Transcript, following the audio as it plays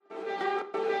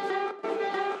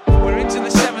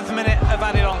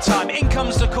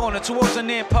comes the corner towards the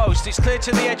near post. It's cleared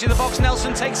to the edge of the box.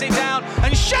 Nelson takes it down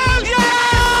and shoots. Yeah!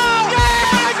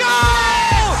 Yeah!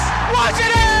 Goal! What an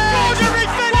extraordinary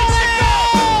finish!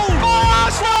 Goal for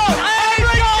Arsenal!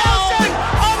 Henrik Nelson!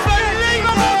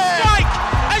 Unbelievable strike!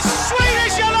 As sweet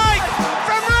as you like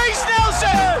from Reiss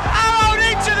Nelson! Arrowed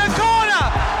into the corner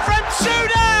from 2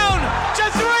 down to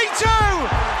 3-2.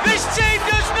 This team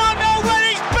does not know when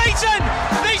it's beaten.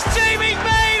 This team is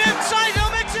made of title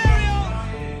material.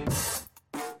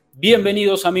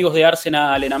 Bienvenidos amigos de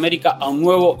Arsenal en América a un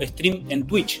nuevo stream en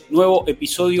Twitch, nuevo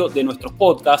episodio de nuestros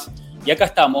podcasts. Y acá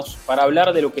estamos para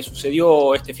hablar de lo que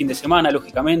sucedió este fin de semana,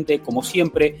 lógicamente, como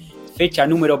siempre, fecha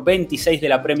número 26 de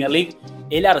la Premier League.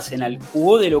 El Arsenal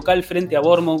jugó de local frente a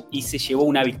Bournemouth y se llevó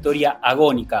una victoria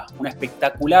agónica, una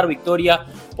espectacular victoria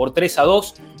por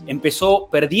 3-2. Empezó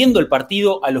perdiendo el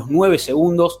partido a los 9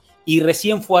 segundos y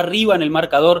recién fue arriba en el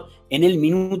marcador en el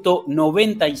minuto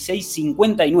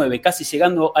 96-59, casi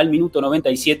llegando al minuto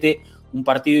 97. Un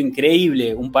partido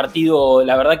increíble, un partido,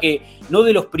 la verdad que no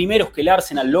de los primeros que el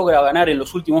Arsenal logra ganar en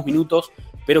los últimos minutos,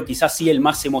 pero quizás sí el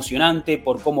más emocionante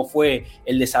por cómo fue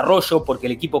el desarrollo, porque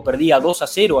el equipo perdía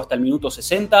 2-0 hasta el minuto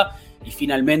 60 y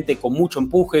finalmente con mucho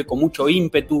empuje, con mucho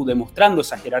ímpetu, demostrando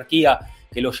esa jerarquía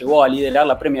que lo llevó a liderar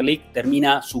la Premier League,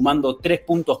 termina sumando 3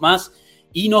 puntos más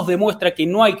y nos demuestra que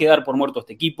no hay que dar por muerto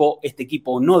este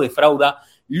equipo no defrauda,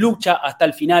 lucha hasta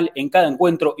el final en cada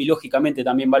encuentro y lógicamente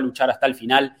también va a luchar hasta el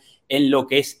final en lo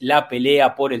que es la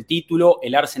pelea por el título.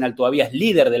 El Arsenal todavía es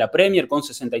líder de la Premier con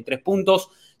 63 puntos,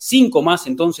 5 más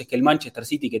entonces que el Manchester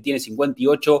City que tiene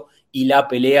 58 y la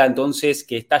pelea entonces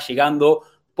que está llegando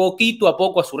poquito a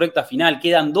poco a su recta final.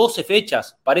 Quedan 12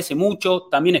 fechas, parece mucho,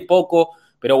 también es poco,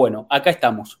 pero bueno, acá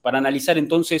estamos para analizar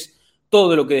entonces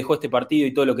todo lo que dejó este partido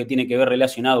y todo lo que tiene que ver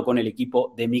relacionado con el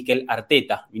equipo de Mikel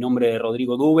Arteta. Mi nombre es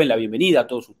Rodrigo Duben, la bienvenida a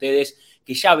todos ustedes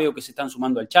que ya veo que se están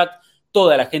sumando al chat.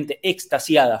 Toda la gente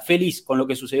extasiada, feliz con lo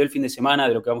que sucedió el fin de semana,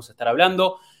 de lo que vamos a estar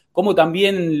hablando, como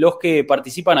también los que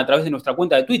participan a través de nuestra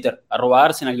cuenta de Twitter,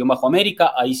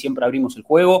 @Arsenal_América, ahí siempre abrimos el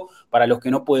juego, para los que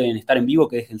no pueden estar en vivo,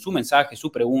 que dejen su mensaje, su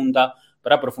pregunta,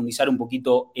 para profundizar un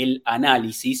poquito el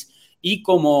análisis. Y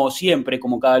como siempre,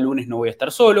 como cada lunes no voy a estar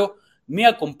solo, me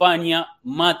acompaña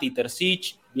Mati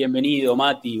Terzic. Bienvenido,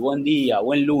 Mati, buen día,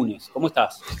 buen lunes, ¿cómo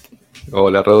estás?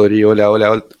 Hola Rodri,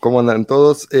 hola, ¿cómo andan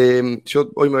todos? Yo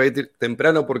hoy me voy a ir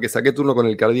temprano porque saqué turno con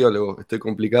el cardiólogo, estoy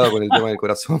complicado con el tema del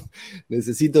corazón.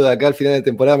 Necesito de acá al final de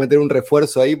temporada meter un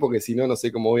refuerzo ahí porque si no, no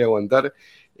sé cómo voy a aguantar.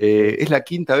 Es la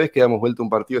quinta vez que damos vuelta un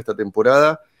partido esta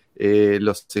temporada.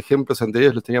 Los ejemplos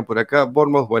anteriores los tenía por acá.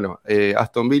 Bournemouth,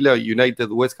 Aston Villa, United,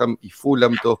 West Ham y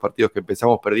Fulham, todos partidos que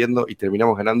empezamos perdiendo y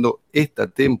terminamos ganando esta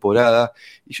temporada.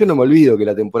 Y yo no me olvido que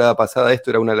la temporada pasada esto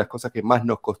era una de las cosas que más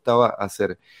nos costaba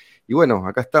hacer. Y bueno,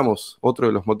 acá estamos, otro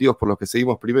de los motivos por los que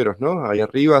seguimos primeros, ¿no? Ahí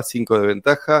arriba, 5 de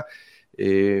ventaja,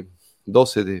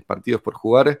 12 de partidos por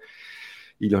jugar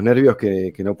y los nervios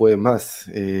que no pueden más.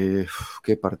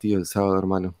 Qué partido el sábado,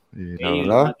 hermano. La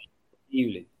verdad.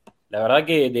 Increíble. La verdad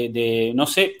que no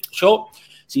sé, yo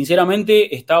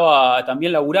sinceramente estaba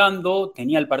también laburando,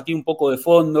 tenía el partido un poco de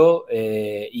fondo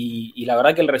y la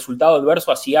verdad que el resultado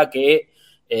adverso hacía que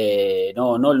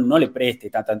no le preste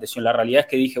tanta atención. La realidad es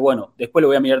que dije, bueno, después lo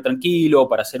voy a mirar tranquilo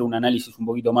para hacer un análisis un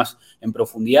poquito más en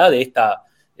profundidad de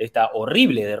esta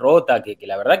horrible derrota que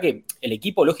la verdad que el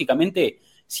equipo lógicamente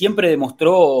siempre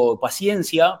demostró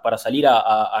paciencia para salir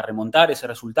a remontar ese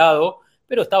resultado,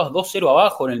 pero estabas 2-0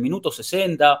 abajo en el minuto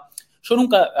 60. Yo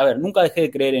nunca dejé de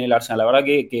creer en el Arsenal. La verdad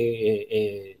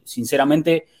que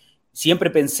sinceramente siempre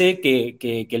pensé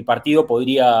que el partido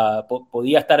podía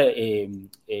estar en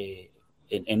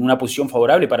una posición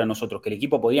favorable para nosotros, que el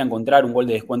equipo podía encontrar un gol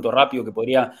de descuento rápido, que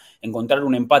podría encontrar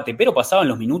un empate, pero pasaban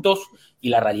los minutos y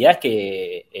la realidad es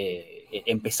que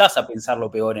empezás a pensar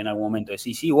lo peor en algún momento.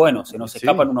 Decís, sí, bueno, se nos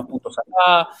escapan unos puntos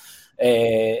acá,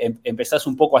 empezás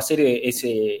un poco a hacer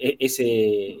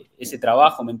ese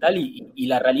trabajo mental y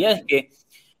la realidad es que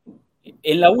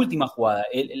en la última jugada,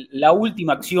 la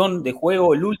última acción de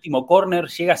juego, el último córner,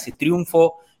 llega ese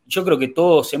triunfo. Yo creo que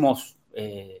todos hemos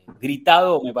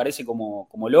gritado, me parece,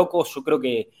 como locos. Yo creo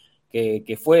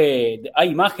que fue... Hay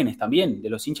imágenes también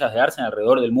de los hinchas de Arsenal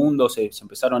alrededor del mundo, se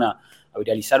empezaron a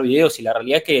viralizar videos y la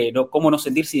realidad es que cómo no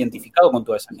sentirse identificado con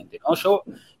toda esa gente, ¿no? Yo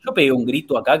pegué un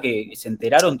grito acá que se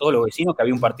enteraron todos los vecinos que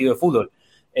había un partido de fútbol.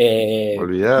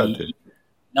 Olvídate.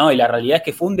 Y la realidad es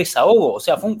que fue un desahogo, o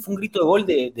sea, fue un grito de gol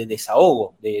de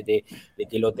desahogo, de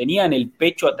que lo tenía en el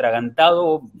pecho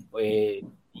atragantado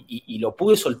y lo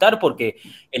pude soltar porque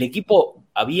el equipo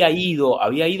había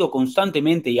ido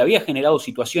constantemente y había generado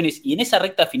situaciones, y en esa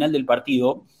recta final del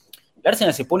partido, el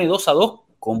Arsenal se pone 2-2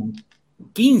 con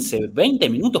 15, 20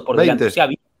 minutos por delante. O sea,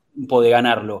 tiempo de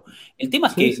ganarlo. El tema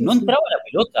es que no entraba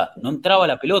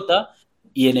la pelota,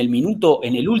 y en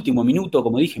el último minuto,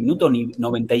 como dije, minuto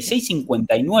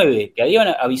 96-59, que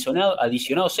habían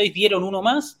adicionado 6, dieron uno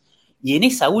más, y en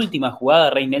esa última jugada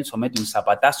Ray Nelson mete un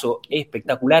zapatazo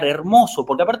espectacular, hermoso,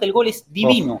 porque aparte el gol es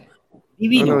divino.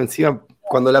 Divino. No, encima,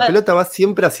 cuando la pelota va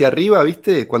siempre hacia arriba,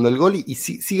 ¿viste? Cuando el gol y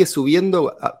sigue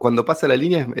subiendo, cuando pasa la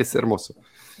línea es hermoso.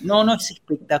 No, es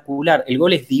espectacular. El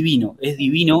gol es divino.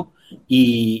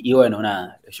 Y bueno,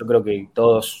 nada, yo creo que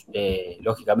todos,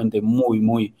 lógicamente, muy,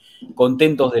 muy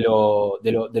contentos de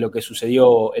lo que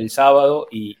sucedió el sábado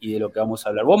y de lo que vamos a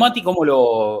hablar. Vos, Mati, ¿cómo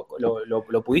lo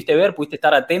pudiste ver? ¿Pudiste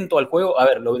estar atento al juego? A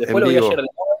ver, después lo vi ayer de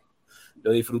nuevo,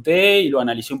 lo disfruté y lo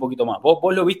analicé un poquito más.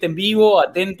 Vos lo viste en vivo,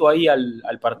 atento ahí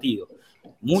al partido.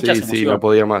 Muchas emociones. Sí, no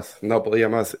podía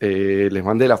más. Les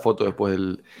mandé la foto después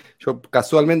Yo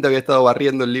casualmente había estado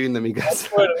barriendo el living de mi casa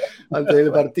antes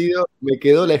del partido, me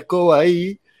quedó la escoba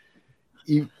ahí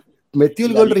y metió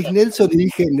el gol Ray Nelson y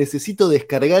dije, necesito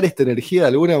descargar esta energía de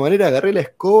alguna manera. Agarré la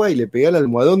escoba y le pegué al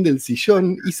almohadón del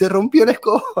sillón y se rompió la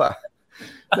escoba.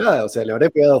 Nada, o sea, le habré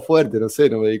pegado fuerte, no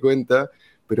sé, no me di cuenta.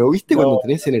 Pero viste cuando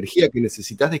tenés energía que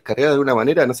necesitas descargar de alguna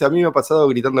manera, no sé, a mí me ha pasado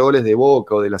gritando goles de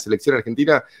Boca o de la selección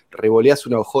argentina, revoleás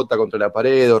una hojota contra la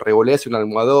pared, o revoleás un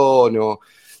almohadón, o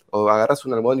agarrás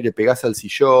un almohadón y le pegás al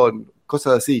sillón,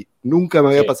 cosas así. Nunca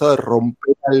me había pasado de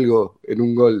romper algo en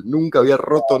un gol, nunca había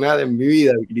roto nada en mi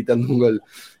vida gritando un gol.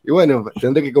 Y bueno,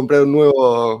 tendré que comprar un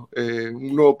nuevo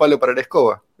palo para la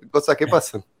escoba, cosas que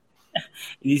pasan.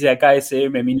 Y dice acá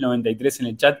SM1093 en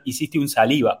el chat, hiciste un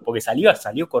Saliba, porque Saliba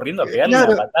salió corriendo a pegarle una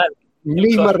patada.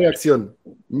 Misma reacción.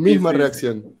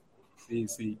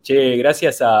 Sí. Che,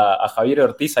 gracias a Javier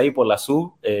Ortiz ahí por la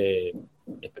sub,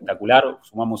 espectacular.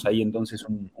 Sumamos ahí entonces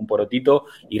un porotito,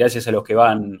 y gracias a los que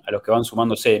van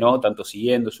sumándose, ¿no? Tanto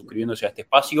siguiendo, suscribiéndose a este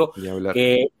espacio,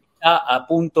 que está a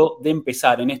punto de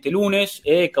empezar en este lunes.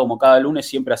 Como cada lunes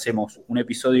siempre hacemos un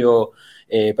episodio,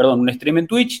 un stream en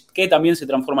Twitch, que también se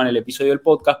transforma en el episodio del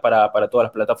podcast para todas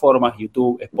las plataformas,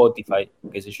 YouTube, Spotify,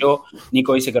 qué sé yo.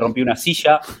 Nico dice que rompió una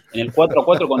silla en el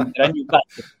 4-4 contra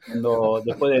Newcastle,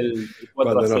 después del 4-0.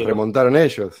 Cuando nos remontaron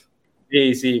ellos.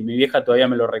 Sí, mi vieja todavía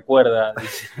me lo recuerda.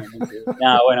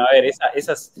 Bueno, a ver,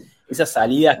 esas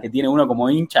salidas que tiene uno como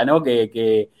hincha, ¿no?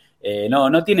 Que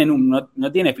no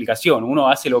tiene explicación. Uno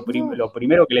hace lo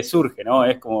primero que le surge, ¿no?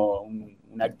 Es como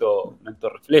un acto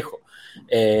reflejo.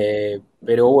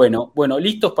 Pero bueno,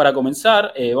 listos para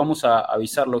comenzar. Vamos a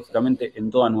avisar, lógicamente, en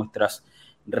todas nuestras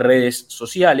redes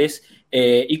sociales.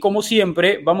 Y como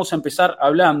siempre, vamos a empezar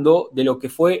hablando de lo que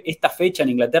fue esta fecha en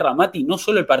Inglaterra. Mati, no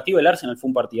solo el partido del Arsenal fue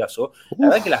un partidazo. La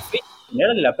verdad que la fecha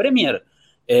general de la Premier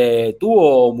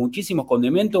tuvo muchísimos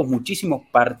condimentos, muchísimos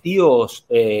partidos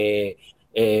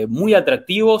muy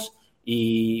atractivos,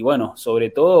 y bueno, sobre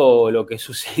todo lo que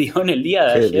sucedió en el día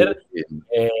de ayer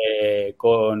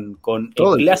con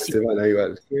el clásico.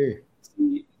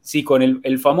 Sí, con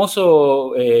el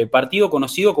famoso partido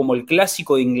conocido como el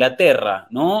Clásico de Inglaterra,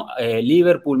 ¿no?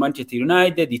 Liverpool, Manchester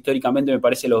United, históricamente me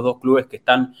parece los dos clubes que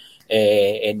están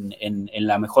en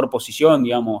la mejor posición,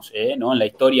 digamos, ¿no? En la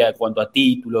historia en cuanto a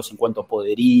títulos, en cuanto a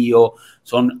poderío.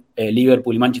 Son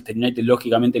Liverpool y Manchester United,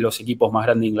 lógicamente, los equipos más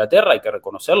grandes de Inglaterra, hay que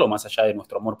reconocerlo, más allá de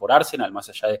nuestro amor por Arsenal, más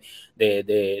allá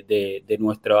de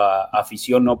nuestra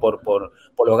afición, ¿no? por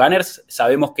los Gunners.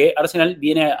 Sabemos que Arsenal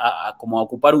viene como a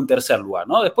ocupar un tercer lugar,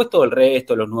 ¿no? Después todo el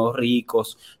resto, los nuevos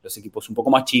ricos, los equipos un poco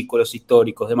más chicos, los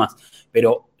históricos, demás.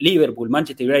 Pero Liverpool,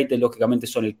 Manchester United, lógicamente,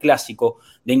 son el clásico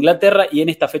de Inglaterra, y en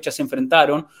esta fecha se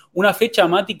enfrentaron. Una fecha,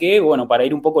 Mati, que, bueno, para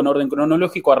ir un poco en orden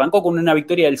cronológico, arrancó con una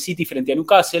victoria del City frente a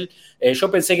Newcastle. Yo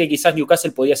pensé que quizás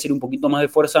Newcastle podía hacer un poquito más de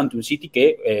fuerza ante un City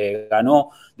que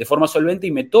ganó de forma solvente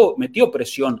y metió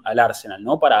presión al Arsenal,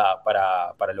 ¿no?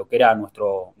 Para lo que era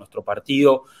nuestro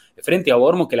partido frente a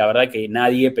Bournemouth, que la verdad que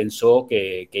nadie pensó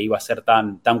que iba a ser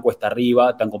tan cuesta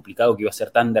arriba, tan complicado, que iba a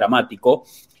ser tan dramático.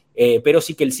 Pero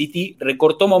sí que el City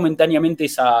recortó momentáneamente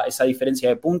esa diferencia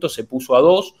de puntos, se puso a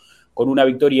 2, con una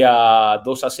victoria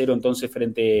 2-0 entonces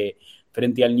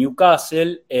frente al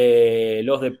Newcastle.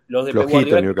 Los de Pep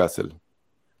Guardiola, Newcastle.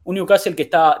 Un Newcastle que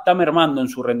está mermando en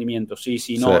su rendimiento,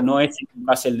 no es el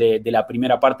Newcastle de la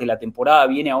primera parte de la temporada,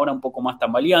 viene ahora un poco más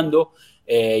tambaleando,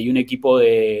 y un equipo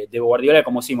de Guardiola,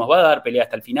 como decimos, va a dar pelea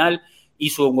hasta el final.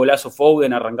 Hizo un golazo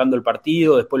Foden arrancando el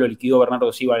partido, después lo liquidó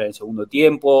Bernardo Silva en el segundo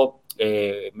tiempo.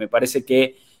 Me parece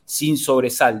que sin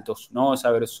sobresaltos, ¿no?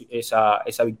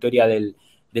 Esa victoria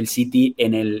del City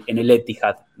en el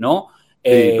Etihad, ¿no?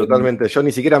 Sí, totalmente. Yo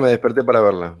ni siquiera me desperté para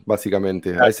verla,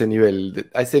 básicamente, a ese nivel.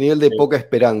 A ese nivel de poca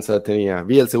esperanza tenía.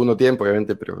 Vi el segundo tiempo,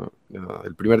 obviamente, pero no,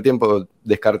 el primer tiempo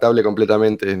descartable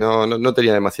completamente. No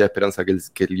tenía demasiada esperanza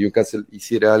que el Newcastle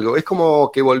hiciera algo. Es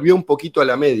como que volvió un poquito a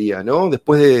la media, ¿no?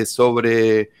 Después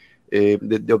de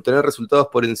obtener resultados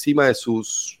por encima de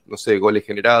sus, no sé, goles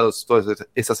generados, todas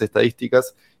esas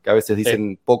estadísticas que a veces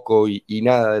dicen poco y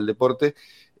nada del deporte.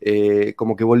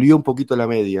 Como que volvió un poquito a la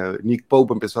media. Nick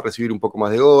Pope empezó a recibir un poco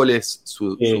más de goles,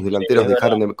 sus delanteros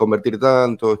dejaron de convertir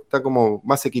tanto, está como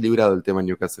más equilibrado el tema en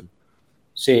Newcastle.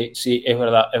 Sí, es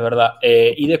verdad, es verdad.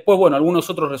 Y después, bueno, algunos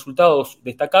otros resultados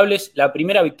destacables. La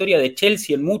primera victoria de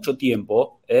Chelsea en mucho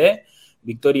tiempo,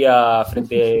 victoria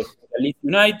frente al Leeds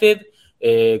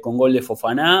United, con gol de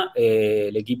Fofana,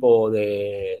 el equipo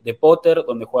de Potter,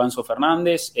 donde juega Enzo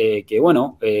Fernández, que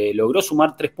bueno, logró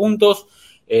sumar 3 puntos.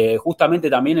 Justamente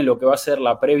también en lo que va a ser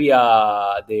la previa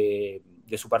de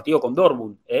su partido con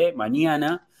Dortmund.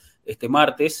 Mañana, este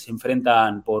martes, se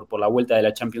enfrentan por la vuelta de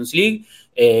la Champions League.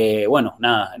 Bueno,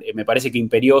 nada, me parece que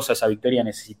imperiosa esa victoria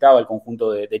necesitaba el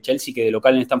conjunto de Chelsea, que de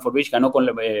local en Stamford Bridge ganó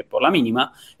por la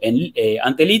mínima.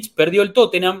 Ante Leeds perdió el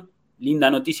Tottenham, linda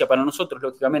noticia para nosotros,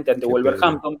 lógicamente, ante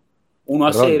Wolverhampton.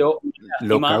 1-0.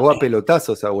 Lo cagó a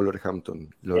pelotazos a Wolverhampton.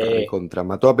 Lo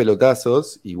recontramató a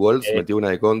pelotazos y Wolves metió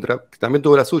una de contra. Que también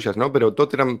tuvo las suyas, ¿no? Pero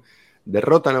Tottenham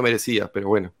derrota no merecía, pero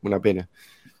bueno, una pena.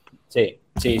 Sí,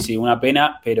 una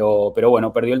pena, pero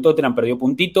bueno, perdió el Tottenham, perdió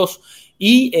puntitos.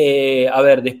 Y, a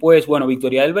ver, después, bueno,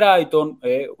 victoria del Brighton,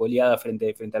 goleada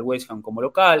frente al West Ham como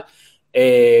local.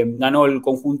 Ganó el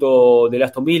conjunto del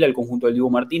Aston Villa, el conjunto del Dibu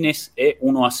Martínez,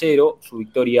 1-0, su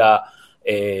victoria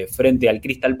frente al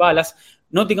Crystal Palace.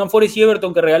 Nottingham Forest y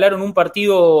Everton, que regalaron un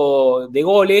partido de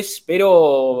goles,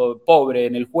 pero pobre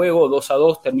en el juego,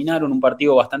 2-2 terminaron, un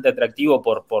partido bastante atractivo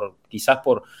quizás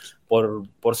por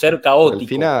ser caótico. Por el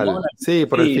final, ¿no? Sí,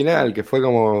 el final, que fue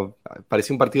como,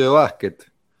 parecía un partido de básquet.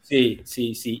 Sí.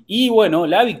 Y bueno,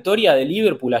 la victoria de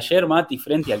Liverpool ayer, Mati,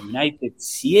 frente al United,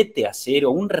 7-0,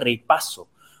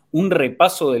 un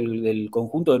repaso del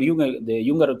conjunto de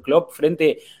Jürgen Klopp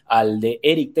frente al de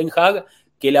Erik ten Hag,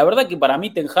 que la verdad que para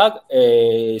mí ten Hag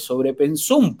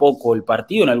sobrepensó un poco el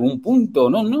partido en algún punto.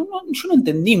 Yo no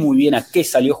entendí muy bien a qué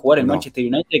salió a jugar el Manchester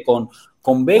United con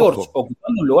Weghorst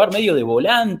ocupando un lugar medio de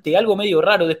volante, algo medio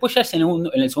raro. Después ya en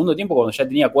el segundo tiempo, cuando ya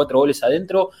tenía 4 goles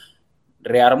adentro,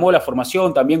 rearmó la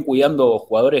formación, también cuidando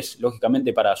jugadores,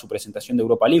 lógicamente, para su presentación de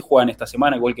Europa League. Juegan esta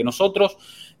semana igual que nosotros,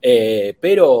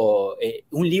 pero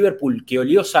un Liverpool que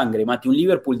olió sangre, Mati, un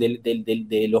Liverpool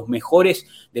de los mejores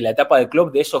de la etapa de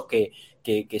Klopp, de esos que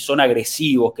son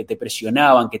agresivos, que te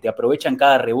presionaban, que te aprovechan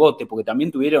cada rebote, porque también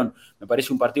tuvieron, me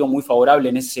parece, un partido muy favorable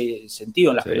en ese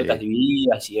sentido, en las pelotas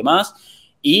divididas y demás.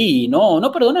 Y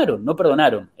no perdonaron.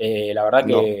 La verdad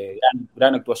que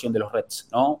gran actuación de los Reds,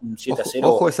 ¿no? Un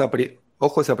 7-0.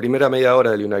 Ojo esa primera media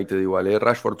hora del United igual,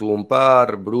 Rashford tuvo un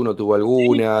par, Bruno tuvo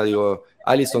alguna,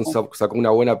 Alisson sacó una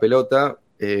buena pelota.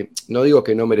 No digo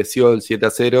que no mereció el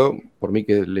 7-0, por mí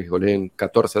que les goleen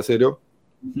 14-0,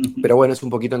 pero bueno, es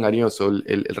un poquito engañoso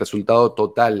el resultado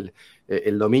total.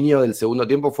 El dominio del segundo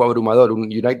tiempo fue abrumador, un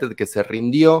United que se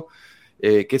rindió,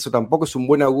 que eso tampoco es un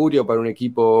buen augurio para un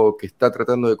equipo que está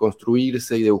tratando de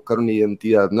construirse y de buscar una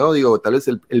identidad, ¿no? Tal vez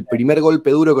el primer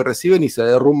golpe duro que reciben y se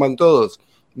derrumban todos.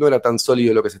 No era tan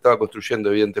sólido lo que se estaba construyendo,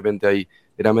 evidentemente, ahí.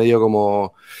 Era medio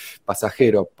como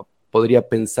pasajero, podría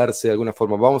pensarse de alguna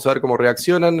forma. Vamos a ver cómo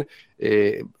reaccionan.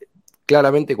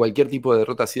 Claramente cualquier tipo de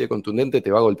derrota así de contundente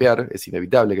te va a golpear, es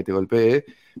inevitable que te golpee,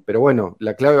 pero bueno,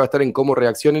 la clave va a estar en cómo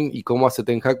reaccionen y cómo hace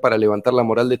Ten Hag para levantar la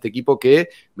moral de este equipo que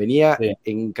venía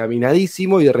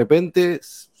encaminadísimo y de repente,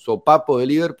 sopapo de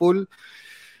Liverpool.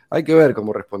 Hay que ver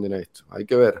cómo responden a esto, hay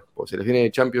que ver, pues se les viene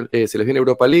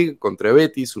Europa League contra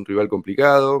Betis, un rival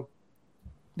complicado,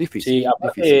 difícil. Sí,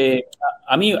 aparte,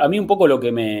 a mí un poco lo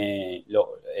que me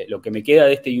queda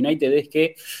de este United es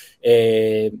que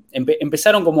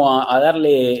empezaron como a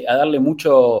darle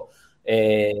mucha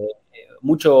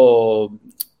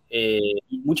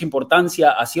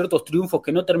importancia a ciertos triunfos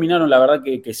que no terminaron, la verdad,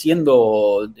 que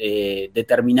siendo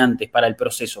determinantes para el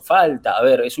proceso.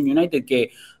 Es un United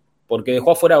que, porque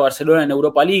dejó afuera a Barcelona en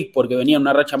Europa League, porque venía en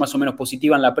una racha más o menos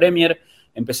positiva en la Premier,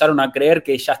 empezaron a creer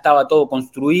que ya estaba todo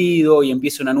construido y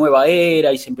empieza una nueva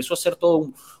era y se empezó a hacer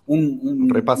todo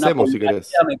repasemos si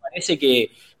querés. Me parece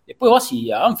que después vas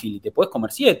a Anfield y te podés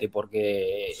comer 7,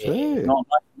 porque no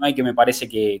hay que, me parece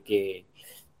que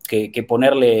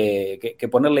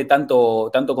ponerle tanto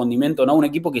condimento, ¿no? Un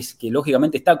equipo que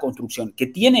lógicamente está en construcción, que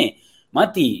tiene,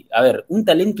 Mati, un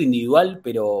talento individual,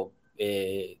 pero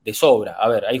de sobra.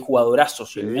 Hay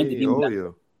jugadorazos,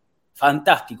 obvio.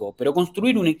 Fantástico, pero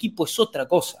construir un equipo es otra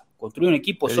cosa. Construir un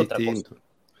equipo es otra distinto. cosa.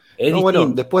 Es No, bueno,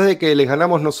 distinto. después de que les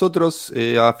ganamos nosotros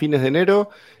a fines de enero,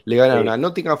 le ganaron a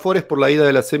Nottingham Forest por la ida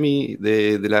de la semi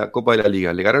de la Copa de la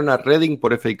Liga, le ganaron a Reading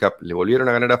por FA Cup, le volvieron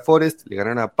a ganar a Forest, le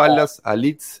ganaron a Palace, a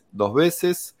Leeds 2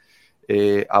 veces,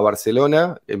 a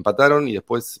Barcelona empataron y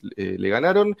después le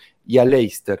ganaron, y a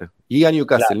Leicester, y a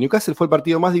Newcastle. Claro. Newcastle fue el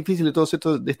partido más difícil de todos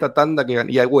estos, de esta tanda que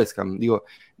ganó, y a West Ham. Digo,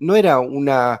 no era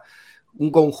un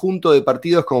conjunto de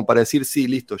partidos como para decir, sí,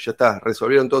 listo, ya está,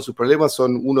 resolvieron todos sus problemas,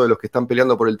 son uno de los que están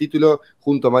peleando por el título,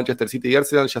 junto a Manchester City y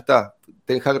Arsenal, ya está,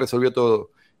 Ten Hag resolvió todo.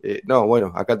 No,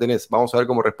 bueno, acá tenés, vamos a ver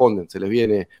cómo responden. Se les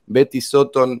viene Betis,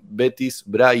 Soton, Betis,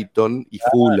 Brighton y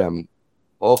Fulham.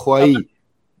 Ojo ahí.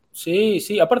 Sí,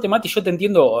 sí, aparte Mati, yo te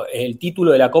entiendo el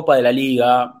título de la Copa de la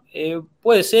Liga,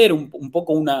 puede ser un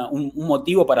poco un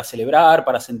motivo para celebrar,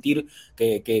 para sentir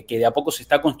que de a poco se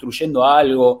está construyendo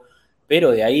algo,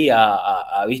 pero de ahí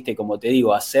viste, como te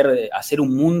digo, hacer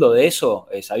un mundo de eso,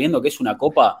 sabiendo que es una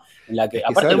copa en la que, Es que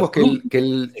aparte sabemos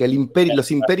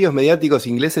los imperios mediáticos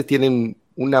ingleses tienen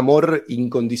un amor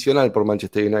incondicional por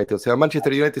Manchester United. O sea,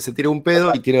 Manchester United se tira un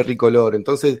pedo y tiene ricolor.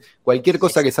 Entonces, cualquier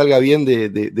cosa que salga bien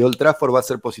de Old Trafford va a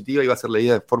ser positiva y va a ser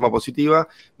leída de forma positiva.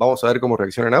 Vamos a ver cómo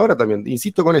reaccionan ahora también.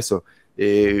 Insisto con eso.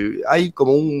 Hay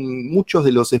como muchos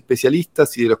de los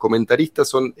especialistas y de los comentaristas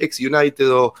son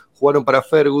ex-United o jugaron para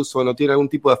Ferguson o tienen algún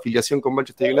tipo de afiliación con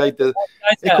Manchester United.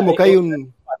 Es como que hay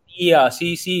un... Sí,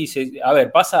 a ver,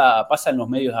 pasa en los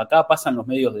medios de acá, pasa en los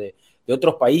medios de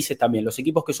otros países también. Los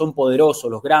equipos que son poderosos,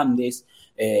 los grandes,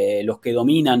 los que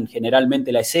dominan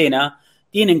generalmente la escena,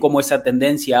 tienen como esa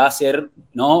tendencia a ser,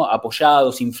 ¿no?,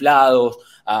 apoyados, inflados,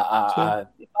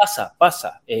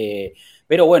 pasa.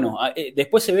 Pero bueno,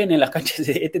 después se ven en las canchas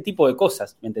este tipo de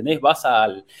cosas, ¿me entendés? Vas a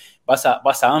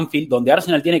Anfield, donde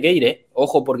Arsenal tiene que ir,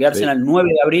 ojo, porque Arsenal el 9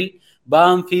 de abril va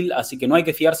a Anfield, así que no hay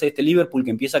que fiarse de este Liverpool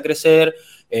que empieza a crecer,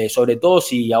 sobre todo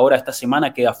si ahora esta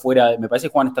semana queda fuera, me parece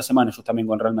que juegan esta semana ellos también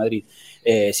con Real Madrid,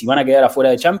 si van a quedar afuera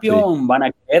de Champions, sí, van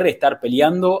a querer estar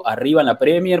peleando arriba en la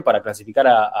Premier para clasificar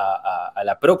a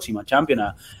la próxima Champions,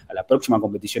 a la próxima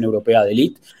competición europea de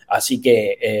Elite, así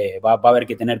que va a haber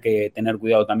que tener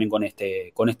cuidado también con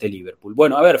este Liverpool.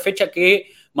 Bueno, a ver, fecha que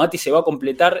Mati se va a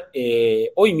completar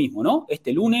hoy mismo, ¿no?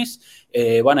 Este lunes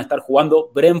van a estar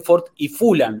jugando Brentford y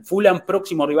Fulham,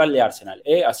 próximo rival de Arsenal,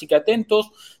 así que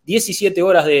atentos, 17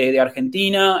 horas de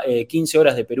Argentina, 15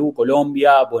 horas de Perú,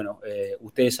 Colombia, bueno,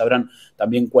 ustedes sabrán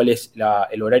también cuál es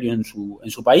el horario en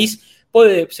su país.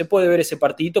 Se puede ver ese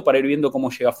partidito para ir viendo cómo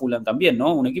llega Fulham también,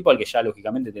 ¿no? Un equipo al que ya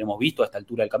lógicamente tenemos visto a esta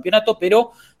altura del campeonato,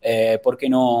 pero ¿por qué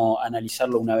no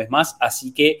analizarlo una vez más?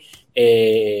 Así que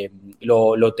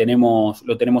lo tenemos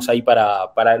ahí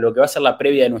para lo que va a ser la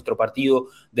previa de nuestro partido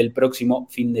del próximo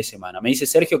fin de semana. Me dice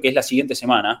Sergio que es la siguiente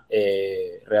semana,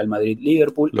 Real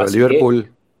Madrid-Liverpool.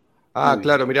 Liverpool.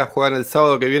 Claro, mirá, juegan el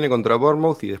sábado que viene contra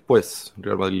Bournemouth y después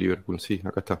Real Madrid-Liverpool. Sí,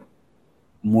 acá está.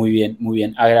 Muy bien, muy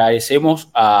bien.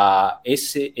 Agradecemos a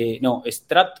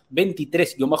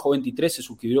Strat23-23 se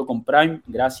suscribió con Prime.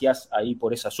 Gracias ahí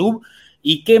por esa sub.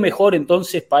 Y qué mejor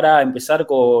entonces para empezar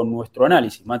con nuestro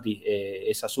análisis, Mati,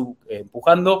 esa sub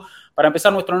empujando. Para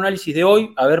empezar nuestro análisis de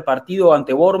hoy, a ver, partido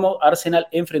ante Bournemouth, Arsenal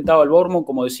enfrentado al Bournemouth,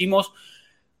 como decimos.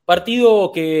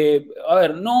 Partido que, a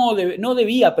ver, no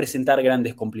debía presentar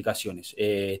grandes complicaciones.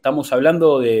 Estamos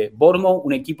hablando de Bournemouth,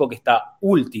 un equipo que está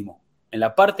último, en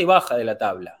la parte baja de la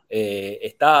tabla.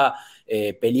 Está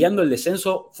peleando el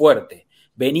descenso fuerte.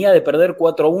 Venía de perder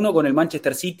 4-1 con el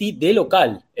Manchester City de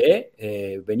local.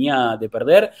 Venía de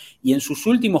perder. Y en sus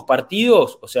últimos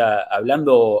partidos, o sea,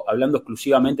 hablando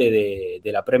exclusivamente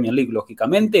de la Premier League,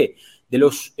 lógicamente,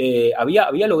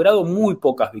 había logrado muy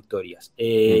pocas victorias.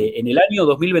 En el año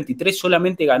 2023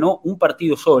 solamente ganó un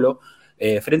partido solo,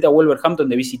 frente a Wolverhampton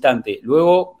de visitante.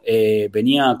 Luego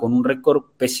venía con un récord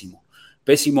pésimo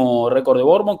récord de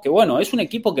Bournemouth, que bueno, es un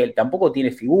equipo que tampoco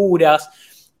tiene figuras,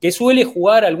 que suele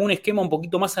jugar algún esquema un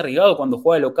poquito más arriesgado cuando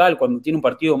juega de local, cuando tiene un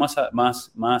partido más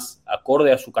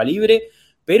acorde a su calibre,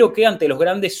 pero que ante los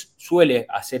grandes suele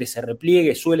hacer ese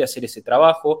repliegue, suele hacer ese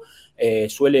trabajo,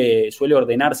 suele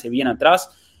ordenarse bien atrás.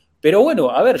 Pero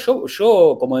bueno, a ver,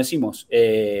 yo como decimos,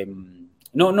 yo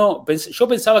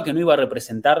pensaba que no iba a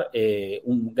representar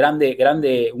un gran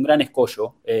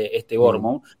escollo este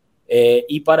Bournemouth.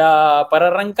 Y para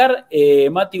arrancar,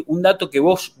 Mati, un dato que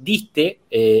vos diste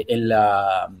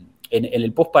en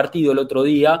el post partido el otro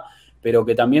día, pero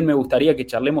que también me gustaría que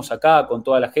charlemos acá con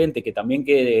toda la gente, que también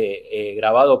quede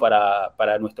grabado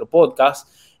para nuestro podcast,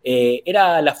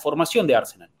 era la formación de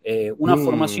Arsenal. Una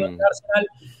formación de Arsenal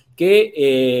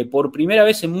que por primera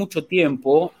vez en mucho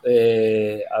tiempo,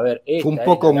 fue un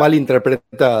poco mal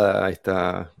interpretada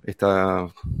esta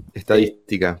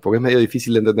estadística, porque es medio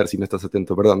difícil de entender si no estás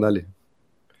atento. Perdón, dale.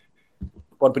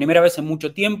 Por primera vez en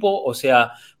mucho tiempo, o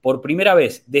sea, por primera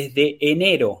vez desde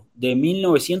enero de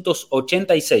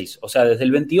 1986, o sea, desde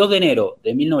el 22 de enero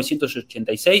de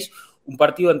 1986, un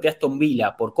partido ante Aston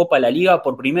Villa por Copa de la Liga,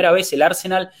 por primera vez el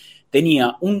Arsenal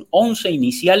tenía un 11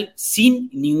 inicial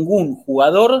sin ningún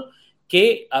jugador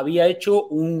que había hecho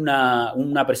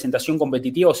una presentación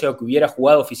competitiva, o sea, que hubiera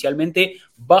jugado oficialmente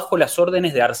bajo las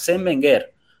órdenes de Arsène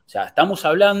Wenger. O sea, estamos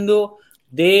hablando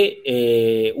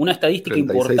de una estadística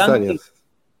importante. Años.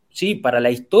 Sí, para la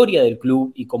historia del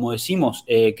club, y como decimos,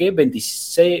 ¿qué?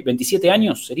 27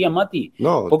 años serían, Mati?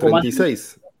 No, poco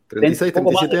 36. Más,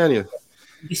 37 años.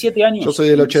 27 años. Yo soy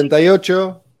del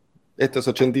 88, esto es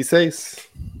 86.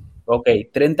 Ok,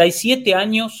 37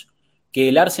 años que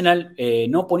el Arsenal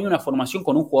no ponía una formación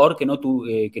con un jugador que no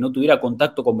tuviera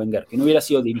contacto con Wenger, que no hubiera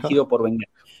sido dirigido por Wenger.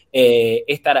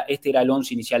 Este era el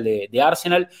 11 inicial de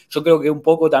Arsenal. Yo creo que un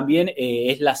poco también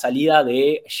es la salida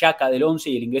de Xhaka del 11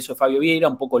 y el ingreso de Fabio Vieira,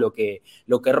 un poco lo que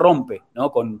rompe,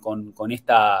 ¿no? con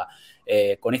esta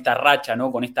racha,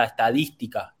 ¿no? Con esta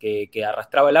estadística que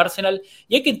arrastraba el Arsenal.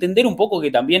 Y hay que entender un poco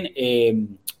que también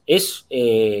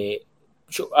se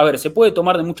puede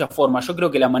tomar de muchas formas. Yo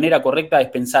creo que la manera correcta es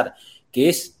pensar que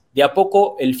es de a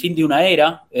poco el fin de una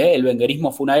era. El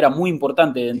wengerismo fue una era muy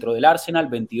importante dentro del Arsenal,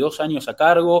 22 años a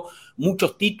cargo,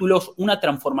 muchos títulos, una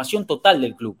transformación total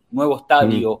del club, nuevo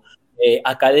estadio,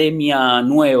 academia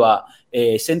nueva,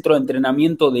 centro de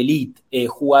entrenamiento de elite,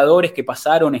 jugadores que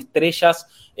pasaron, estrellas.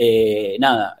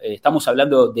 Estamos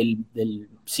hablando del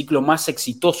ciclo más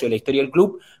exitoso de la historia del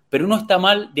club, pero no está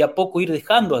mal de a poco ir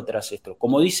dejando atrás esto.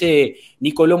 Como dice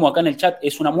Nico Lomo acá en el chat,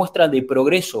 es una muestra de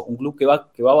progreso, un club que va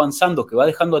avanzando, que va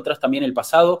dejando atrás también el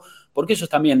pasado, porque eso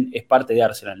también es parte de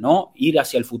Arsenal, ¿no? Ir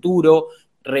hacia el futuro,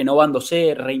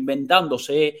 renovándose,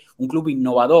 reinventándose, un club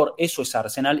innovador, eso es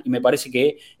Arsenal, y me parece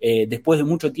que después de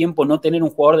mucho tiempo no tener un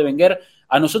jugador de Wenger,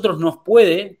 a nosotros nos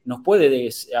puede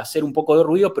hacer un poco de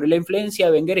ruido, pero la influencia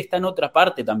de Wenger está en otra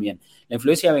parte también. La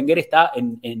influencia de Wenger está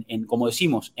en como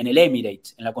decimos, en el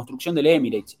Emirates, en la construcción del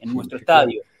Emirates, en nuestro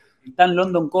estadio. Está en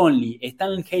London Conley, está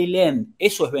en Hale End,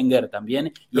 eso es Wenger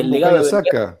también. Y el legado de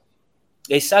Wenger,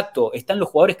 exacto, están los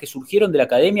jugadores que surgieron de la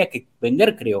academia que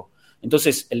Wenger creó.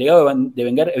 Entonces, el legado de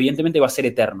Wenger evidentemente va a ser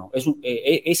eterno.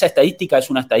 Esa estadística es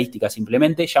una estadística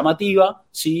simplemente llamativa,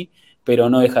 sí, pero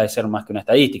no deja de ser más que una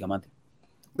estadística, Mate.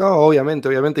 No, obviamente,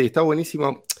 y está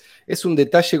buenísimo. Es un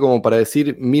detalle como para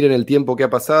decir, miren el tiempo que ha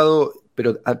pasado,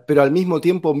 pero al mismo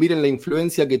tiempo miren la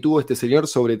influencia que tuvo este señor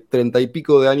sobre 30 y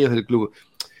pico de años del club.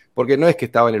 Porque no es que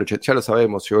estaba en el 80, ya lo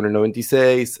sabemos, llegó en el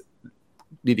 96,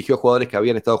 dirigió jugadores que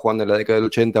habían estado jugando en la década del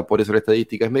 80, por eso la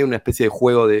estadística es medio una especie de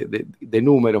juego de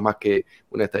números más que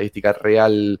una estadística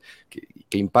real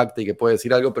que impacta y que puede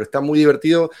decir algo, pero está muy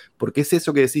divertido porque es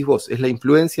eso que decís vos, es la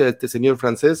influencia de este señor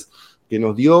francés que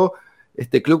nos dio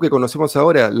este club que conocemos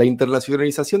ahora. La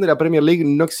internacionalización de la Premier League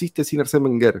no existe sin Arsène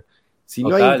Wenger. Si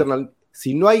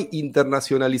no hay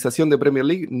internacionalización de Premier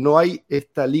League, no hay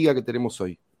esta liga que tenemos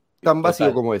hoy. Tan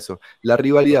básico como eso. La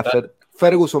rivalidad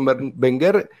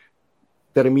Ferguson-Wenger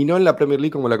terminó en la Premier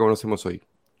League como la conocemos hoy.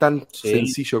 Tan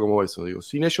sencillo como eso, digo.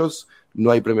 Sin ellos no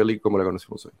hay Premier League como la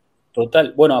conocemos hoy.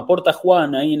 Total. Bueno, aporta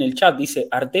Juan ahí en el chat, dice,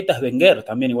 Arteta es Wenger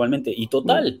también igualmente. Y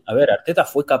total, a ver, Arteta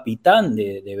fue capitán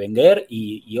de Wenger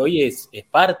y hoy es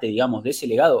parte, digamos, de ese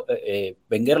legado.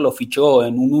 Wenger lo fichó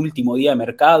en un último día de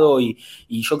mercado y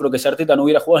yo creo que si Arteta no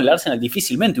hubiera jugado en el Arsenal,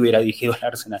 difícilmente hubiera dirigido el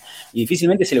Arsenal. Y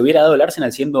difícilmente se le hubiera dado el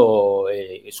Arsenal siendo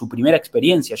su primera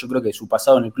experiencia. Yo creo que su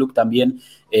pasado en el club también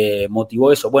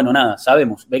motivó eso. Bueno, nada,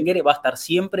 sabemos, Wenger va a estar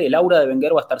siempre, el aura de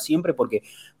Wenger va a estar siempre porque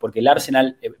el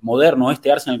Arsenal moderno, este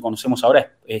Arsenal conocemos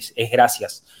ahora es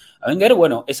gracias a Wenger.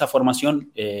 Bueno, esa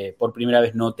formación por primera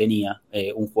vez no tenía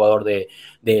un jugador de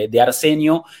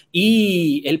Arsenio.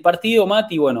 Y el partido,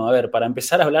 Mati, bueno, a ver, para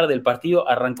empezar a hablar del partido,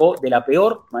 arrancó de la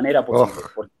peor manera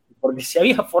posible. Porque si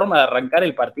había forma de arrancar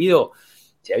el partido,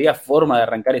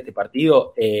 este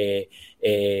partido,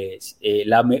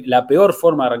 la peor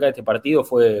forma de arrancar este partido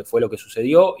fue lo que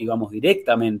sucedió, y vamos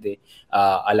directamente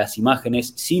a las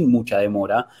imágenes sin mucha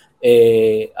demora.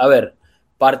 A ver,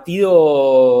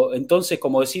 partido, entonces,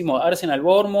 como decimos,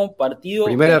 Arsenal-Bournemouth, partido...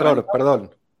 Primer error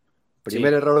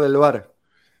del VAR.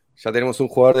 Ya tenemos un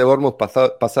jugador de Bournemouth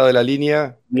pasado de la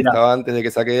línea, que estaba antes de que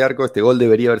saque de arco. Este gol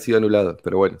debería haber sido anulado,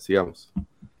 pero bueno, sigamos.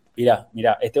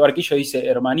 Mirá, este Barquillo dice,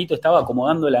 hermanito, estaba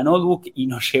acomodando la notebook y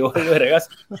nos llegó el vergas.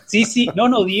 Sí, no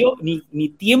nos dio ni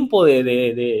tiempo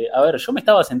de... A ver, yo me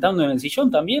estaba sentando en el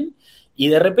sillón también Y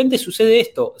de repente sucede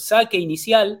esto, saque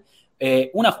inicial,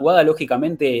 una jugada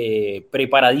lógicamente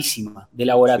preparadísima, de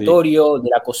laboratorio, de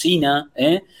la cocina.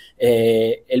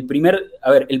 El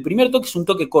primer toque es un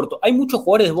toque corto. Hay muchos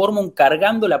jugadores de Bournemouth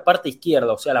cargando la parte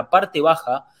izquierda, o sea, la parte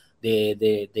baja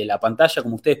de la pantalla,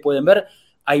 como ustedes pueden ver.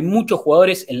 Hay muchos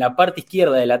jugadores en la parte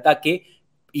izquierda del ataque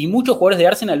y muchos jugadores de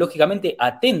Arsenal, lógicamente,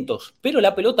 atentos, pero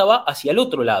la pelota va hacia el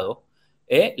otro lado.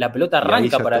 La pelota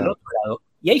arranca para el otro lado.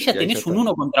 Y ahí ya tenés un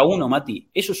 1 contra 1, Mati.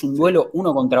 Eso es un duelo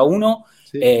 1 contra 1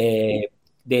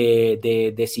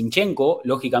 de Zinchenko,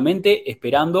 lógicamente,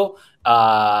 esperando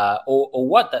a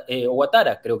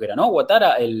Ouattara, creo que era, ¿no?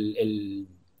 Ouattara, el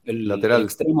lateral.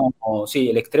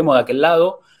 El extremo de aquel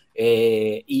lado.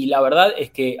 Y la verdad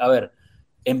es que, a ver,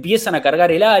 empiezan a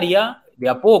cargar el área, de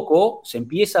a poco se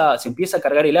empieza a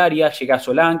cargar el área, llega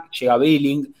Solanke, llega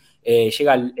Billing,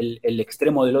 llega el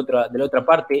extremo de la otra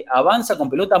parte, avanza con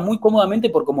pelota muy cómodamente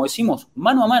por, como decimos,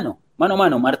 mano a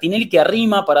mano. Martinelli que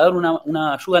arrima para dar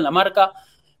una ayuda en la marca,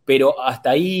 pero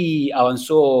hasta ahí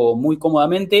avanzó muy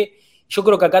cómodamente. Yo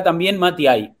creo que acá también, Mati,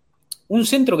 hay un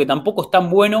centro que tampoco es tan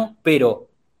bueno, pero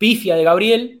pifia de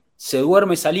Gabriel, se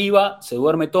duerme Saliba, se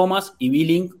duerme Thomas y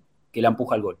Billing que la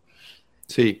empuja al gol.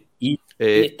 Sí,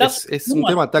 es un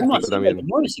tema táctico también.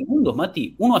 9 segundos,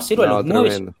 Mati, 1-0 a los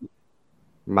 9 segundos.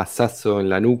 Mazazo en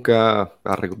la nuca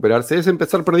a recuperarse. Es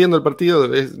empezar perdiendo el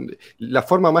partido. Es la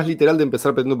forma más literal de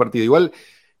empezar perdiendo el partido. Igual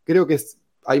creo que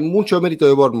hay mucho mérito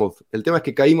de Bournemouth. El tema es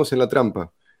que caímos en la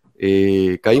trampa.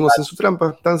 Caímos en su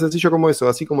trampa, tan sencillo como eso.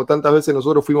 Así como tantas veces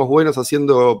nosotros fuimos buenos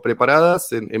haciendo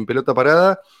preparadas en pelota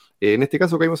parada. En este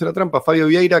caso caímos en la trampa. Fabio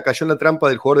Vieira cayó en la trampa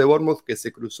del jugador de Bournemouth que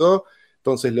se cruzó.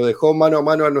 Entonces lo dejó mano a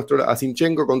mano a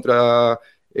Zinchenko contra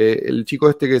el chico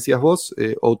este que decías vos,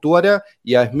 Ouattara,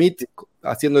 y a Smith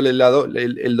haciéndole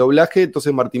el doblaje.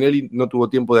 Entonces Martinelli no tuvo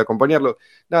tiempo de acompañarlo.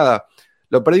 Nada,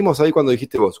 lo perdimos ahí cuando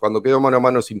dijiste vos, cuando quedó mano a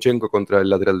mano Zinchenko contra el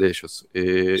lateral de ellos.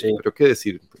 Pero qué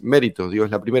decir, mérito, digo, es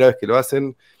la primera vez que lo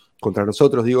hacen contra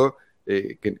nosotros, digo,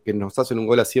 que nos hacen un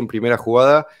gol así en primera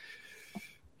jugada.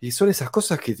 Y son esas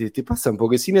cosas que te pasan,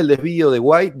 porque sin el desvío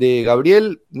de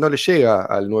Gabriel, no le llega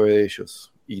al 9 de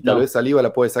ellos. Y tal vez Saliba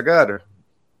la puede sacar.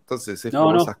 Entonces es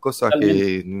como esas cosas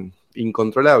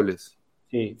incontrolables.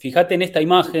 Sí, fíjate en esta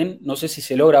imagen, no sé si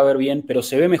se logra ver bien, pero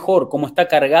se ve mejor cómo está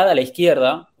cargada a la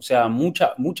izquierda. O sea,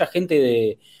 mucha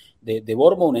gente de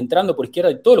Bournemouth entrando por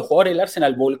izquierda y todos los jugadores del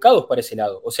Arsenal volcados para ese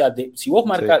lado. O sea, si vos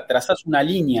trazás una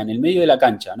línea en el medio de la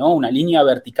cancha, ¿no? Una línea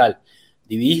vertical,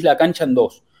 dividís la cancha en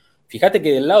dos. Fíjate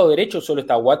que del lado derecho solo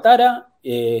está Ouattara,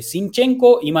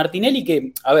 Zinchenko y Martinelli,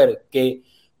 que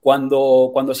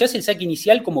cuando se hace el saque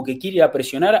inicial como que quiere ir a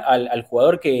presionar al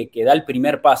jugador que da el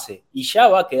primer pase y ya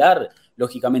va a quedar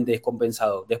lógicamente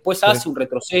descompensado. Después hace un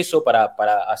retroceso para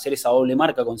hacer esa doble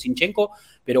marca con Zinchenko,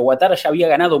 pero Ouattara ya había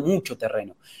ganado mucho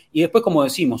terreno. Y después, como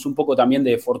decimos, un poco también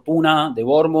de fortuna de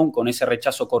Bournemouth con ese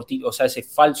rechazo cortito, o sea, ese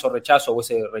falso rechazo o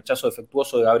ese rechazo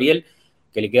defectuoso de Gabriel,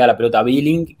 que le queda la pelota a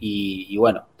Billing y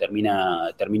bueno,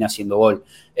 termina haciendo gol.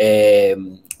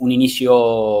 Un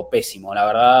inicio pésimo, la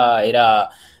verdad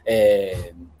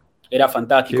era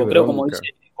fantástico. Creo,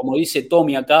 como dice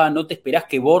Tommy acá, no te esperás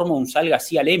que Bournemouth salga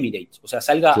así al Emirates, o sea,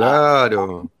 salga a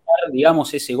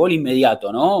digamos, ese gol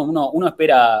inmediato, ¿no? Uno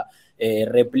espera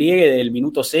repliegue del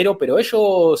minuto 0, pero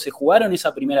ellos se jugaron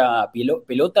esa primera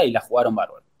pelota y la jugaron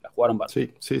bárbaro.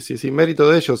 Sí, mérito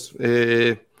de ellos.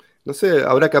 No sé,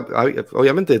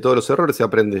 obviamente de todos los errores se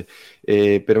aprende,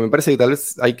 pero me parece que tal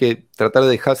vez hay que tratar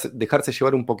de dejarse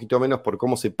llevar un poquito menos por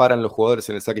cómo se paran los jugadores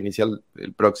en el saque inicial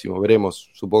el próximo, veremos,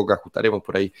 supongo que ajustaremos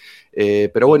por ahí.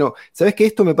 Pero bueno, ¿sabes qué?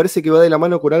 Esto me parece que va de la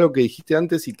mano con algo que dijiste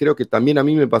antes y creo que también a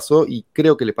mí me pasó y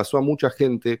creo que le pasó a mucha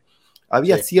gente.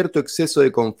 Había cierto exceso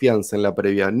de confianza en la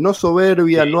previa, no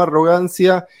soberbia, no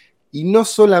arrogancia, y no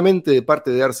solamente de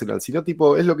parte de Arsenal, sino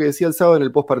tipo, es lo que decía el sábado en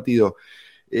el postpartido.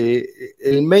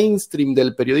 El mainstream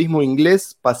del periodismo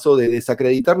inglés pasó de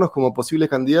desacreditarnos como posibles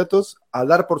candidatos a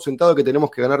dar por sentado que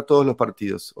tenemos que ganar todos los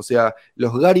partidos. O sea,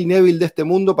 los Gary Neville de este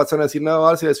mundo pasaron a decir, no,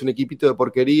 Arsenal es un equipito de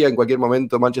porquería, en cualquier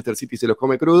momento Manchester City se los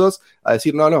come crudos, a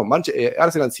decir, no,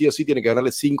 Arsenal sí o sí tiene que ganarle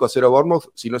 5-0 a Bournemouth,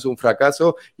 si no es un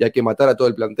fracaso y hay que matar a todo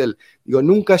el plantel. Digo,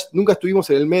 nunca estuvimos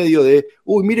en el medio de,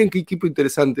 miren qué equipo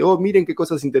interesante, miren qué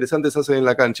cosas interesantes hacen en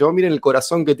la cancha, miren el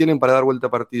corazón que tienen para dar vuelta a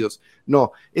partidos.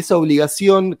 No, esa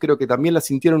obligación creo que también la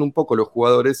sintieron un poco los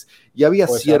jugadores y había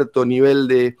cierto nivel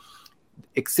de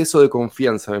exceso de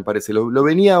confianza, me parece.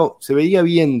 Se veía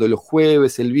viendo los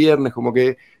jueves, el viernes, como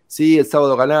que sí, el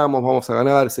sábado ganamos, vamos a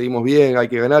ganar, seguimos bien, hay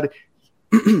que ganar.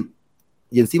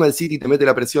 Y encima el City te mete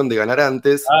la presión de ganar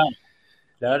antes.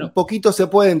 Claro. Un poquito se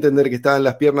puede entender que estaban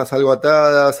las piernas algo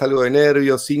atadas, algo de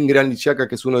nervios, sin Granit Xhaka,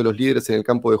 que es uno de los líderes en el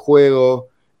campo de juego.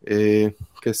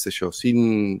 qué sé yo,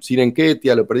 sin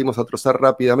Nketiah, lo perdimos a Trossard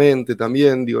rápidamente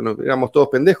también, digo, éramos todos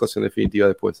pendejos en definitiva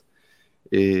después.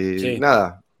 Sí.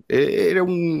 Nada, era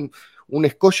un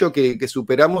escollo que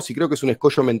superamos y creo que es un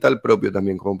escollo mental propio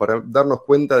también, como para darnos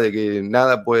cuenta de que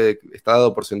nada puede estar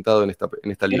dado por sentado en esta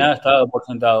Que liga. nada está dado por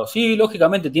sentado. Sí,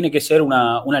 lógicamente tiene que ser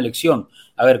una lección.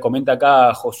 A ver, comenta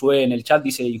acá Josué en el chat,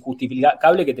 dice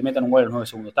injustificable que te metan un gol a los 9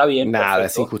 segundos. Está bien. Nada,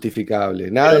 perfecto. es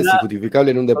injustificable. Nada es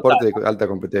injustificable en un deporte de alta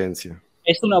competencia.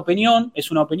 Es una opinión,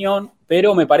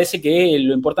 pero me parece que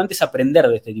lo importante es aprender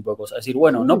de este tipo de cosas. Es decir,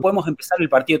 bueno, no podemos empezar el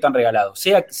partido tan regalado,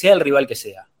 sea el rival que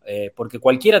sea, porque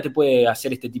cualquiera te puede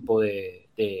hacer este tipo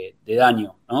de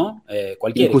daño, ¿no?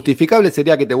 Cualquiera. Injustificable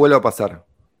sería que te vuelva a pasar,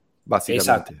 básicamente.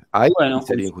 Exacto. Ahí bueno,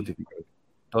 sería injustificable.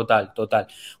 Total.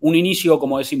 Un inicio,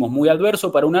 como decimos, muy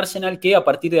adverso para un Arsenal que a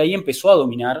partir de ahí empezó a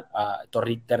dominar,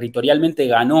 territorialmente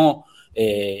ganó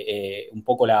un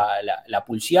poco la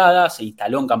pulseada, se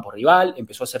instaló en campo rival,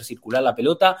 empezó a hacer circular la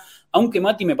pelota, aunque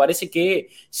Mati me parece que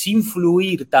sin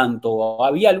fluir tanto,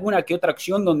 había alguna que otra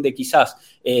acción donde quizás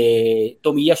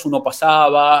Tomiyasu no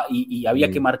pasaba y había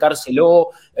que marcárselo,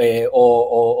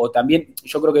 o también,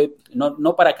 yo creo que,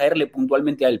 no para caerle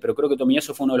puntualmente a él, pero creo que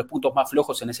Tomiyasu fue uno de los puntos más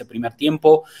flojos en ese primer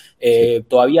tiempo,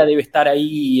 todavía debe estar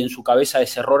ahí en su cabeza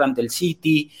ese error ante el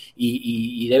City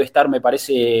y debe estar, me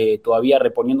parece, todavía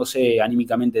reponiéndose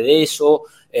anímicamente de eso.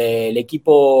 El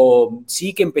equipo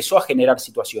sí que empezó a generar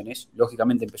situaciones,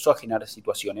 lógicamente empezó a generar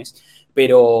situaciones,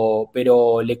 pero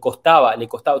le costaba,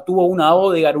 tuvo una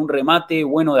Odegaard, un remate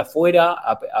bueno de afuera,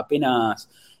 apenas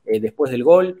después del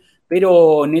gol,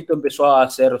 pero Neto empezó a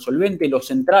ser solvente, los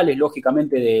centrales,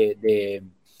 lógicamente,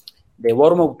 de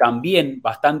Bournemouth también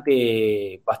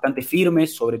bastante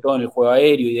firmes, sobre todo en el juego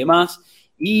aéreo y demás,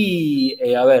 y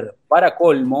a ver, para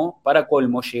colmo,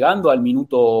 llegando al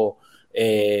minuto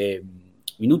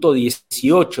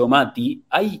 18, Mati,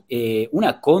 hay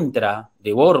una contra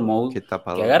de Bournemouth que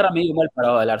agarra medio mal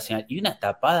parado al Arsenal y una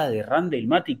tapada de Randall,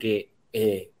 Mati, que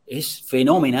es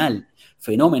fenomenal.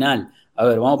 A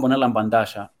ver, vamos a ponerla en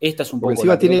pantalla. Esta es un porque poco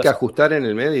encima tiene que ajustar en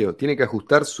el medio, tiene que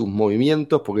ajustar sus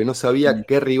movimientos porque no sabía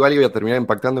qué rival iba a terminar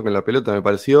impactando con la pelota. Me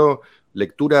pareció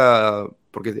lectura,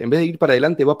 porque en vez de ir para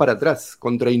adelante va para atrás,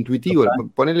 contraintuitivo.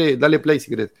 Dale play si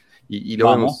querés y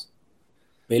lo vemos.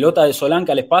 Pelota de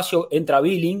Solanke al espacio, entra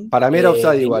Billing. Para mí era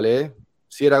offside igual,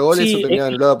 Si era gol, eso terminaba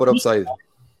anulado por offside.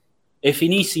 Es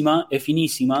finísima.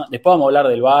 Después vamos a hablar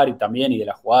del VAR y también y de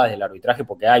las jugadas del arbitraje,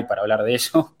 porque hay para hablar de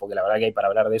eso, porque la verdad que hay para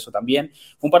hablar de eso también.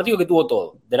 Fue un partido que tuvo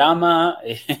todo, drama,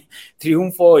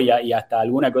 triunfo y hasta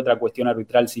alguna que otra cuestión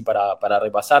arbitral sí para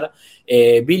repasar.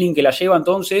 Billing que la lleva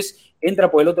entonces,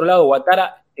 entra por el otro lado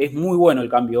Ouattara, es muy bueno el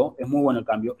cambio.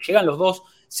 Llegan los dos,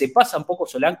 se pasa un poco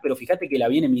Solanke, pero fíjate que la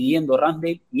viene midiendo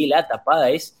Ramsdale y la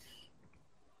tapada es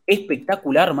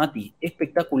espectacular, Mati,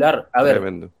 espectacular. A ver,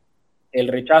 tremendo. El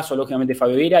rechazo, lógicamente,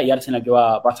 Fabio Vieira y Arsenal que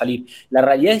va a salir. La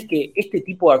realidad es que este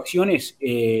tipo de acciones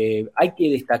hay que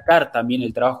destacar también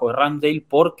el trabajo de Ramsdale,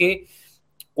 porque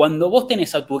cuando vos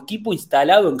tenés a tu equipo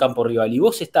instalado en campo rival y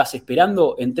vos estás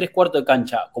esperando en 3/4 de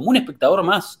cancha como un espectador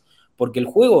más, porque el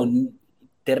juego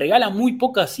te regala muy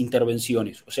pocas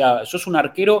intervenciones. O sea, sos un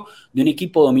arquero de un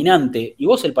equipo dominante y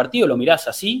vos el partido lo mirás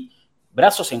así,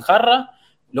 brazos en jarra,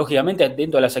 lógicamente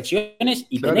atento a las acciones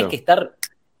y tenés que estar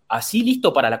así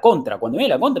listo para la contra. Cuando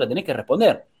viene la contra tenés que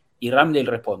responder. Y Ramsdale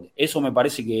responde. Eso me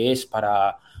parece que es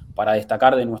para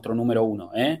destacar de nuestro número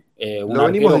 1. Lo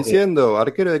venimos diciendo,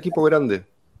 arquero de equipo grande.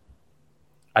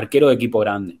 Arquero de equipo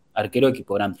grande.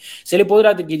 Se le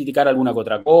podrá criticar alguna que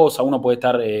otra cosa, uno puede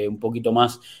estar un poquito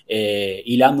más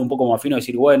hilando un poco más fino y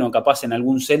decir, bueno, capaz en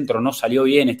algún centro no salió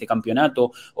bien este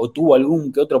campeonato o tuvo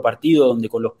algún que otro partido donde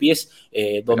con los pies,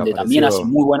 donde también hace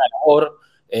muy buena labor,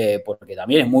 porque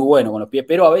también es muy bueno con los pies,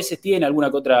 pero a veces tiene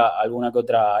alguna que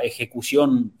otra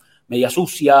ejecución media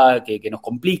sucia que nos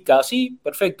complica. Sí,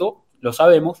 perfecto, lo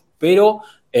sabemos, pero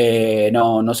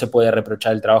no se puede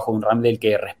reprochar el trabajo de un Ramsdale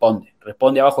que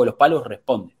responde abajo de los palos,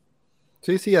 responde.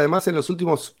 Sí, además en los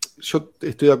últimos, yo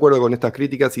estoy de acuerdo con estas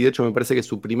críticas y de hecho me parece que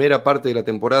su primera parte de la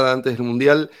temporada antes del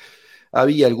Mundial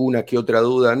había alguna que otra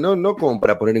duda, no como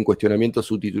para poner en cuestionamiento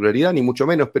su titularidad, ni mucho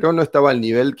menos, pero no estaba al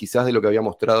nivel quizás de lo que había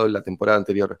mostrado en la temporada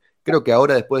anterior. Creo que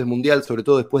ahora después del Mundial, sobre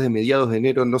todo después de mediados de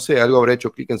enero, no sé, algo habrá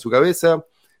hecho clic en su cabeza.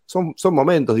 Son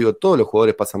momentos, digo, todos los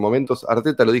jugadores pasan momentos.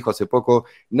 Arteta lo dijo hace poco,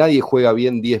 nadie juega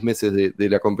bien 10 meses de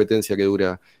la competencia que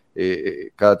dura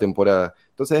cada temporada.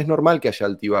 Entonces es normal que haya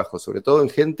altibajos, sobre todo en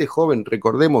gente joven.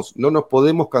 Recordemos, no nos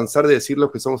podemos cansar de decirles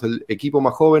que somos el equipo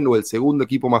más joven o el segundo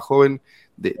equipo más joven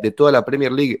de toda la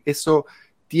Premier League. Eso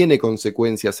tiene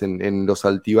consecuencias en los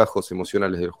altibajos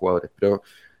emocionales de los jugadores, pero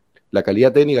la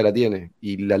calidad técnica la tiene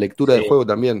y la lectura del juego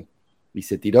también. y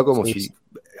se tiró como Sí, si...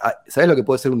 ¿Sabes lo que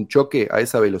puede ser un choque a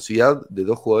esa velocidad de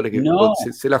dos jugadores que no,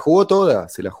 se la jugó toda,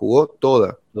 se la jugó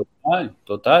toda?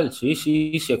 total,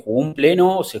 sí, se jugó un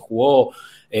pleno, se jugó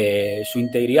su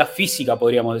integridad física,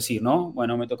 podríamos decir, ¿no?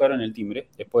 Bueno, me tocaron el timbre,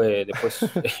 después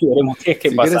veremos qué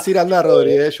Si pasa. querés ir a andar,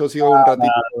 Rodri, yo sigo un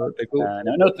ratito.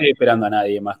 No estoy esperando a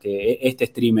nadie más que este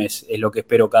stream es lo que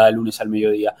espero cada lunes al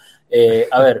mediodía.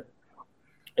 A ver,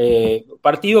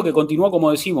 partido que continuó,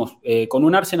 como decimos, con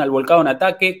un Arsenal volcado en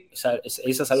ataque,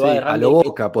 esa salvada de Sí, a lo Ramsey.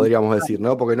 Boca podríamos decir,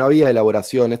 ¿no? Porque no había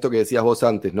elaboración, esto que decías vos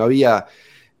antes, no había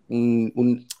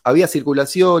había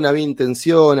circulación, había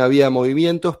intención, había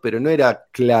movimientos, pero no era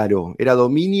claro, era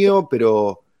dominio,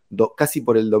 pero casi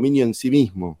por el dominio en sí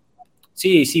mismo.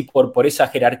 Sí, por esa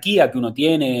jerarquía que uno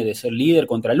tiene de ser líder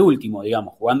contra el último,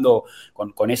 digamos, jugando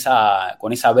con esa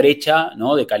brecha,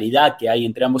 ¿no?, de calidad que hay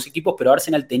entre ambos equipos, pero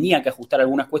Arsenal tenía que ajustar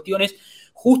algunas cuestiones.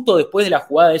 Justo después de la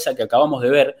jugada esa que acabamos de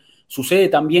ver, sucede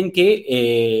también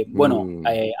que,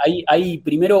 hay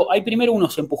primero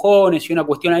unos empujones y una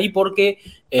cuestión ahí porque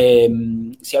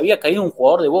se había caído un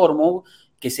jugador de Bournemouth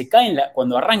que se cae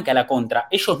cuando arranca la contra.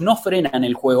 Ellos no frenan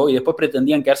el juego y después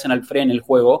pretendían que Arsenal frene el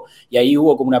juego, y ahí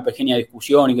hubo como una pequeña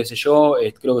discusión y qué sé yo.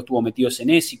 Creo que estuvo metido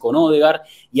Senesi con Odegaard,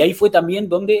 y ahí fue también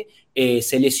donde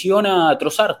se lesiona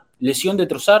Trossard, lesión de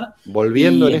Trossard.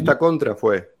 Volviendo en esta contra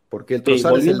fue, porque el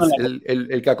Trossard es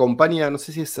el que acompaña, no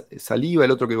sé si es Saliba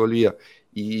el otro que volvía,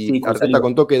 y sí, Arteta Saliba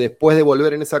contó que después de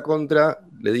volver en esa contra,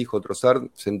 le dijo Trossard,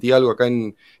 sentí algo acá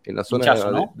en la zona hinchazo,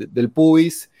 ¿no? del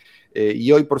pubis,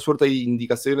 y hoy por suerte hay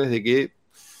indicaciones de que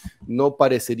no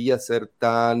parecería ser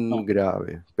tan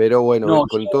grave, pero bueno,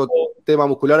 con todo tema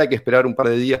muscular hay que esperar un par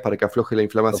de días para que afloje la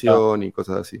inflamación y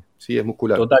cosas así. Sí, es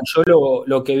muscular. Total, yo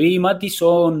lo que vi, Mati,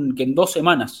 son que en 2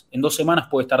 semanas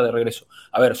puede estar de regreso.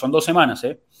 A ver, son 2 semanas,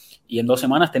 y en 2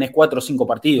 semanas tenés 4 o 5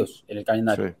 partidos en el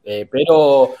calendario. Sí.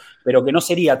 Pero que no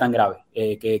sería tan grave,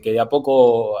 que de a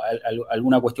poco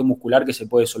alguna cuestión muscular que se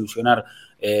puede solucionar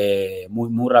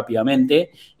muy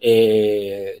rápidamente.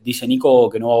 Dice Nico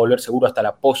que no va a volver seguro hasta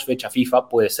la post fecha FIFA,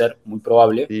 puede ser, muy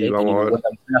probable, sí, vamos a ver.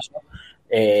 En plazo.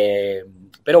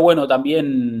 Pero bueno,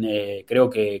 también creo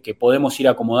que podemos ir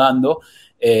acomodando,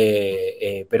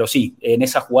 pero sí, en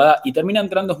esa jugada, y termina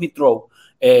entrando Smith Rowe.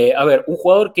 A ver, un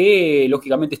jugador que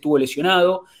lógicamente estuvo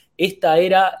lesionado. Esta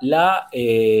era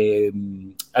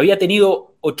había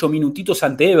tenido 8 minutitos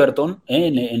ante Everton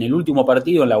en el último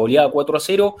partido, en la goleada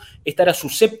 4-0. Esta era su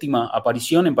 7ª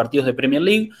aparición en partidos de Premier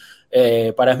League.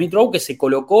 Para Smith Rowe, que se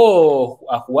colocó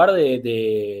a jugar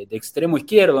de extremo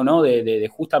izquierdo, ¿no?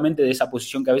 Justamente de esa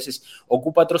posición que a veces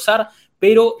ocupa Trossard,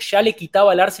 pero ya le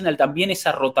quitaba al Arsenal también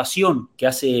esa rotación que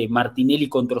hace Martinelli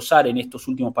con Trossard en estos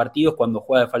últimos partidos cuando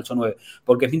juega de falso 9,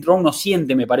 porque Smith Rowe no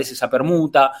siente, me parece, esa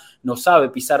permuta, no sabe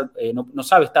pisar, no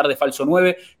sabe estar de falso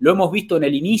 9, lo hemos visto en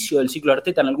el inicio del ciclo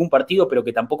Arteta en algún partido, pero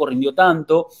que tampoco rindió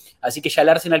tanto, así que ya el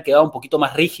Arsenal quedaba un poquito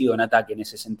más rígido en ataque en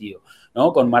ese sentido,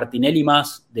 ¿no? Con Martinelli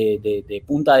más de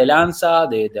punta de lanza,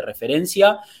 de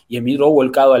referencia, y Smith Rowe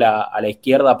volcado a la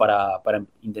izquierda para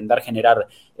intentar generar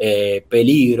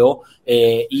peligro.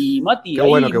 Y Mati, qué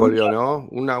bueno que volvió, ¿no?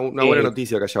 Una buena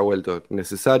noticia que haya vuelto,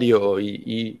 necesario,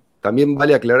 y también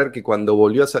vale aclarar que cuando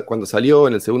salió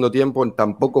en el segundo tiempo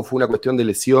tampoco fue una cuestión de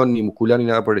lesión ni muscular ni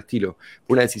nada por el estilo,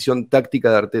 fue una decisión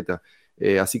táctica de Arteta.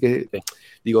 Así que,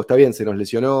 digo, está bien, se nos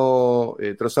lesionó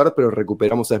Trossard, pero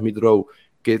recuperamos a Smith Rowe,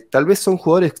 que tal vez son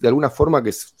jugadores de alguna forma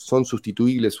que son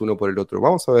sustituibles uno por el otro.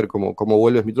 Vamos a ver cómo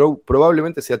vuelve Smith Rowe.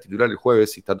 Probablemente sea titular el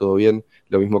jueves, si está todo bien,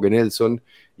 lo mismo que Nelson,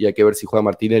 y hay que ver si juega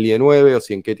Martinelli de 9 o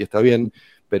si Nketiah está bien,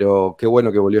 pero qué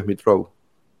bueno que volvió Smith Rowe.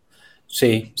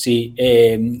 Sí.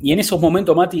 Y en esos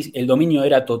momentos, Mati, el dominio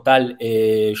era total.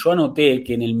 Yo anoté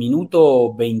que en el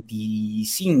minuto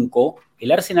 25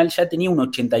 el Arsenal ya tenía un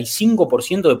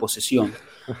 85% de posesión,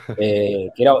 que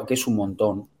es un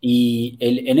montón. Y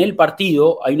en el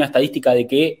partido hay una estadística de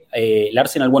que el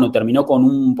Arsenal, bueno, terminó con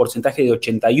un porcentaje de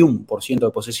 81% de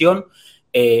posesión,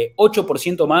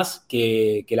 8% más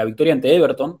que la victoria ante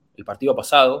Everton, el partido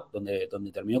pasado, donde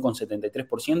terminó con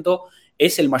 73%,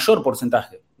 es el mayor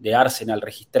porcentaje de Arsenal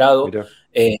registrado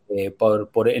en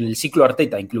el ciclo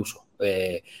Arteta incluso.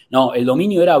 No, el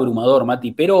dominio era abrumador,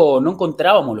 Mati, pero no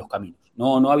encontrábamos los caminos,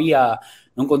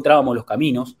 no encontrábamos los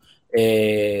caminos.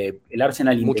 El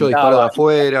Arsenal mucho disparo de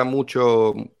afuera,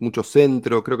 mucho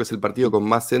centro, creo que es el partido con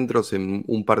más centros en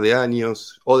un par de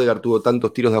años. Odegaard tuvo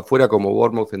tantos tiros de afuera como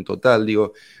Bournemouth en total,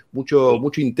 digo, mucho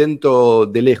intento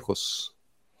de lejos.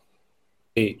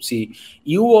 Sí.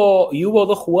 Y hubo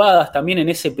 2 jugadas también en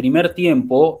ese primer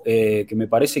tiempo que me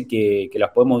parece que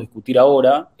las podemos discutir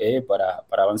ahora para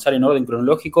avanzar en orden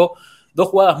cronológico. 2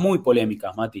 jugadas muy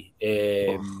polémicas, Mati.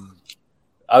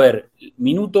 A ver,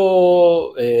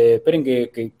 minuto, esperen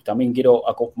que también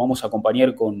vamos a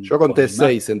acompañar con... Yo conté con imagen.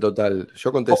 6 en total.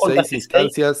 Yo conté ¿Vos 6 contaste seis?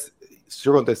 instancias.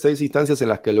 Yo conté 6 instancias en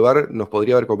las que el VAR nos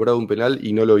podría haber cobrado un penal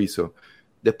y no lo hizo.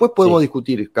 Después podemos Sí.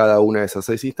 discutir cada una de esas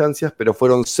 6 instancias, pero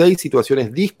fueron 6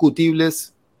 situaciones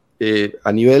discutibles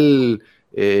a nivel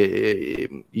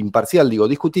imparcial, digo,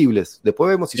 discutibles. Después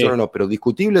vemos si Sí. son o no, pero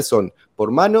discutibles son por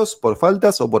manos, por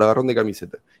faltas o por agarrón de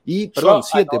camiseta. Y, perdón,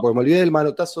 7, porque me olvidé del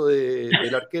manotazo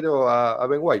del arquero a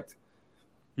Ben White.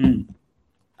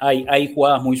 Hay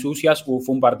jugadas muy sucias. Fue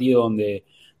un partido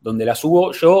donde las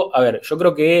hubo. Yo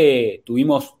creo que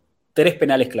tuvimos 3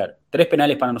 penales claros. 3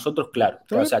 penales para nosotros, claros.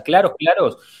 O sea, claros,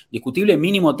 discutible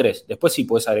mínimo 3. Después sí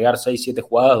puedes agregar 6, 7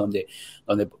 jugadas donde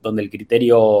el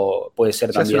criterio puede ser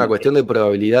ya también. Es una cuestión de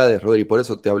probabilidades, Rodri, por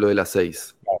eso te hablo de las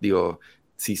 6. Claro. Digo,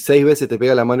 si 6 veces te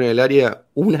pega la mano en el área,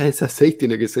 una de esas 6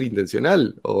 tiene que ser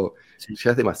intencional, o sí,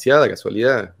 ya es demasiada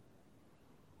casualidad.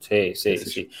 Sí.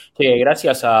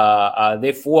 Gracias a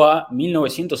DeFua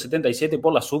 1977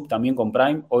 por la sub, también con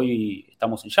Prime. Hoy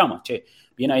estamos en llamas,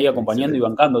 viene ahí acompañando. Excelente. Y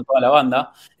bancando toda la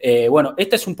banda. Bueno,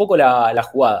 esta es un poco la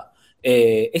jugada.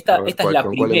 Esta es la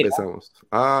primera. ¿Cuál empezamos?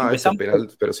 Empezamos penal,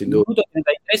 pero sin duda. Minuto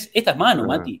 33. Esta es mano,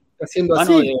 Mati. Está haciendo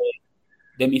mano así.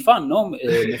 De mi fan, ¿no?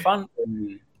 Mi fan,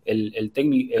 el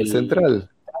técnico. El central.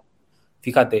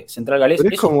 Fíjate, central galés.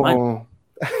 Pero es como...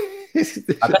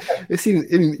 es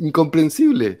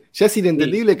incomprensible. Ya es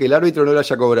inentendible que el árbitro no lo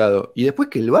haya cobrado. Y después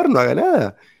que el VAR no haga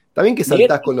nada. Está bien que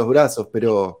saltás con los brazos,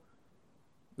 pero...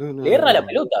 Le erra la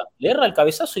pelota, le erra el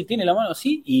cabezazo y tiene la mano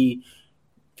así y...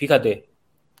 Fíjate,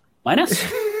 manazo.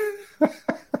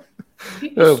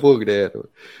 No lo puedo creer.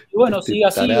 Y bueno, sigue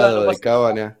así. De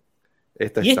Cábana.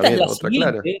 Esta es también la otra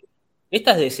siguiente, clara.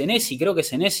 Esta es de Senesi, creo que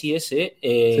Senesi ese.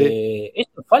 Sí.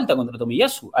 Esto falta contra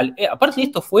Tomiyasu. Aparte,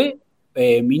 esto fue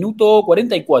minuto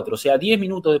 44, o sea, 10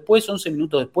 minutos después, 11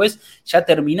 minutos después, ya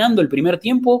terminando el primer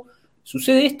tiempo,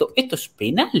 sucede esto. Esto es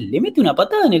penal, le mete una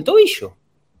patada en el tobillo.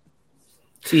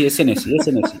 Sí, es Senesi.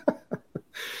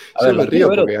 Yo me río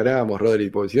porque ganábamos, Rodri,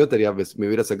 porque si no me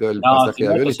hubiera sacado el pasaje de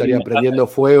avión y estaría prendiendo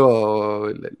fuego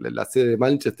la sede de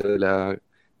Manchester de la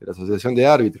Asociación de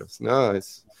Árbitros. No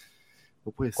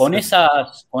puede con ser.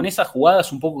 Con esas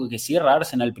jugadas un poco que cierra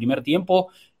Arsenal el primer tiempo,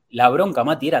 la bronca,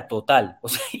 Mati, era total. O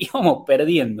sea, íbamos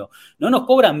perdiendo. No nos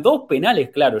cobran 2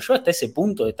 penales, claro. Yo hasta ese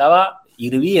punto estaba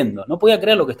hirviendo. No podía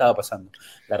creer lo que estaba pasando.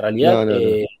 La realidad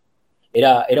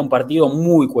era un partido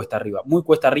muy cuesta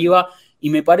arriba. Y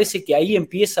me parece que ahí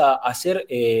empieza a hacer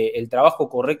el trabajo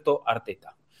correcto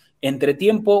Arteta. Entre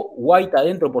tiempo, White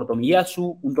adentro por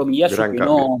Tomiyasu, un Tomiyasu que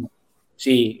no...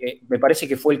 Sí, me parece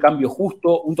que fue el cambio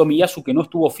justo, un Tomiyasu que no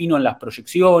estuvo fino en las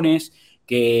proyecciones,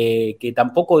 que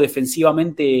tampoco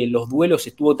defensivamente los duelos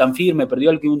estuvo tan firme,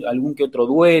 perdió algún que otro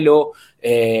duelo,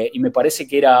 y me parece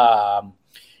que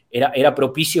era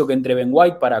propicio que entre Ben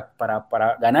White para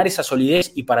ganar esa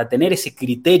solidez y para tener ese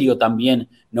criterio también,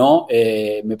 ¿no?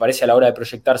 Me parece a la hora de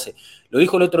proyectarse. Lo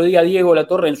dijo el otro día Diego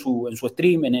Latorre en su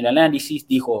stream, en el análisis,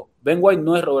 dijo, Ben White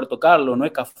no es Roberto Carlos, no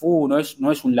es Cafú, no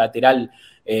es un lateral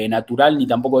natural, ni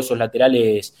tampoco esos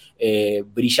laterales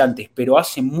brillantes, pero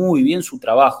hace muy bien su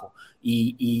trabajo.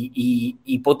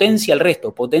 Y potencia al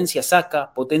resto, potencia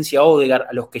Saka, potencia Odegaard,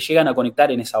 a los que llegan a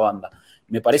conectar en esa banda.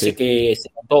 Me parece que se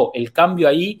notó el cambio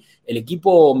ahí, el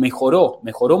equipo mejoró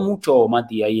mucho,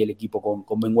 Mati, ahí el equipo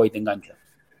con Ben White en cancha.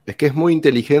 Es que es muy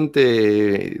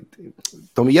inteligente,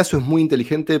 Tomiyasu es muy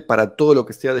inteligente para todo lo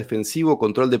que sea defensivo,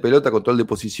 control de pelota, control de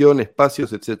posición,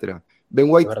 espacios, etc. Ben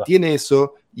White tiene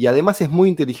eso y además es muy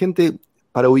inteligente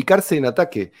para ubicarse en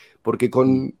ataque, porque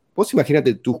vos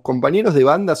imagínate, tus compañeros de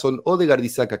banda son Odegaard y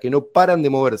Saka, que no paran de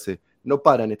moverse, no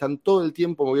paran, están todo el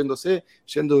tiempo moviéndose,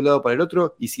 yendo de un lado para el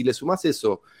otro, y si le sumás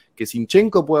eso, que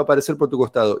Zinchenko puede aparecer por tu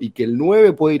costado y que el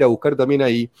 9 puede ir a buscar también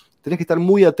ahí, tenés que estar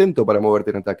muy atento para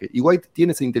moverte en ataque. Y White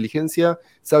tiene esa inteligencia,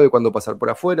 sabe cuándo pasar por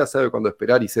afuera, sabe cuándo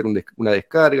esperar y hacer una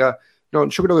descarga. No,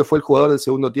 yo creo que fue el jugador del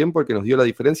segundo tiempo el que nos dio la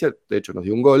diferencia, de hecho nos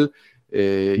dio un gol,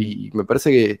 y me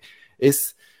parece que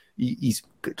es... Y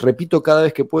repito cada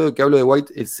vez que puedo que hablo de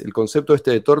White, el concepto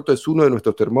de Torto es uno de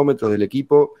nuestros termómetros del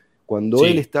equipo. Cuando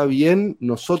él está bien,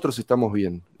 nosotros estamos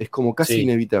bien. Es como casi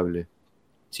inevitable.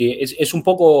 Sí, es un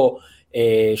poco,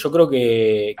 yo creo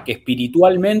que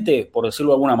espiritualmente, por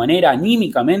decirlo de alguna manera,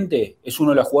 anímicamente, es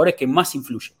uno de los jugadores que más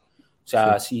influye. O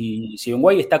sea, si Ben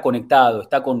White está conectado,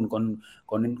 está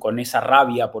con esa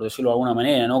rabia, por decirlo de alguna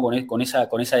manera, ¿no? Con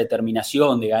esa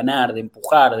determinación de ganar, de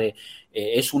empujar,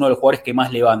 es uno de los jugadores que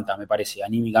más levanta, me parece,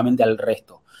 anímicamente al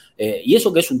resto. Y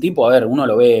eso que es un tipo, a ver, uno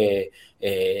lo ve,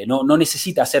 no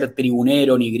necesita ser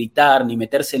tribunero, ni gritar, ni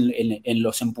meterse en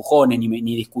los empujones,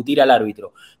 ni discutir al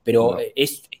árbitro, pero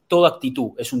es toda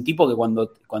actitud. Es un tipo que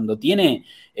cuando tiene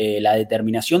la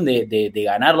determinación de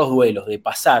ganar los duelos, de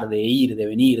pasar, de ir, de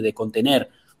venir, de contener,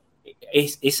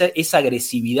 esa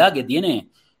agresividad que tiene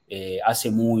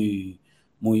hace muy...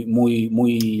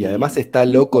 Y además está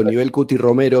loco nivel Cuti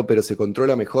Romero, pero se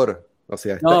controla mejor. O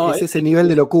sea, es ese nivel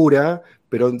de locura,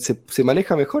 pero se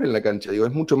maneja mejor en la cancha. Digo,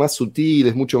 es mucho más sutil,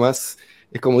 es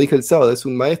como dije el sábado, es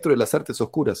un maestro de las artes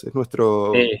oscuras, es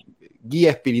nuestro guía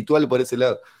espiritual por ese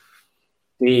lado.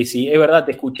 Sí, es verdad,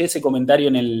 te escuché ese comentario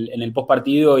en el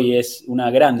postpartido y es una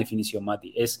gran definición,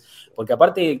 Mati. Porque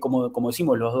aparte, como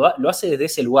decimos, lo hace desde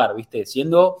ese lugar, ¿viste?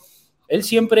 Siendo él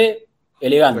siempre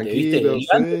elegante, ¿viste?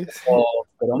 Elegante, sí.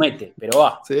 Pero mete, pero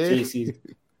va. Sí.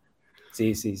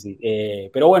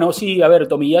 Pero bueno, sí, a ver,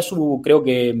 Tomiyasu, creo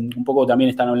que un poco también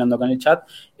están hablando acá en el chat.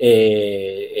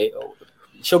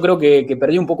 Yo creo que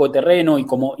perdió un poco de terreno y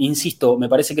como, insisto, me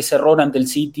parece que ese error ante el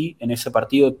City en ese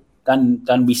partido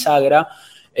tan bisagra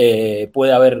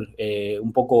puede haber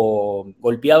un poco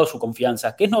golpeado su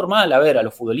confianza, que es normal, a ver, a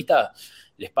los futbolistas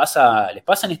les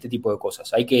pasan este tipo de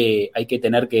cosas. Hay que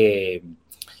tener que...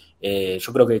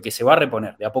 yo creo que se va a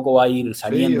reponer, de a poco va a ir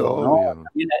saliendo, sí, ¿no?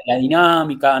 También la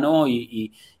dinámica, ¿no?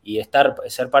 Y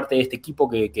ser parte de este equipo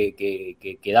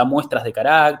que da muestras de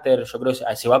carácter, yo creo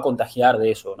que se va a contagiar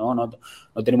de eso, ¿no?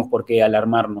 No tenemos por qué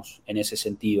alarmarnos en ese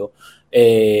sentido.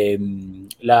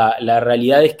 La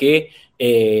realidad es que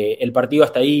el partido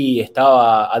hasta ahí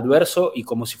estaba adverso y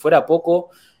como si fuera poco,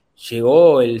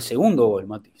 llegó el segundo gol,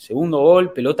 Mati. Segundo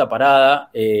gol, pelota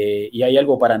parada, y hay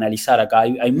algo para analizar acá.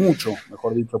 Hay mucho,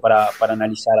 mejor dicho, para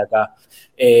analizar acá.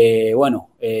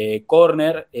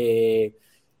 Córner.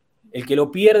 El que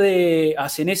lo pierde a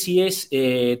Senesi es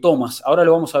Thomas. Ahora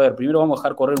lo vamos a ver. Primero vamos a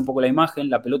dejar correr un poco la imagen.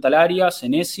 La pelota al área,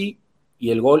 Senesi, y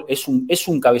el gol es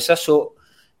un cabezazo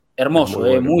hermoso,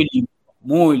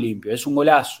 muy limpio. Es un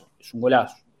golazo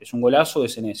de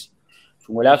Senesi. Es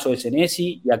un golazo de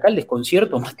Senesi, y acá el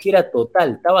desconcierto más que era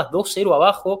total. Estabas 2-0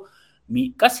 abajo,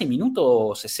 casi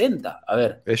minuto 60. A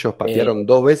ver. Ellos patearon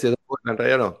 2 veces, 2 goles, en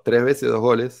realidad no, 3 veces 2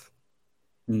 goles.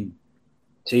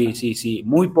 Sí.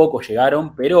 Muy pocos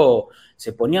llegaron, pero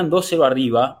se ponían 2-0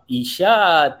 arriba, y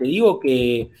ya te digo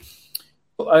que,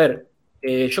 a ver,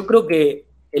 yo creo que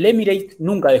el Emirates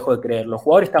nunca dejó de creer, los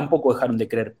jugadores tampoco dejaron de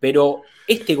creer, pero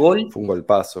este gol... Fue un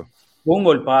golpazo. Fue un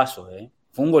golpazo.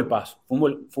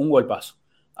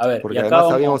 A ver, porque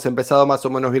además habíamos empezado más o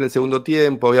menos bien el segundo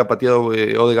tiempo, había pateado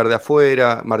Odegaard de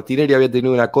afuera, Martinelli había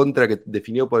tenido una contra que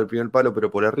definió por el primer palo, pero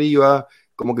por arriba,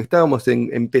 como que estábamos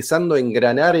empezando a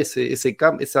engranar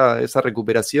esa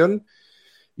recuperación,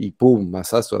 y pum,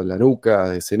 mazazo a la nuca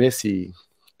de Senesi,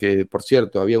 que por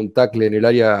cierto, había un tackle en el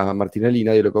área a Martinelli y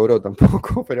nadie lo cobró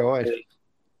tampoco, pero bueno.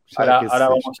 Ahora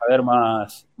vamos a ver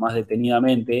más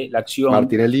detenidamente la acción.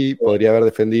 Martinelli podría haber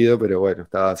defendido, pero bueno,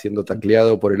 estaba siendo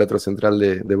tacleado por el otro central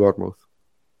de Bournemouth.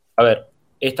 A ver,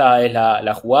 esta es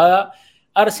la jugada.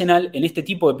 Arsenal, en este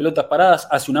tipo de pelotas paradas,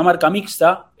 hace una marca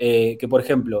mixta, que por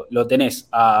ejemplo, lo tenés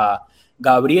a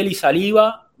Gabriel y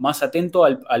Saliba más atento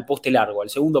al poste largo, al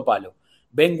segundo palo.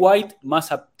 Ben White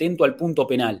más atento al punto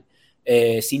penal.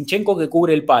 Zinchenko que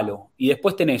cubre el palo. Y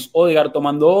después tenés Odegaard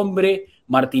tomando hombre,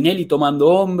 Martinelli tomando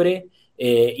hombre,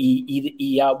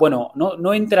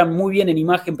 no entran muy bien en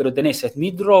imagen, pero tenés a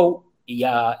Smith Rowe y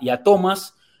a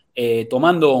Thomas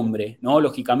tomando hombre, ¿no?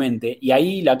 Lógicamente. Y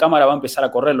ahí la cámara va a empezar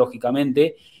a correr,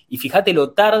 lógicamente. Y fíjate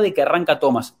lo tarde que arranca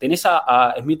Thomas. Tenés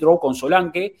a Smith Rowe con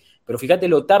Solanke, pero fíjate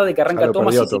lo tarde que arranca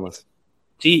Thomas.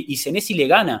 Sí, y Senesi le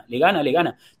gana. De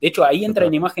hecho, ahí entra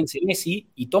en imagen Senesi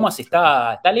y Thomas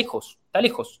está lejos.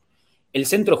 El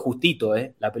centro es justito,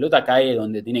 la pelota cae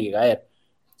donde tiene que caer.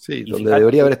 Sí, y donde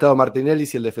debería haber estado Martinelli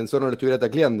si el defensor no le estuviera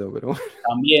tacleando. Pero...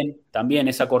 También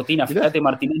esa cortina. Fíjate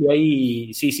Martinelli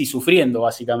ahí, sí, sufriendo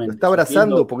básicamente. Lo está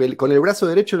abrazando porque con el brazo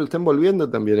derecho lo está envolviendo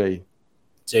también ahí.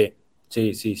 Sí.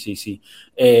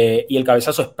 Y el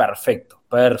cabezazo es perfecto.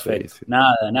 Sí.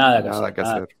 Nada que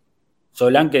hacer.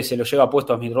 Solanke se lo lleva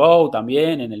puesto a Smith Rowe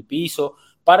también en el piso.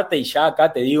 Parte y ya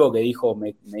acá te digo que dijo,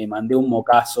 me mandé un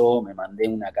mocazo, me mandé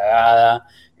una cagada,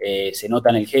 se nota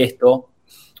en el gesto.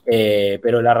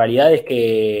 Pero la realidad es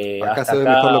que acá se ve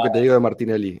mejor lo que te digo de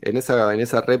Martinelli. En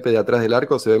esa repe de atrás del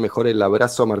arco se ve mejor el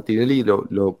abrazo a Martinelli,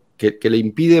 lo que le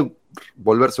impide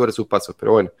volver sobre sus pasos.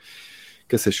 Pero bueno,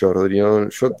 qué sé yo, Rodrigo.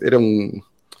 Era un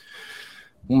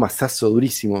mazazo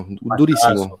durísimo.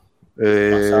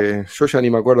 Yo ya ni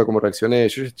me acuerdo cómo reaccioné.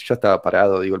 Yo ya estaba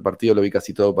parado, el partido lo vi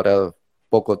casi todo parado,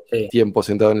 poco tiempo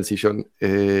sentado en el sillón.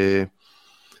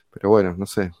 Pero bueno, no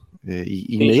sé. Sí,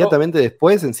 Inmediatamente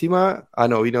después, encima,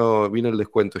 vino el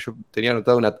descuento. Yo tenía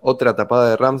anotado otra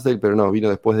tapada de Ramsdale, pero no, vino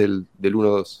después del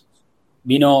 1-2.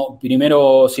 vino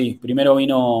primero, sí, primero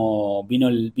vino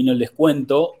el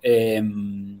descuento.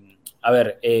 A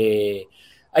ver,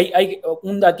 hay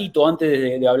un datito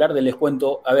antes de hablar del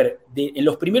descuento. A ver, en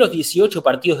los primeros 18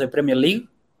 partidos de Premier League,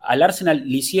 al Arsenal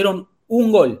le hicieron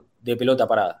un gol de pelota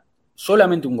parada.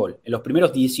 Solamente un gol, en los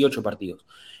primeros 18 partidos.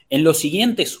 En los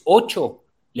siguientes 8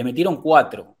 le metieron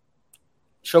 4.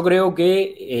 Yo creo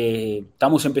que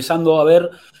estamos empezando a ver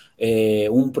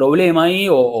un problema ahí,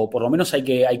 o por lo menos hay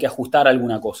que ajustar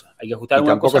alguna cosa. Hay que ajustar Y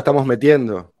alguna tampoco cosa. estamos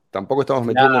metiendo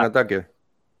en ataque.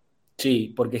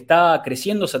 Sí, porque está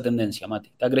creciendo esa tendencia, Mati.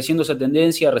 Está creciendo esa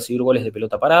tendencia a recibir goles de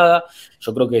pelota parada.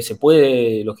 Yo creo que se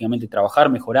puede, lógicamente, trabajar,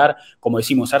 mejorar. Como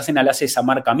decimos, Arsenal hace esa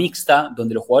marca mixta,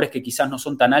 donde los jugadores que quizás no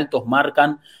son tan altos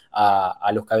marcan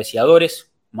a los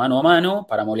cabeceadores mano a mano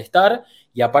para molestar.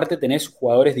 Y aparte tenés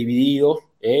jugadores divididos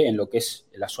en lo que es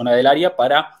la zona del área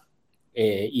para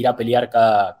ir a pelear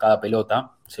cada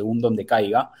pelota, según donde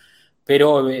caiga.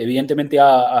 Pero evidentemente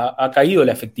ha caído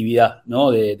la efectividad, ¿no?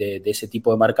 de ese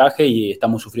tipo de marcaje y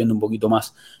estamos sufriendo un poquito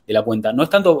más de la cuenta. No es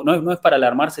tanto, no es para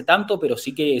alarmarse tanto, pero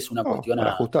sí que es una cuestión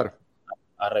Para ajustar.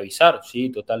 a revisar, sí,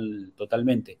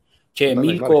 totalmente. Che, Total,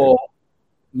 no hay margen.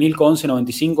 Milko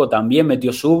 1195 también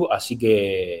metió sub, así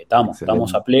que estamos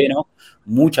Excelente. a pleno.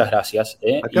 Muchas gracias.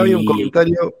 Acá había un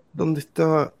comentario. ¿Dónde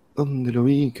estaba? ¿Dónde lo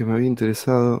vi? Que me había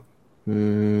interesado.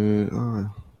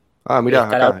 Mirá,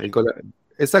 Está la... acá.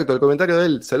 Exacto, el comentario de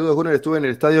él. Saludos, Gunnar. Estuve en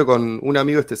el estadio con un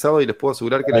amigo este sábado y les puedo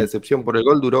asegurar que la decepción por el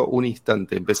gol duró un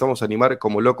instante. Empezamos a animar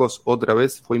como locos otra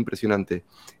vez. Fue impresionante.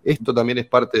 Esto también es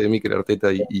parte de Mikel Arteta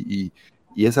y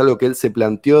es algo que él se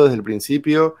planteó desde el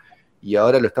principio y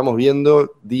ahora lo estamos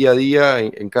viendo día a día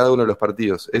en cada uno de los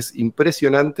partidos. Es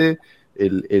impresionante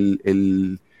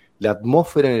la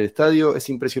atmósfera en el estadio, es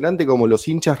impresionante cómo los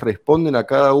hinchas responden a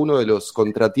cada uno de los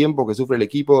contratiempos que sufre el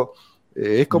equipo.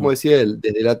 Es como decía él,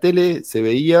 desde la tele se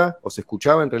veía, o se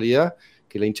escuchaba en realidad,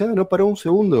 que la hinchada no paró un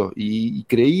segundo y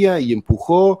creía y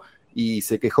empujó y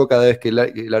se quejó cada vez que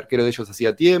el arquero de ellos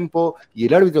hacía tiempo y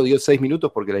el árbitro dio 6 minutos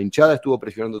porque la hinchada estuvo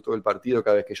presionando todo el partido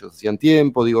cada vez que ellos hacían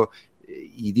tiempo,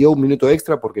 y dio un minuto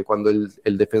extra porque cuando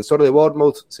el defensor de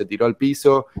Bournemouth se tiró al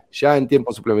piso ya en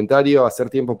tiempo suplementario, a hacer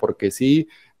tiempo porque sí,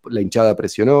 la hinchada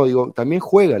presionó, también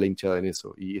juega la hinchada en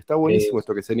eso, y está buenísimo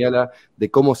esto que señala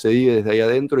de cómo se vive desde ahí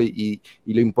adentro y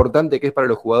lo importante que es para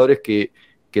los jugadores que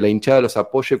la hinchada los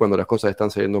apoye cuando las cosas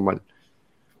están saliendo mal.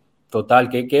 Total,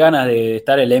 qué ganas de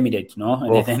estar el Emirates, ¿no?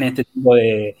 En este tipo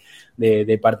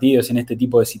de partidos, en este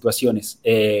tipo de situaciones.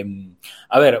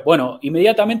 A ver, bueno,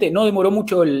 inmediatamente no demoró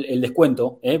mucho el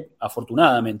descuento,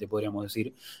 afortunadamente podríamos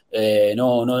decir.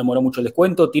 No demoró mucho el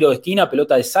descuento, tiro de esquina,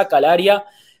 pelota de saca al área.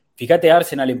 Fíjate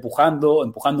Arsenal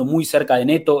empujando muy cerca de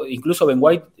Neto, incluso Ben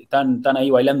White están ahí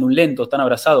bailando un lento, están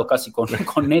abrazados casi con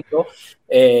Neto.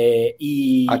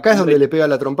 ¿Acá es donde le pega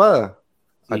la trompada?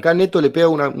 Sí. ¿Acá Neto le pega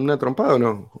una trompada o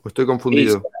no? ¿O estoy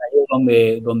confundido? Sí, ahí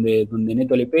es donde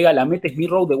Neto le pega, la mete Smith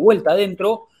Rowe de vuelta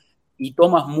adentro y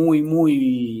Thomas muy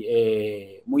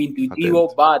intuitivo,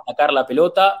 atento, va a atacar la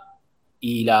pelota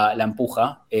y la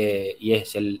empuja, y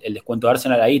es el descuento de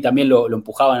Arsenal. Ahí también lo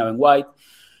empujaban a Ben White.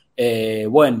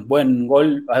 Buen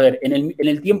gol. A ver, en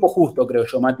el tiempo justo, creo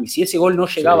yo, Mati. Si ese gol no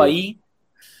llegaba ahí,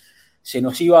 se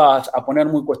nos iba a poner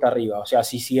muy cuesta arriba. O sea,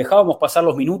 si dejábamos pasar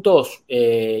los minutos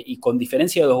y con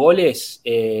diferencia de 2 goles,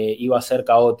 iba a ser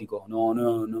caótico.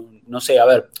 No sé, a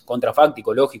ver,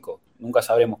 contrafáctico, lógico. Nunca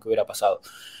sabremos qué hubiera pasado.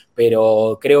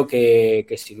 Pero creo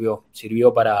que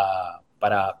sirvió para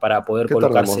poder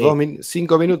colocarse. Tardamos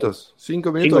 5 minutos.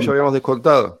 5 minutos ya habíamos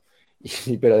descontado.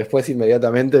 Pero después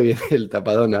inmediatamente viene el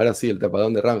tapadón. Ahora sí, el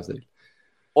tapadón de Ramsdale.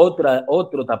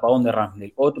 Otro tapadón de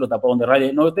Ramsdale.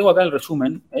 No lo tengo acá el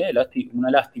resumen, una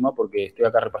lástima porque estoy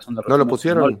acá repasando el resumen. ¿No lo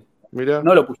pusieron? Mirá.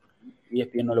 No lo pusieron,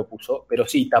 ESPN no lo puso, pero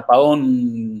sí,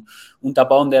 un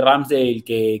tapadón de Ramsdale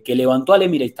que levantó al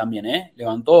Emirates también,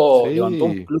 levantó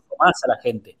incluso más a la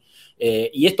gente.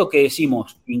 Y esto que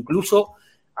decimos, incluso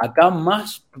acá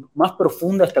más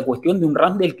profunda esta cuestión de un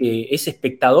Ramsdale que es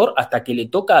espectador hasta que le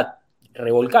toca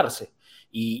revolcarse.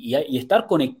 Y estar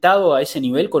conectado a ese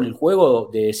nivel con el juego,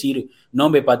 de decir, no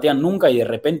me patean nunca y de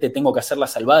repente tengo que hacer la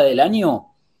salvada del año,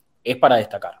 es para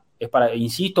destacar.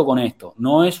 Insisto con esto,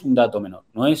 no es un dato menor,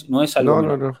 no es algo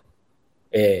menor. No.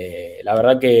 La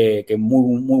verdad que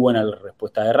muy, muy buena la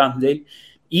respuesta de Ramsdale.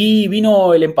 Y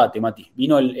vino el empate, Mati.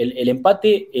 Vino el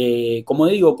empate, como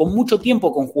digo, con mucho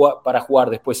tiempo para jugar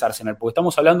después Arsenal, porque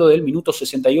estamos hablando del minuto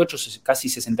 68, casi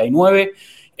 69.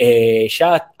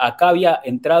 Ya acá había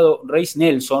entrado Reiss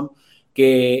Nelson,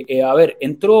 que, a ver,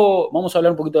 vamos a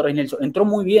hablar un poquito de Reiss Nelson, entró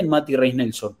muy bien Mati Reiss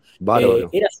Nelson.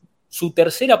 Era su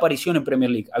tercera aparición en Premier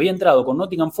League. Había entrado con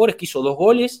Nottingham Forest, que hizo 2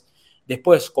 goles,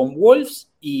 después con Wolves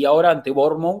y ahora ante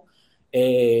Bournemouth.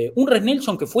 Un Reiss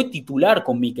Nelson que fue titular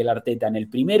con Mikel Arteta en el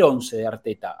primer 11 de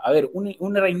Arteta. A ver,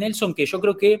 un Reiss Nelson que yo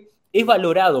creo que es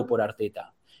valorado por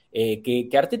Arteta. Que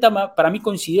Arteta para mí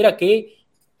considera que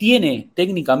tiene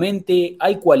técnicamente,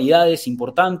 hay cualidades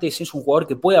importantes, es un jugador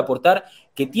que puede aportar,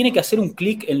 que tiene que hacer un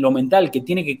clic en lo mental, que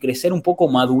tiene que crecer un poco,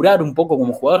 madurar un poco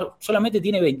como jugador. Solamente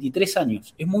tiene 23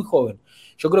 años, es muy joven.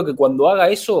 Yo creo que cuando haga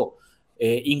eso,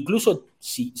 incluso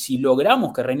si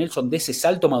logramos que Reiss Nelson dé ese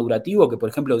salto madurativo, que por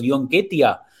ejemplo Dion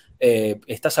Ketia,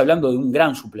 estás hablando de un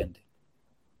gran suplente.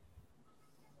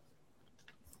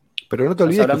 Pero no te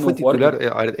olvides que fue titular.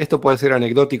 A ver, esto puede ser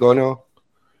anecdótico o no.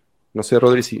 No sé,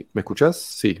 Rodri, si ¿me escuchás?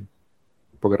 Sí.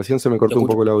 Porque recién se me cortó un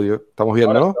poco el audio. ¿Estamos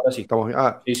bien, no? Ahora sí. ¿Estamos bien?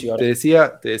 Sí, ahora.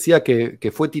 Te decía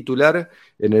que fue titular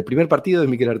en el primer partido de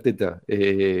Mikel Arteta.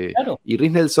 Claro. Y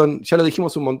Reiss Nelson, ya lo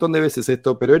dijimos un montón de veces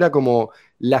esto, pero era como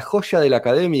la joya de la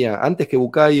academia. Antes que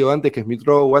Bukayo, antes que Smith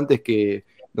Rowe, antes que,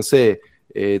 no sé,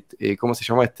 ¿cómo se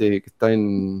llama este que está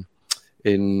en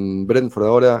Brentford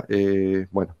ahora?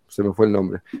 Bueno, se me fue el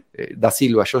nombre. Da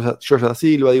Silva, Josh Da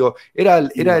Silva, digo, era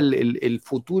el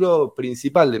futuro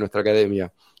principal de nuestra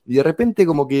academia. Y de repente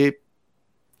como que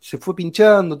se fue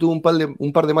pinchando, tuvo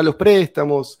un par de malos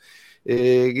préstamos,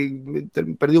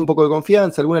 perdió un poco de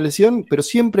confianza, alguna lesión, pero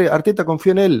siempre Arteta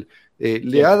confió en él.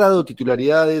 Le ha dado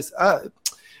titularidades, ha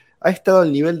estado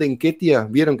al nivel de Nketiah.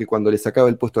 Vieron que cuando le sacaba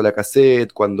el puesto a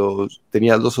Lacazette, cuando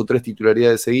tenía 2 o 3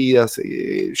 titularidades seguidas,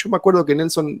 yo me acuerdo que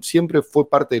Nelson siempre fue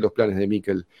parte de los planes de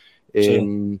Mikel.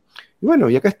 Y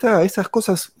bueno, y acá está, esas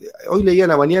cosas. Hoy leía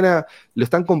en la mañana, lo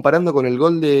están comparando con el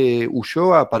gol de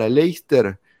Ulloa para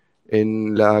Leicester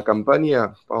en la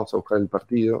campaña. Vamos a buscar el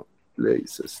partido.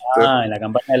 Leicester. En la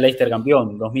campaña del Leicester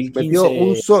campeón,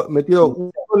 2015. Metió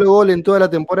un solo gol en toda la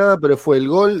temporada, pero fue el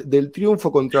gol del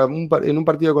triunfo en un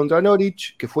partido contra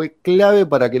Norwich, que fue clave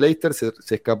para que Leicester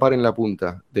se escapara en la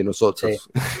punta de nosotros.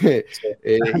 Sí.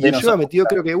 Y Ulloa metió,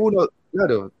 creo que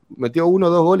metió 1 o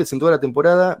 2 goles en toda la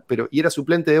temporada, y era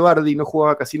suplente de Vardy, no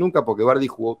jugaba casi nunca, porque Vardy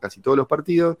jugó casi todos los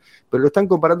partidos, pero lo están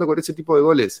comparando con ese tipo de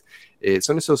goles.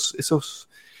 Son esos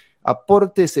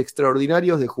aportes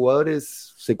extraordinarios de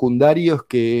jugadores secundarios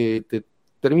que te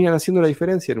terminan haciendo la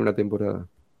diferencia en una temporada.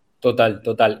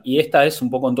 Total. Y esta es un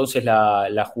poco entonces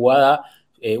la jugada,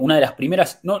 una de las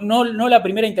primeras, no la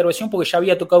primera intervención, porque ya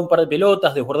había tocado un par de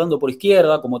pelotas, desbordando por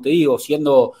izquierda, como te digo,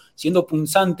 siendo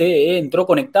punzante, entró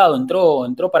conectado,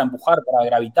 entró para empujar, para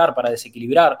gravitar, para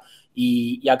desequilibrar,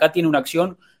 y acá tiene una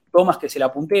acción, Thomas que se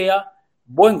la puntea,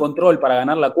 buen control para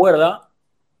ganar la cuerda,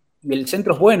 y el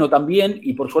centro es bueno también,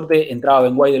 y por suerte entraba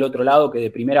Ben White del otro lado, que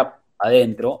de primera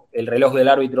adentro, el reloj del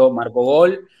árbitro marcó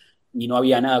gol, y no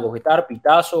había nada que objetar,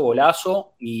 pitazo,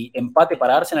 golazo, y empate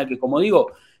para Arsenal, que como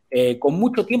digo, con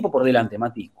mucho tiempo por delante,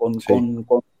 Mati, con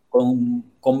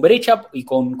brecha y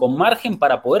con margen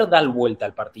para poder dar vuelta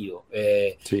al partido.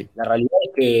 La realidad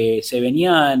es que se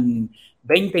venían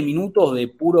 20 minutos de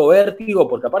puro vértigo,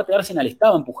 porque aparte Arsenal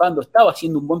estaba empujando, estaba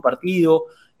haciendo un buen partido.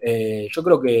 Yo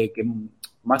creo que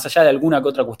más allá de alguna que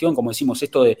otra cuestión, como decimos,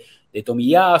 esto de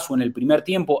Tomiyasu en el primer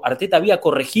tiempo, Arteta había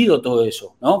corregido todo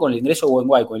eso, ¿no? Con el ingreso de Ben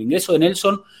White, con el ingreso de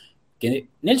Nelson, que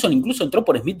Nelson incluso entró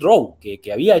por Smith Rowe,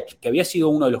 que había sido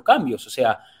uno de los cambios. O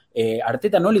sea,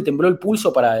 Arteta no le tembló el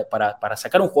pulso para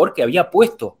sacar un jugador que había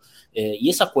puesto. Y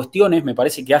esas cuestiones me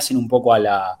parece que hacen un poco a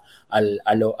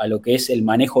lo que es el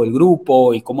manejo del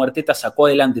grupo y cómo Arteta sacó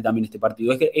adelante también este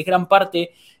partido. Es gran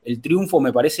parte el triunfo,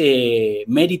 me parece,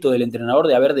 mérito del entrenador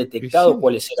de haber detectado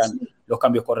cuáles eran los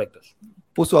cambios correctos.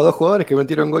 Puso a 2 jugadores que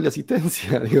metieron gol de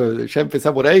asistencia. Digo, ya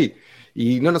empezá por ahí.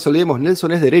 Y no nos olvidemos,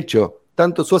 Nelson es derecho.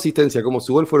 Tanto su asistencia como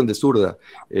su gol fueron de zurda.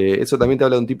 Eso también te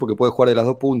habla de un tipo que puede jugar de las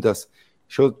 2 puntas.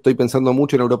 Yo estoy pensando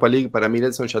mucho en Europa League. Para mí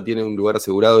Nelson ya tiene un lugar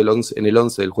asegurado en el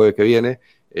 11 del jueves que viene,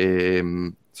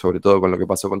 sobre todo con lo que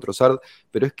pasó con Trossard.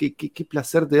 Pero es que qué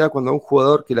placer te da cuando a un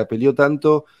jugador que la peleó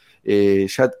tanto,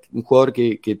 ya un jugador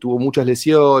que tuvo muchas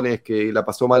lesiones, que la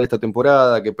pasó mal esta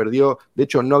temporada, que perdió, de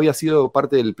hecho no había sido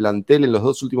parte del plantel en los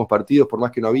 2 últimos partidos, por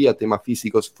más que no había temas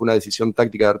físicos, fue una decisión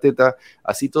táctica de Arteta.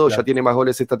 Así todo, ya tiene más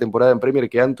goles esta temporada en Premier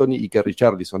que Anthony y que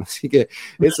Richarlison, así que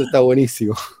eso está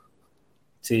buenísimo.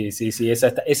 Sí, esa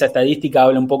estadística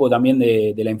habla un poco también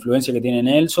de la influencia que tiene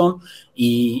Nelson,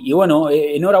 y bueno,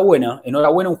 enhorabuena,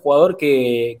 un jugador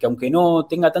que aunque no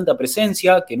tenga tanta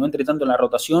presencia, que no entre tanto en la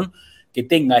rotación, que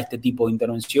tenga este tipo de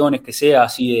intervenciones, que sea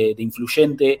así de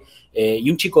influyente, y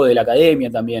un chico de la academia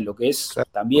también, lo que es, claro,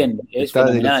 también es está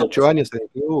fenomenal. Desde los 8 años en el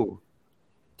club.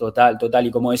 Total.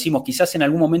 Y como decimos, quizás en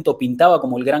algún momento pintaba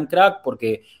como el gran crack,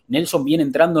 porque Nelson viene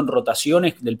entrando en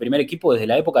rotaciones del primer equipo desde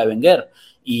la época de Wenger.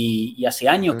 Y hace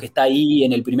años que está ahí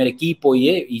en el primer equipo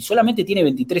y solamente tiene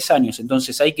 23 años.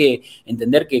 Entonces hay que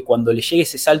entender que cuando le llegue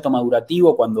ese salto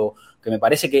madurativo, que me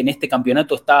parece que en este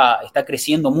campeonato está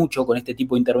creciendo mucho con este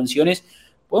tipo de intervenciones,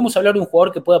 podemos hablar de un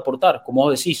jugador que puede aportar, como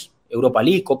vos decís, Europa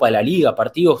League, Copa de la Liga,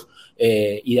 partidos,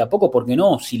 y de a poco, ¿por qué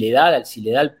no? Si le da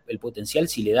el potencial,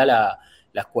 si le da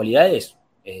las cualidades,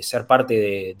 ser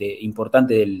parte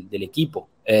importante del equipo.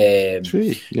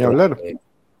 Sí, ni hablar.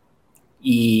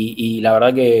 Y la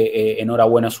verdad que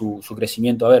enhorabuena su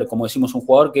crecimiento. A ver, como decimos, un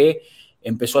jugador que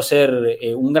empezó a hacer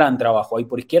un gran trabajo ahí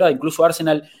por izquierda. Incluso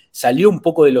Arsenal salió un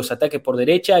poco de los ataques por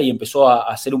derecha y empezó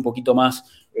a ser un poquito más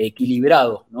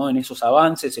equilibrado, ¿no? En esos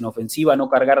avances, en ofensiva, no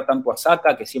cargar tanto a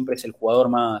Saka, que siempre es el jugador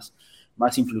más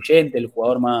influyente, el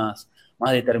jugador más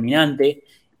determinante.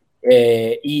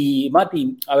 Y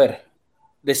Mati, a ver,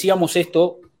 decíamos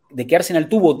esto de que Arsenal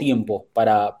tuvo tiempo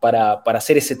para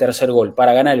hacer ese tercer gol,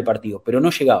 para ganar el partido, pero no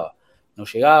llegaba.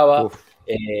 Empujábamos.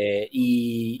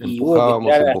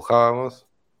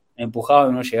 Empujaba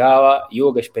y no llegaba, y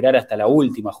hubo que esperar hasta la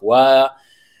última jugada.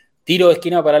 Tiro de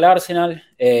esquina para el Arsenal.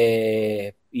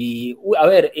 A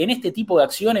ver, en este tipo de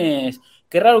acciones,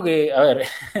 qué raro que, a ver,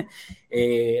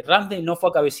 Ramsdale no fue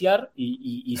a cabecear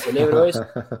y celebro eso.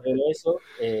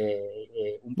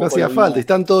 No hacía falta,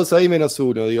 están todos ahí menos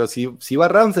uno. Digo, si va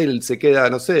Ramsdale se queda,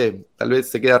 no sé, tal vez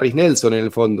se queda Reiss Nelson en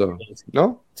el fondo,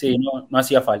 ¿no? Sí, no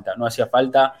hacía falta.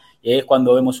 Y es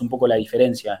cuando vemos un poco la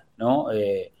diferencia, ¿no?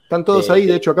 Están todos ahí,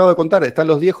 de hecho acabo de contar, están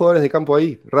los 10 jugadores de campo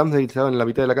ahí. Ramsdale estaba en la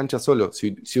mitad de la cancha solo.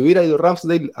 Si hubiera ido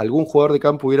Ramsdale, algún jugador de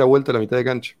campo hubiera vuelto a la mitad de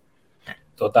cancha.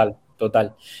 Total.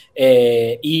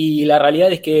 Y la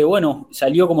realidad es que, bueno,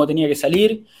 salió como tenía que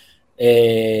salir.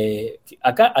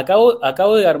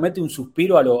 Acabo de darme un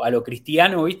suspiro a lo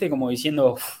Cristiano, ¿viste? Como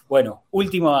diciendo, bueno,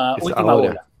 última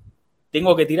bola.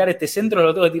 Tengo que tirar este centro,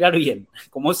 lo tengo que tirar bien,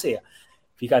 como sea.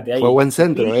 Fíjate, ahí. Fue buen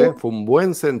centro, fue un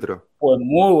buen centro. Fue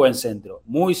muy buen centro.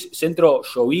 Muy centro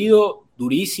llovido,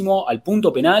 durísimo, al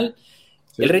punto penal.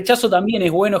 Sí. El rechazo también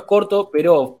es bueno, es corto,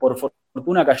 pero por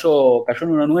fortuna cayó en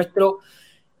uno nuestro.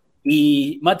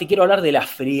 Y, Mati, quiero hablar de la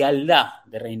frialdad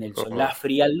de Reiss Nelson. La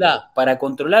frialdad para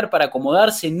controlar, para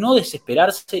acomodarse, no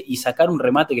desesperarse y sacar un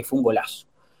remate que fue un golazo.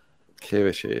 Qué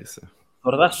belleza.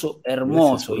 Zordazo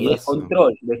hermoso y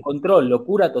descontrol,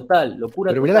 locura total.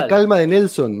 Pero mirá la calma de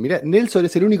Nelson. Mirá, Nelson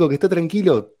es el único que está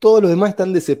tranquilo. Todos los demás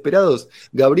están desesperados.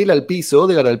 Gabriel al piso,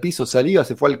 Odegaard al piso, Saliba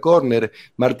se fue al córner,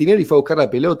 Martinelli fue a buscar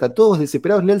la pelota. Todos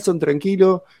desesperados, Nelson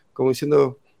tranquilo, como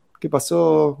diciendo, ¿qué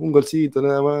pasó? Un golcito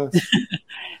nada más.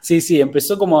 Sí,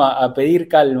 empezó como a pedir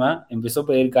calma,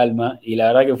 y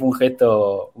la verdad que fue un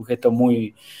gesto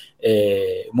muy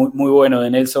bueno de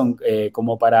Nelson,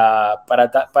 como para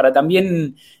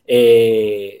también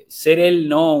ser él,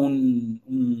 ¿no?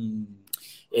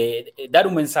 Dar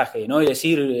un mensaje, ¿no? Y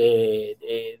decir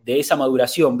de esa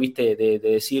maduración, ¿viste? De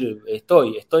decir,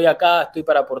 estoy acá, estoy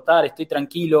para aportar, estoy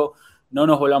tranquilo, no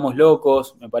nos volvamos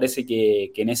locos. Me parece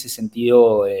que en ese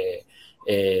sentido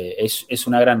es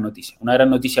una gran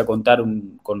noticia contar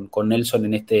con Nelson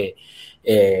en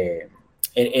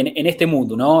este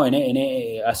mundo, ¿no?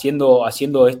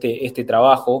 Haciendo este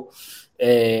trabajo,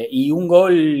 y un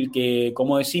gol que,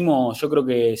 como decimos, yo creo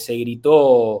que se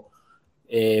gritó,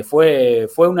 fue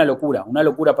una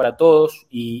locura para todos,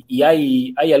 y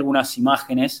hay algunas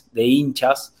imágenes de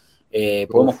hinchas.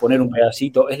 Podemos poner un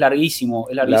pedacito, es larguísimo.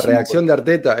 La reacción de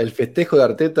Arteta, el festejo de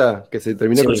Arteta, que se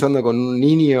terminó cruzando con un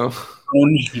niño.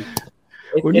 Un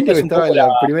niño que estaba en la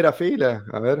primera fila.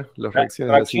 A ver, las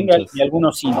reacciones de los hinchas. De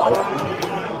algunos hinchas.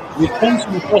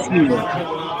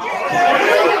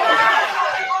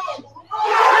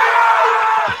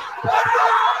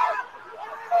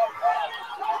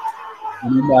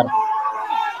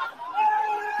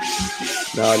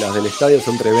 No, las del estadio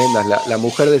son tremendas. La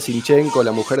mujer de Zinchenko,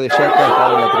 la mujer de Xhaka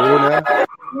estaba en la tribuna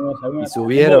y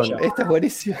subieron. Amboya. Esta es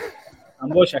buenísima.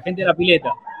 Amboya, gente de la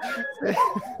pileta.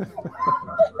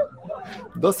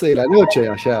 12 de la noche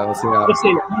allá, o sea. 12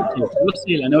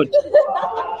 de la noche.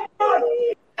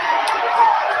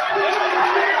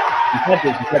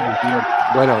 Fíjate.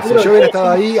 Bueno, si yo hubiera estado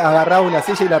ahí, agarraba una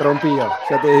silla y la rompía,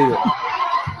 ya te digo.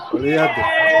 Olvídate.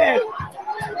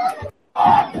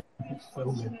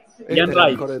 Esta es la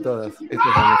mejor de todas.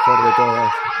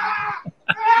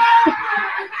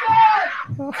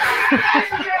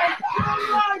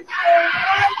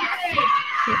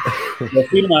 Lo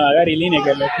firma Gary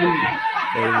Lineker, lo firma.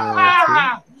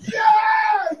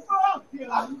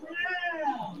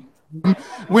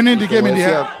 We need to get me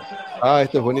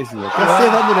esto es buenísimo. ¿Qué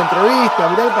haces dando una entrevista?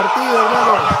 Mirá el partido,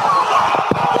 hermano.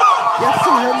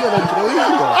 dando la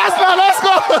entrevista. Arsenal, let's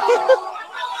go!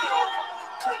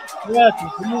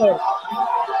 Gracias, señor.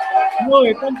 No,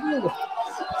 es tan puro.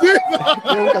 Qué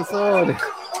calzones.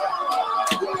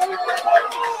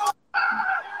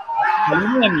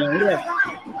 Alemania, mirá.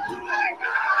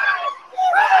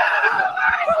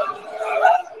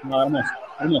 No, hermoso,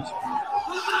 hermoso.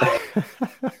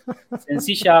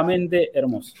 Sencillamente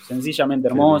hermoso.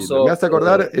 Me hace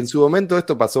acordar, en su momento,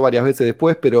 esto pasó varias veces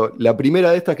después, pero la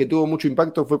primera de estas que tuvo mucho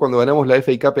impacto fue cuando ganamos la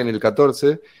FA Cup en el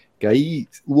 14, que ahí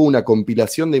hubo una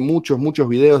compilación de muchos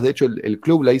videos. De hecho, el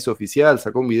club la hizo oficial,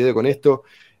 sacó un video con esto,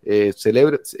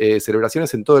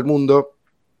 celebraciones en todo el mundo.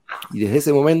 Y desde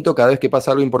ese momento, cada vez que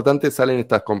pasa algo importante, salen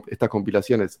estas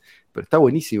compilaciones. Pero está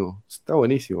buenísimo.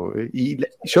 Y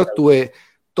yo estuve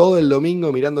todo el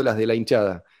domingo mirando las de la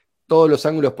hinchada. Todos los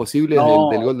ángulos posibles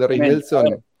del gol de Reiss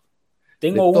Nelson.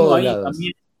 Tengo uno ahí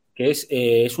también, que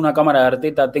es una cámara de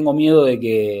Arteta. Tengo miedo de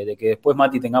que después,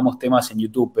 Mati, tengamos temas en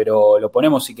YouTube, pero lo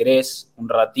ponemos si querés un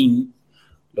ratín.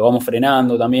 Lo vamos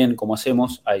frenando también, como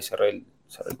hacemos. Ahí cerré el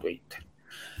Twitter.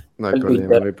 No hay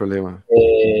problema.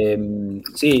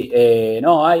 Sí,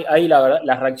 no, hay la verdad,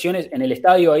 las reacciones en el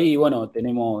estadio ahí, bueno,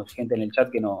 tenemos gente en el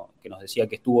chat que nos decía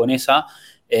que estuvo en esa.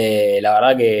 La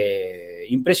verdad que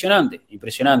impresionante.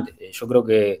 Yo creo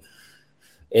que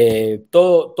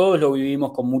todos lo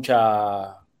vivimos con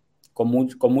mucha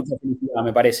felicidad,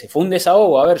 me parece. Fue un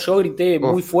desahogo. A ver, yo grité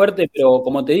muy fuerte, pero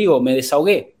como te digo, me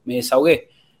desahogué.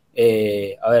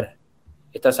 A ver.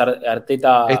 Esta es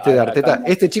Arteta. De Arteta.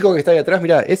 Este chico que está ahí atrás,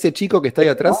 mirá, ese chico que está ahí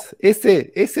atrás,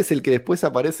 ese es el que después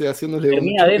aparece haciéndole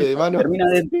un choque de mano. Termina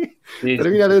adentro. Sí,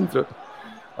 termina adentro.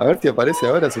 A ver si aparece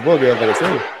ahora, supongo que va a aparecer.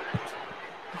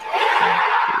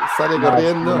 Sale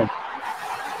corriendo. No.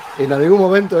 En algún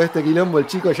momento de este quilombo el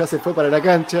chico ya se fue para la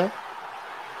cancha.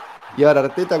 Y ahora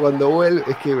Arteta cuando vuelve,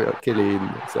 es que qué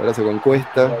lindo. Se abraza con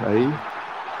Cuesta ahí.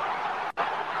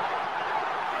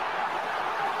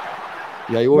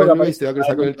 Y ahí vuelve y se va a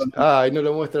cruzar con el... Ah, y no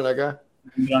lo muestran acá.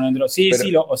 No entró. Sí,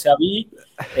 pero... sí, vi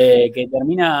que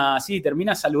termina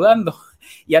saludando.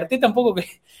 Y Arteta un poco que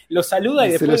lo saluda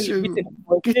y después... ¿viste?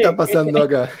 ¿Qué está pasando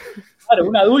acá? Claro,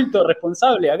 un adulto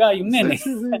responsable acá hay un nene.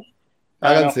 Sí.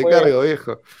 Háganse cargo,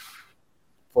 viejo.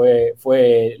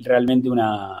 Fue realmente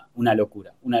una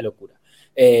locura.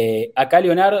 Acá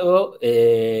Leonardo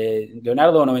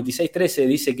 9613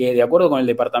 dice que de acuerdo con el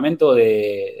departamento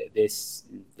de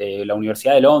la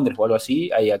Universidad de Londres o algo así,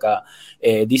 ahí acá,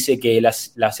 dice que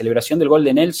la celebración del gol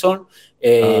de Nelson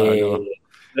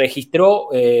registró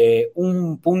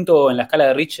un punto en la escala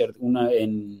de Richter,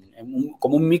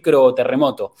 como un micro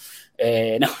terremoto.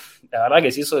 No, la verdad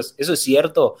que si eso es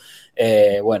cierto,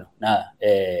 bueno, nada,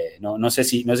 no sé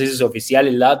si es oficial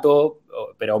el dato,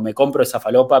 pero me compro esa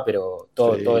falopa, pero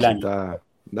todo el año.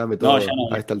 Dame todo,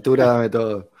 a esta altura dame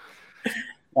todo.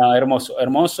 No,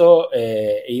 hermoso.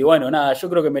 Y bueno, nada, yo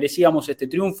creo que merecíamos este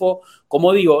triunfo.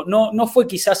 Como digo, no fue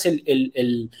quizás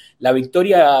la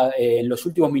victoria en los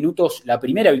últimos minutos, la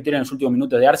primera victoria en los últimos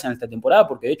minutos de Arsenal esta temporada,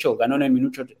 porque de hecho ganó en el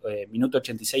minuto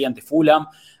 86 ante Fulham,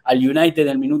 al United en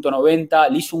el minuto 90,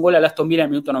 le hizo un gol al Aston Villa en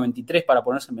el minuto 93 para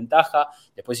ponerse en ventaja,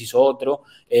 después hizo otro,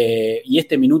 y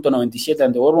este minuto 97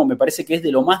 ante Bournemouth me parece que es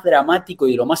de lo más dramático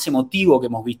y de lo más emotivo que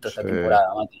hemos visto esta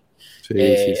temporada, Mati. Sí.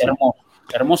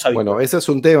 Hermosa victoria. Bueno, ese es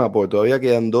un tema, porque todavía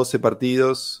quedan 12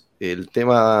 partidos. El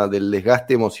tema del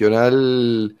desgaste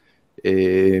emocional,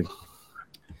 me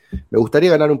gustaría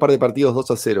ganar un par de partidos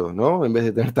 2-0, ¿no? En vez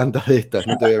de tener tantas de estas,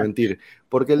 no te voy a mentir.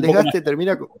 Porque el desgaste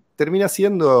termina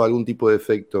siendo algún tipo de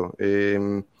efecto.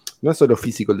 No es solo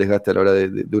físico el desgaste a la hora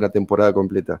de una temporada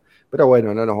completa. Pero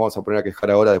bueno, no nos vamos a poner a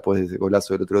quejar ahora después de ese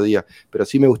golazo del otro día. Pero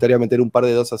sí me gustaría meter un par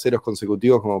de 2-0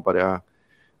 consecutivos como para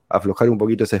aflojar un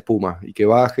poquito esa espuma y que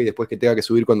baje y después que tenga que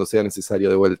subir cuando sea necesario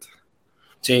de vuelta.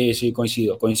 Sí,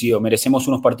 coincido. Merecemos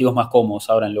unos partidos más cómodos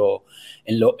ahora en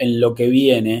lo que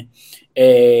viene.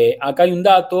 Acá hay un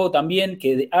dato también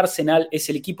que Arsenal es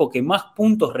el equipo que más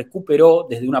puntos recuperó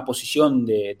desde una posición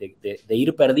de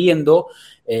ir perdiendo.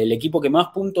 El equipo que más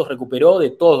puntos recuperó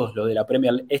de todos los de la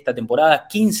Premier esta temporada,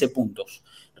 15 puntos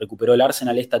recuperó el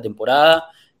Arsenal esta temporada.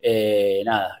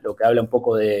 Nada, lo que habla un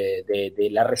poco de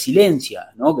la resiliencia,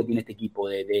 ¿no?, que tiene este equipo,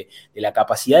 de la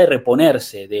capacidad de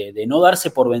reponerse, de no darse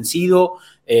por vencido,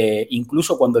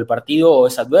 incluso cuando el partido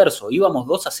es adverso. Íbamos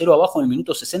 2-0 abajo en el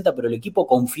minuto 60, pero el equipo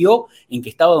confió en que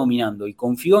estaba dominando y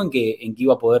confió en que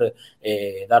iba a poder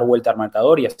dar vuelta al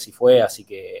marcador, y así fue. Así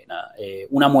que nada,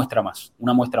 una muestra más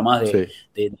de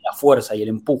la fuerza y el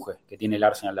empuje que tiene el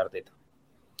Arsenal de Arteta.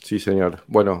 Sí, señor.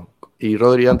 Bueno, y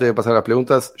Rodri, antes de pasar a las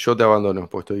preguntas, yo te abandono,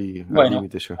 porque estoy al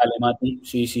límite yo. Dale, Mati.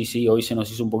 Sí, hoy se nos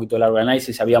hizo un poquito largo el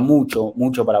análisis, había mucho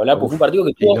para hablar, porque fue un partido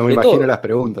que tuvo y no me imagino las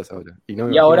preguntas ahora.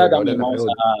 Y ahora también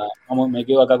me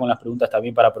quedo acá con las preguntas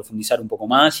también para profundizar un poco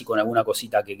más y con alguna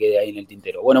cosita que quede ahí en el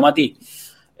tintero. Bueno, Mati,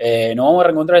 nos vamos a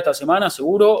reencontrar esta semana,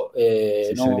 seguro.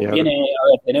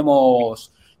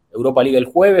 Tenemos Europa League el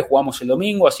jueves, jugamos el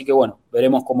domingo, así que bueno,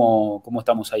 veremos cómo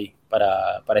estamos ahí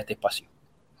para este espacio.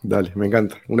 Dale, me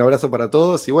encanta. Un abrazo para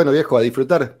todos y bueno, viejo, a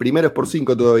disfrutar. Primero es por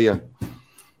 5 todavía.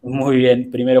 Muy bien,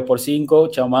 primeros por 5.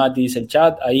 Chao Mati, dice el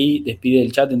chat. Ahí despide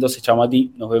el chat, entonces chao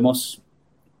Mati, nos vemos.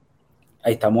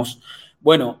 Ahí estamos.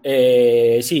 Bueno,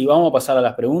 sí, vamos a pasar a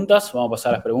las preguntas,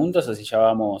 así ya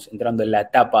vamos entrando en la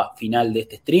etapa final de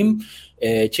este stream.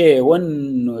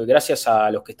 Gracias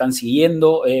a los que están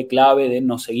siguiendo, clave,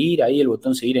 dennos seguir, ahí el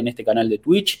botón seguir en este canal de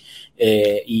Twitch,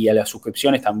 y a las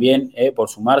suscripciones también, por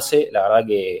sumarse, la verdad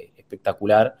que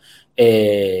espectacular.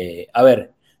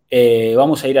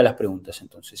 Vamos a ir a las preguntas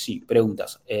entonces, sí,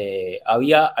 preguntas.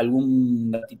 ¿Había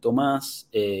algún datito más?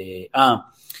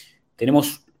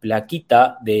 Tenemos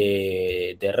plaquita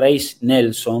de Reis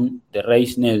Nelson,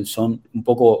 un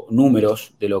poco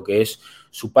números de lo que es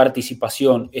su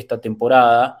participación esta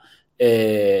temporada.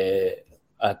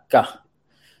 Acá.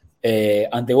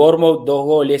 Ante Bournemouth, 2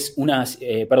 goles,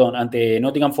 ante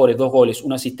Nottingham Forest, 2 goles,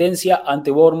 1 asistencia, ante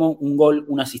Bournemouth, 1 gol,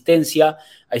 1 asistencia.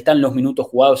 Ahí están los minutos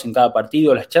jugados en cada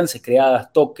partido, las chances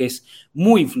creadas, toques,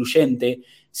 muy influyente.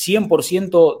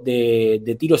 100%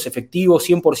 de tiros efectivos,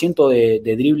 100%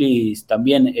 de dribles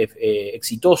también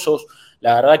exitosos.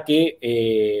 La verdad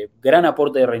que gran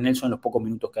aporte de Reis Nelson en los pocos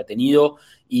minutos que ha tenido.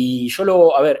 Y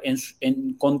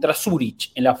contra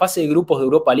Zurich, en la fase de grupos de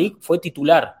Europa League, fue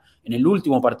titular en el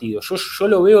último partido. Yo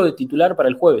lo veo de titular para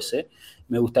el jueves.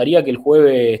 Me gustaría que el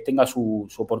jueves tenga su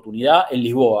oportunidad en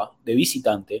Lisboa, de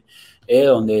visitante,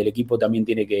 donde el equipo también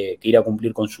tiene que ir a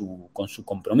cumplir con su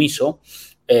compromiso.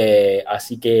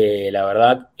 Así que la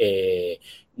verdad,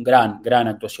 gran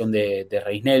actuación de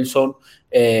Reis Nelson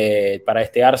para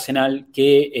este Arsenal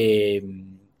que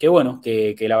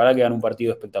la verdad que gana un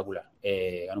partido espectacular.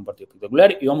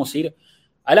 Y vamos a ir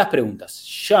a las preguntas.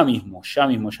 Ya mismo.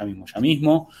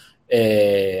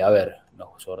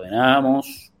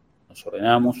 Nos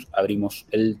ordenamos, abrimos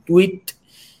el tweet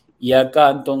y acá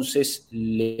entonces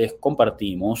les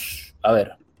compartimos.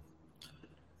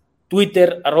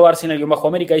 Twitter,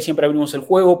 @Arsenal_América, ahí siempre abrimos el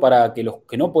juego para que los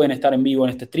que no pueden estar en vivo en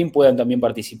este stream puedan también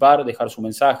participar, dejar su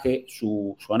mensaje,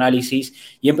 su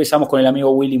análisis. Y empezamos con el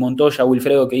amigo Willy Montoya,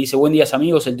 Wilfredo, que dice: buen día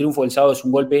amigos, el triunfo del sábado es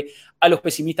un golpe a los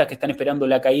pesimistas que están esperando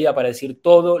la caída para decir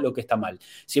todo lo que está mal.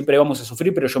 Siempre vamos a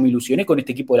sufrir, pero yo me ilusioné con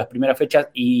este equipo de las primeras fechas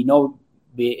y no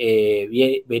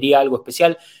vería algo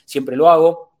especial, siempre lo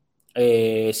hago,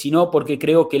 sino porque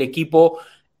creo que el equipo...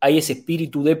 Hay ese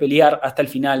espíritu de pelear hasta el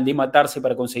final, de matarse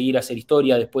para conseguir hacer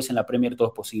historia. Después en la Premier todo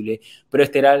es posible. Pero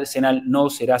este Arsenal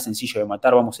no será sencillo de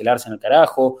matar. Vamos el Arsenal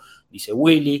carajo, dice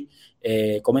Willy.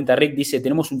 Comenta Rick, dice: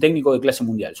 tenemos un técnico de clase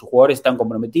mundial. Sus jugadores están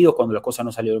comprometidos. Cuando las cosas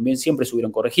no salieron bien, siempre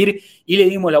supieron corregir. Y le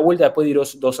dimos la vuelta después de ir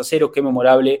 2-0. Qué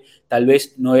memorable. Tal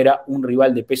vez no era un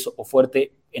rival de peso o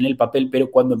fuerte en el papel,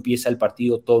 pero cuando empieza el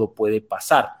partido todo puede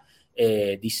pasar,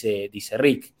 dice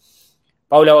Rick.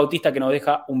 Paula Bautista, que nos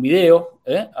deja un video,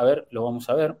 lo vamos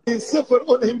a ver.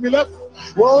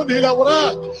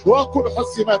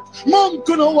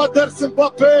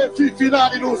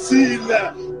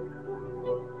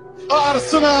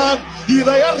 أرسنال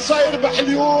إذا يرجع يربح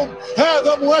اليوم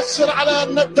هذا مؤشر على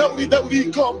أن الدوري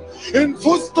دوريكم. إن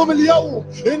فزتم اليوم،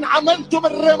 إن عملتم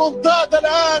الريمونتادا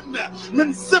الآن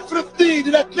من 0-2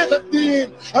 إلى 3-2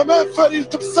 أمام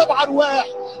فريق ب7 أرواح،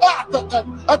 أعتقد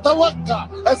أتوقع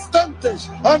أستنتج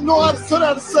أن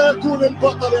أرسنال سيكون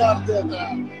البطل يا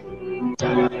أرتيتا.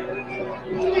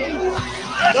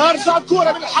 أرجع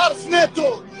الكرة من حارس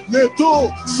نيتو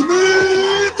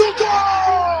سميث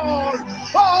جول.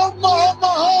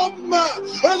 هم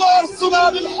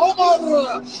الأرسنال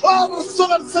الحمر.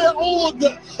 أرسنال سيعود،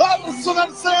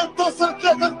 أرسنال سينتصر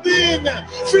 3-2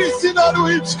 في سيناريو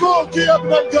هيتشكوك يا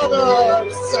ابن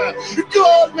الجنرز.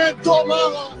 جول من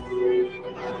توماس.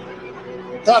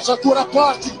 ترجع كرة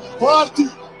بارتي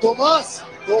توماس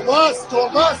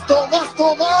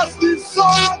ديسون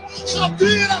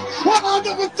خطيرة،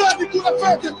 والهدف الثاني. كرة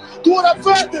فاتت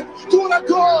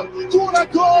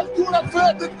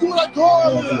كرة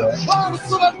جول.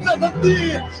 أرسنال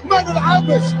 3-2. ما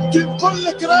نلعبش، تنقل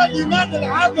لك رأيي ما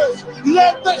نلعبش،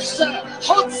 لا تخشى،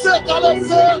 حط ساق على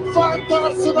ساق، فأنت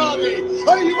أرسنالي.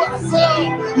 أيوة حسام،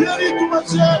 يا ريت ما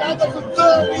جاء الهدف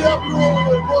الثاني يا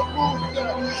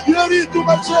ابني. يا ريت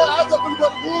ما جاء هدف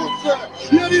المرموش،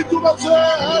 يا ريت ما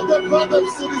جاء هدف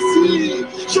سيريسي.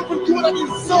 شوف الكرة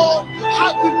من الزون،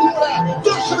 حد الكرة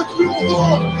دخلت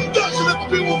بوضوح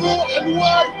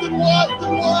الوايد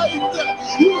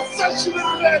وسجل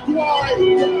الريد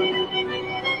وايد.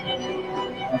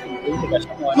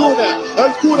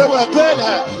 الكرة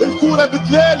بهبالها، الكرة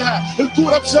بدلالها،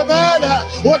 الكرة بجمالها،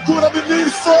 والكرة من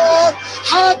نيلسون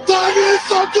حتى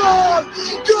نيلسون.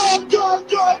 جول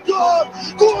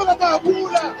كرة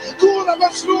مهبولة، كرة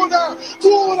مجنونة،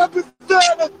 كرة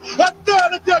الثالث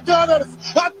يا جانرز،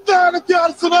 الثالث يا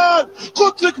أرسنال.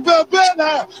 قلت لك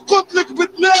بهبالها، قلت لك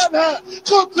بدلالها،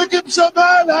 قلت لك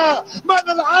بجمالها، ما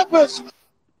نلعبش.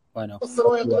 Bueno,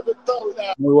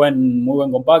 muy buen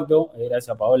compacto. Gracias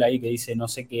a Paola ahí que dice, no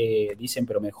sé qué dicen,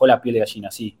 pero me dejó la piel de gallina,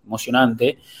 sí,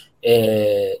 emocionante.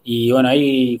 Y bueno,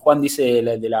 ahí Juan dice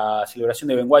de la celebración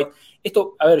de Ben White.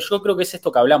 Esto, a ver, yo creo que es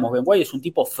esto que hablamos. Ben White es un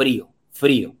tipo frío. O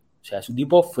sea, es un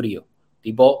tipo frío,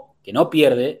 tipo que no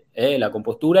pierde la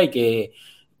compostura y que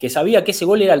sabía que ese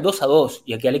gol era el 2-2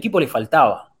 y a que al equipo le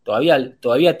faltaba.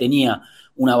 Todavía tenía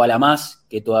una bala más,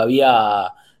 que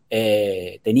todavía...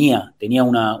 tenía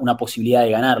una posibilidad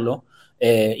de ganarlo,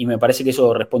 y me parece que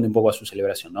eso responde un poco a su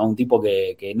celebración, ¿no? Un tipo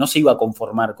que no se iba a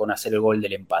conformar con hacer el gol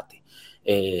del empate.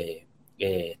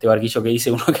 Este barquillo que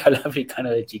dice uno que habla africano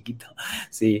de chiquito,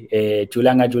 sí,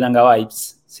 chulanga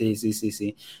vibes,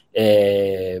 sí.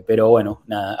 Pero bueno,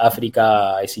 nada,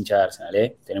 África es hincha de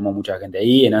Arsenal, tenemos mucha gente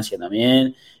ahí, en Asia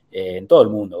también, en todo el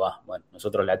mundo va. Bueno,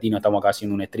 nosotros latinos estamos acá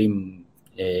haciendo un stream,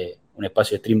 un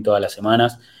espacio de stream todas las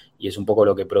semanas, y es un poco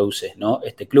lo que produce, ¿no?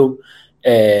 Este club.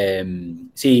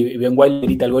 Sí, Ben White le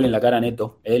grita el gol en la cara a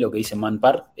Neto, lo que dice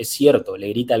Manpar, es cierto, le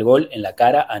grita el gol en la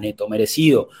cara a Neto,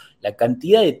 merecido. La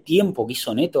cantidad de tiempo que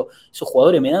hizo Neto, esos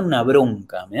jugadores me dan una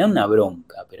bronca,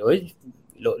 pero él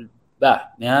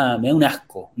me da un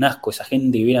asco esa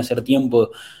gente que viene a hacer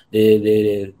tiempo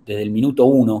desde el minuto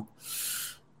 1.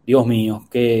 Dios mío,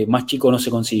 que más chico no se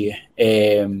consigue.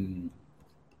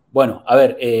 Bueno, a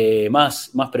ver,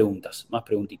 más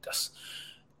preguntitas.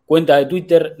 Cuenta de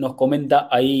Twitter, nos comenta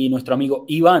ahí nuestro amigo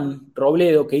Iván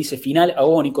Robledo, que dice: final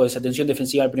agónico, desatención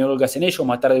defensiva del primer gol que hacen ellos,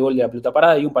 más tarde gol de la pelota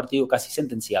parada y un partido casi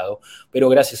sentenciado. Pero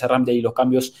gracias a Ramsey y los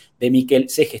cambios de Mikel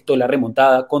se gestó la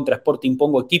remontada. Contra Sporting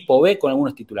pongo equipo B con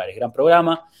algunos titulares. Gran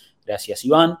programa, gracias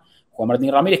Iván. Juan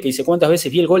Martín Ramírez, que dice: ¿cuántas veces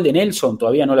vi el gol de Nelson?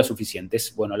 Todavía no las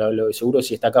suficientes. Bueno, seguro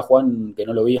si está acá Juan, que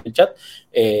no lo vi en el chat,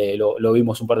 lo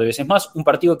vimos un par de veces más. Un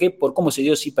partido que, por cómo se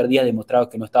dio, sí perdías, demostrabas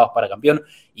que no estabas para campeón,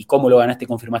 y cómo lo ganaste,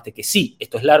 confirmaste que sí,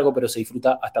 esto es largo, pero se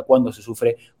disfruta hasta cuando se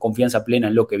sufre. Confianza plena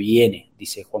en lo que viene,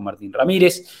 dice Juan Martín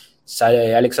Ramírez.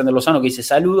 Alexander Lozano, que dice: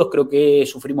 saludos, creo que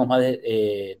sufrimos más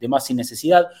de más sin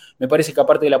necesidad. Me parece que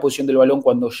aparte de la posición del balón,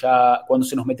 cuando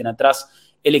se nos meten atrás,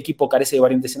 el equipo carece de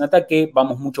variantes en ataque.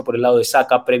 Vamos mucho por el lado de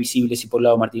Saka, previsibles, y por el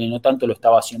lado de Martínez no tanto, lo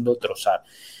estaba haciendo Trossard.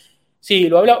 Sí,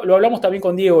 lo hablamos también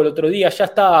con Diego el otro día. Ya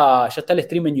está el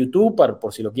stream en YouTube,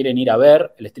 por si lo quieren ir a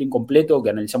ver, el stream completo,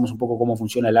 que analizamos un poco cómo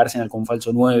funciona el Arsenal con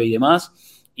falso 9 y demás,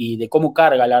 y de cómo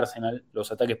carga el Arsenal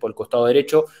los ataques por el costado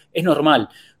derecho. Es normal,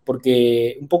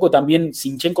 porque un poco también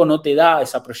Zinchenko no te da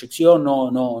esa proyección,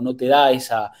 no te da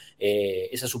esa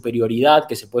superioridad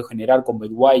que se puede generar con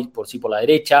Ben White por la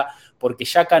derecha, porque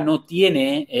Xhaka no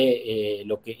tiene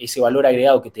ese valor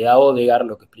agregado que te da Odegaard,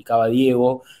 lo que explicaba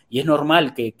Diego, y es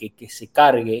normal que se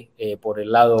cargue por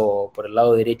el lado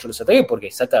derecho los ataques, porque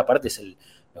Xhaka aparte es el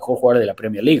mejor jugador de la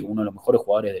Premier League, uno de los mejores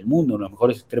jugadores del mundo, uno de los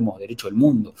mejores extremos derechos del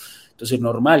mundo. Entonces es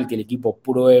normal que el equipo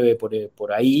pruebe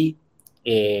por ahí.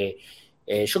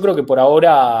 Yo creo que por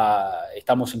ahora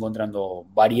estamos encontrando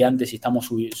variantes y estamos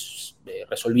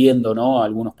resolviendo, ¿no?,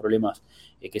 algunos problemas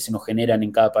que se nos generan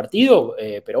en cada partido,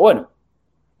 pero bueno,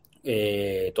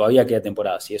 todavía queda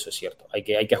temporada, sí, eso es cierto. Hay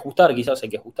que ajustar,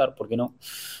 ¿por qué no?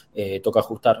 Toca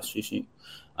ajustar, sí.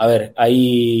 A ver,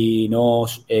 ahí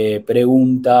nos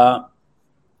pregunta,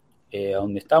 ¿a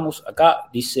dónde estamos? Acá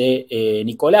dice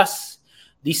Nicolás,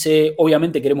 dice: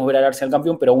 obviamente queremos ver al Arsenal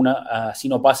campeón, pero aún así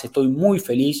no pase, estoy muy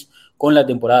feliz con la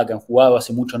temporada que han jugado.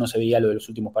 Hace mucho no se veía lo de los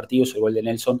últimos partidos. El gol de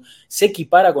Nelson se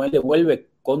equipara con el de Welbeck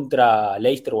contra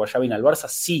Leicester o Xavi al Barça.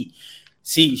 Sí,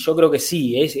 yo creo que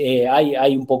sí.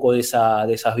 Hay un poco de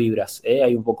esas vibras,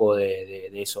 hay un poco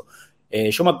de eso.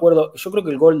 Yo me acuerdo, yo creo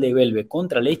que el gol de Welbeck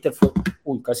contra Leicester fue,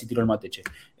 casi tiró el mateche,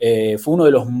 fue uno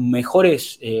de los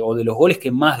mejores o de los goles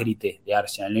que más grité de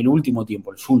Arsenal en el último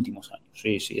tiempo, los últimos años.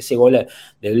 Sí, ese gol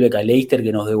de Welbeck a Leicester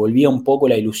que nos devolvía un poco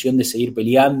la ilusión de seguir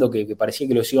peleando, que parecía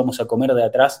que los íbamos a comer de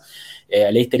atrás.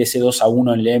 A Leicester ese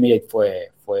 2-1 en el Emirates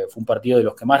fue un partido de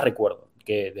los que más recuerdo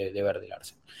de ver del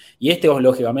Arsenal. Y este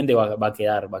lógicamente va a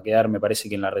quedar, me parece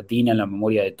que en la retina, en la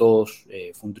memoria de todos.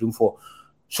 Fue un triunfo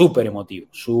súper emotivo,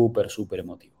 súper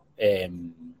emotivo.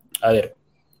 A ver,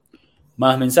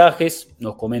 más mensajes,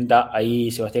 nos comenta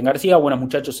ahí Sebastián García. Buenas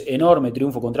muchachos, enorme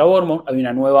triunfo contra Bournemouth. Hay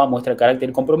una nueva muestra de carácter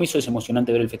y compromiso. Es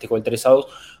emocionante ver el festejo del 3-2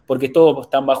 porque todos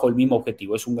están bajo el mismo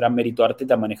objetivo. Es un gran mérito de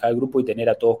Arteta manejar el grupo y tener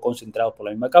a todos concentrados por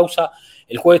la misma causa.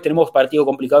 El jueves tenemos partido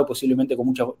complicado y posiblemente con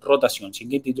mucha rotación. Si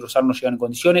Keita y Trossard no llegan en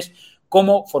condiciones,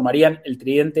 ¿cómo formarían el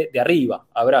tridente de arriba?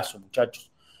 Abrazo, muchachos.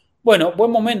 Bueno, buen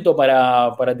momento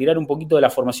para tirar un poquito de la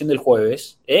formación del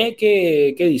jueves.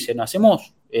 ¿Qué dicen?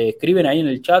 ¿Hacemos? Escriben ahí en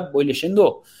el chat, voy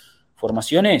leyendo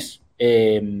formaciones.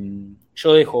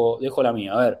 Yo dejo la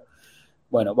mía. A ver,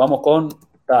 bueno, vamos con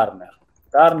Turner.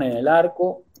 Turner en el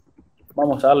arco.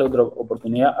 Vamos a darle otra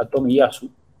oportunidad a Tomiyasu.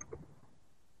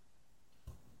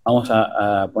 Vamos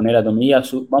a poner a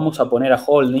Tomiyasu. Vamos a poner a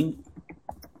Holding.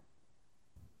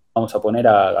 Vamos a poner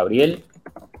a Gabriel,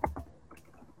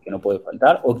 que no puede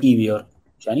faltar. O Kivior.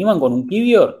 ¿Se animan con un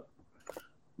Kivior?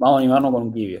 Vamos a animarnos con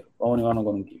un Kivior.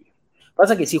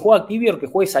 Pasa que si juega Kivior, que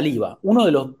juegue Saliba.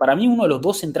 Para mí, uno de los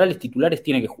dos centrales titulares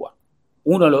tiene que jugar.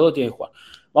 Uno de los dos tiene que jugar.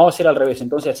 Vamos a hacer al revés.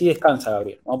 Entonces, así descansa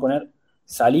Gabriel. Vamos a poner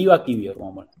Saliba, Kivior.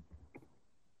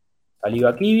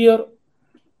 Saliba, Kivior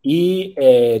y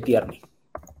Tierney.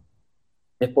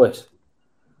 Después.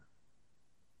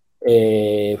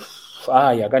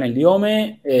 Acá en el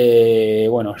Diome.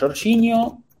 Bueno,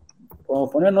 Jorginho. Podemos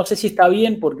poner, no sé si está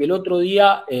bien, porque el otro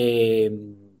día...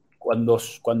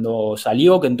 Cuando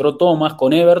salió, que entró Thomas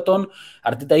con Everton,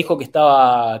 Arteta dijo que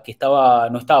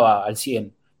no estaba al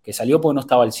 100, que salió porque no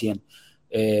estaba al 100.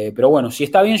 Pero bueno, si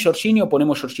está bien Jorginho,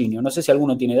 ponemos Jorginho. No sé si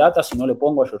alguno tiene data, si no le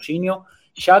pongo a Jorginho.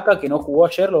 Xhaka, que no jugó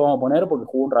ayer, lo vamos a poner porque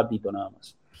jugó un ratito nada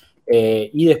más.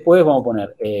 Y después vamos a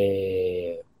poner...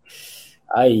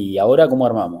 ahora ¿cómo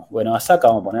armamos? Bueno, a Saka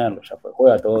vamos a ponerlo, ya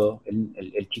juega todo,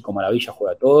 el chico maravilla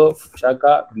juega todo.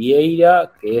 Xhaka,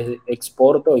 Vieira, que es ex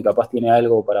Porto y capaz tiene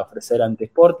algo para ofrecer ante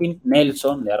Sporting.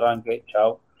 Nelson, de arranque,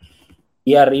 chao.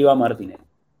 Y arriba Martinelli.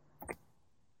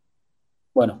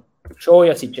 Bueno, yo voy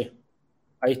así,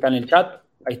 ahí está en el chat.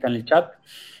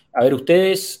 A ver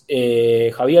ustedes,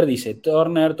 Javier dice,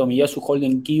 Turner, Tomiyasu,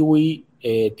 Holden, Kiwi,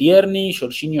 Tierney,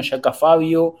 Jorginho, Xhaka,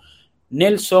 Fabio,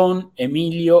 Nelson,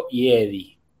 Emilio y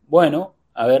Eddie. Bueno,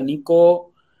 a ver,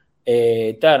 Nico,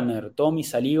 Turner, Tommy,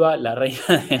 Saliba, la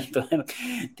reina del Turner,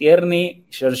 Tierney,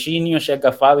 Jorginho,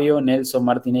 Xhaka, Fabio, Nelson,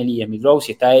 Martinelli y Smith Rowe.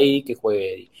 Si está Eddie, que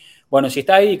juegue Eddie. Bueno, si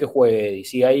está Eddie, que juegue Eddie.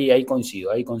 Sí, ahí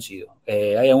coincido.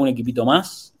 ¿Hay algún equipito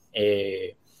más?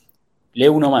 Lee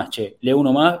uno más.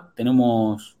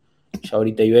 Tenemos ya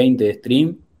ahorita hay 20 de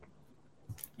stream.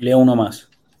 Lee uno más.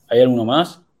 ¿Hay alguno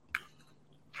más?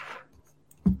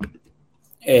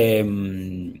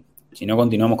 Si no,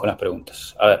 continuamos con las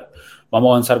preguntas. A ver, vamos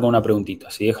a avanzar con una preguntita.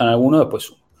 Si dejan alguno,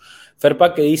 después uno.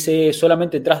 Ferpac, que dice,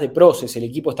 solamente tras de Proces, el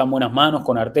equipo está en buenas manos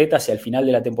con Arteta. Si al final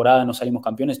de la temporada no salimos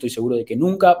campeones, estoy seguro de que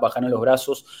nunca bajarán los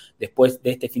brazos después de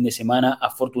este fin de semana,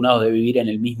 afortunados de vivir en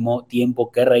el mismo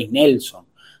tiempo que Reis Nelson.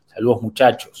 Saludos,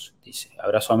 muchachos, dice.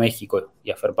 Abrazo a México y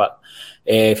a Ferpac.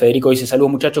 Federico dice,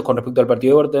 saludos, muchachos, con respecto al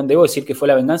partido de Everton. Debo decir que fue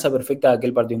la venganza perfecta de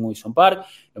aquel partido en Wilson Park.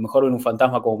 Lo mejor ver un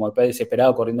fantasma como Morpé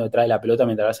desesperado corriendo detrás de la pelota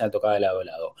mientras Arsenal tocaba de lado a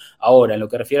lado. Ahora, en lo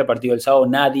que refiere al partido del sábado,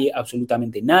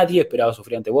 absolutamente nadie esperaba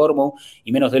sufrir ante Bournemouth,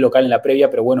 y menos de local en la previa,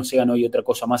 pero bueno, se ganó y otra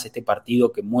cosa más este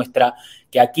partido que muestra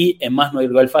que aquí en más no hay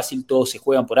rival fácil, todos se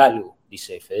juegan por algo,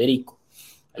 dice Federico.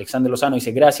 Alexander Lozano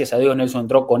dice, gracias a Dios Nelson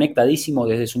entró conectadísimo,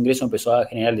 desde su ingreso empezó a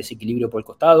generar desequilibrio por el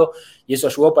costado y eso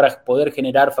ayudó para poder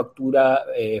generar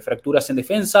fracturas en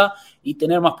defensa y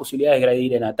tener más posibilidades de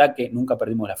agredir en ataque. Nunca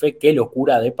perdimos la fe, qué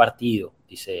locura de partido,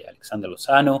 dice Alexander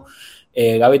Lozano.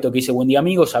 Gabeto, que dice, buen día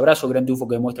amigos, abrazo, gran triunfo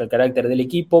que demuestra el carácter del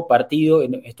equipo, partido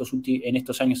en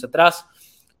estos años atrás.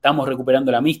 Estamos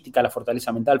recuperando la mística, la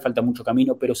fortaleza mental, falta mucho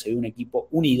camino, pero se ve un equipo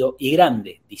unido y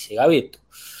grande, dice Gabeto.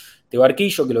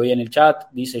 Barquillo, que lo veía en el chat,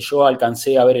 dice, yo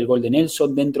alcancé a ver el gol de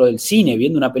Nelson dentro del cine,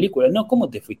 viendo una película. No, ¿cómo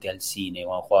te fuiste al cine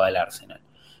cuando jugaba el Arsenal?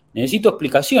 Necesito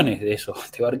explicaciones de eso.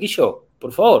 Barquillo,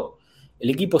 por favor. El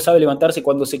equipo sabe levantarse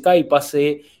cuando se cae y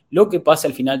pase lo que pase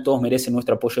al final, todos merecen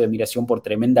nuestro apoyo de admiración por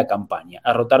tremenda campaña.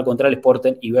 A rotar contra el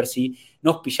Sporting y ver si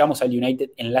nos pillamos al United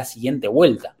en la siguiente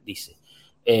vuelta, dice.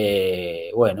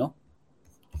 Bueno,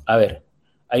 a ver,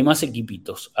 hay más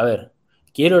equipitos. A ver.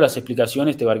 Quiero las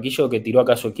explicaciones de Barquillo que tiró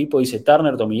acá su equipo. Dice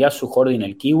Turner, Tomiyasu, Holding,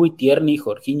 el Kiwi, Tierney,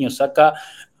 Jorginho, Saka,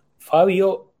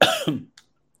 Fabio,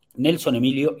 Nelson,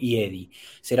 Emilio y Eddie.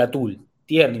 Seratul,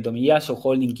 Tierney, Tomiyasu,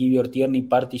 Holding, Kivior, Tierney,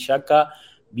 Partey, Xhaka,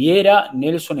 Vieira,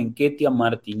 Nelson, Nketiah,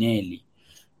 Martinelli.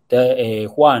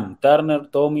 Juan, Turner,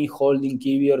 Tommy, Holding,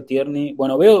 Kivior, Tierney.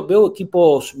 Bueno, veo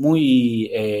equipos muy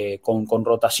con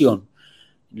rotación.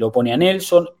 Lo pone a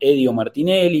Nelson, Edio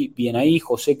Martinelli, bien ahí,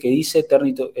 José que dice,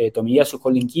 Tomiyasu,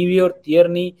 Holding Kivior,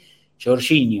 Tierney,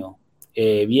 Jorginho,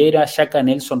 Vieira, Xhaka,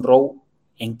 Nelson, Rowe,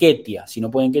 Nketiah, si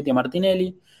no puede Nketiah,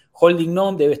 Martinelli, Holding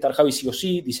no, debe estar Javi sí o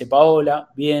sí, dice Paola,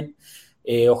 bien,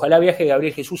 ojalá viaje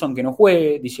Gabriel Jesús aunque no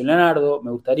juegue, dice Leonardo,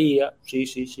 me gustaría,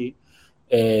 sí,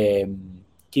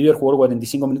 Kivior jugó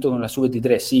 45 minutos con la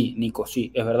sub-23, sí, Nico,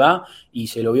 sí, es verdad, y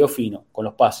se lo vio fino con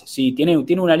los pases, sí, tiene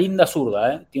una linda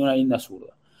zurda, tiene una linda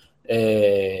zurda.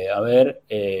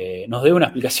 Nos debe una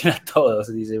explicación a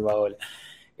todos, dice Paola.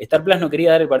 Star Plus no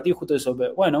quería dar el partido justo de eso.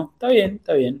 Bueno, está bien.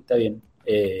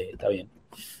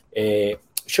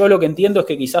 Yo lo que entiendo es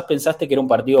que quizás pensaste que era un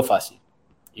partido fácil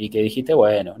y que dijiste,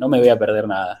 bueno, no me voy a perder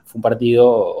nada. Fue un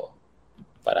partido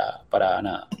para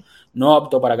nada. No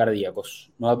apto para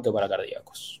cardíacos.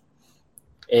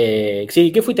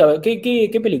 Sí, ¿qué fuiste a ver?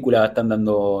 ¿Qué película están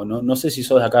dando? No sé si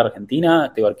sos de acá de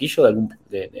Argentina, de Barquillo, de dónde,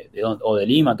 o de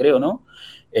Lima, creo, ¿no?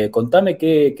 Contame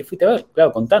qué fuiste a ver.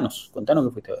 Claro, contanos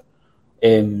qué fuiste a ver.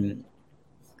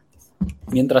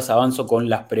 Mientras avanzo con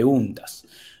las preguntas.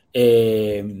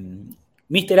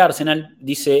 Mr. Arsenal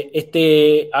dice,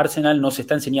 este Arsenal nos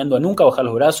está enseñando a nunca bajar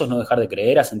los brazos, no dejar de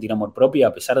creer, a sentir amor propio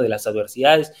a pesar de las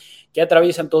adversidades que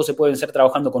atraviesan. Todo se puede vencer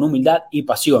trabajando con humildad y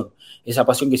pasión. Esa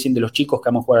pasión que sienten los chicos que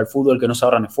aman jugar al fútbol, que no se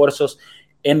ahorran esfuerzos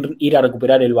en ir a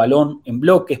recuperar el balón en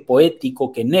bloques,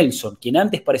 poético, que Nelson, quien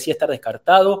antes parecía estar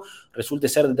descartado, resulte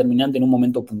ser determinante en un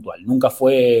momento puntual. Nunca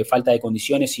fue falta de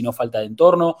condiciones, sino falta de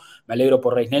entorno. Me alegro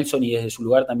por Reiss Nelson y desde su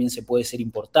lugar también se puede ser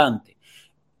importante.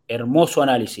 Hermoso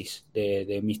análisis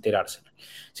de Mr. Arsenal.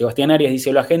 Sebastián Arias dice,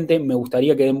 hola gente, me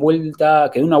gustaría que den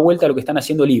una vuelta a lo que están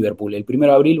haciendo Liverpool. El 1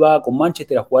 de abril va con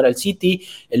Manchester a jugar al City,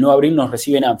 el 9 de abril nos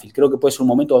recibe en Anfield. Creo que puede ser un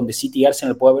momento donde City y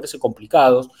Arsenal pueden verse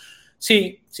complicados.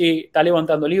 Sí, está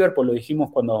levantando Liverpool, lo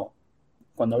dijimos cuando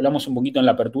hablamos un poquito en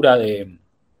la apertura de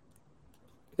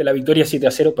la victoria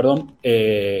 7-0, perdón,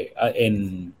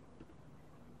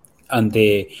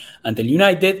 ante el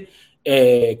United.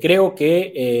 Creo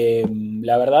que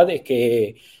la verdad es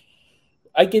que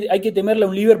hay que temerle a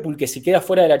un Liverpool que si queda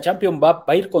fuera de la Champions va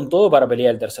a ir con todo para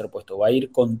pelear el tercer puesto, va a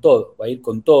ir con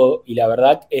todo, y la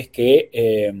verdad es que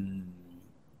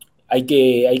hay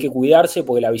que cuidarse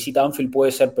porque la visita a Anfield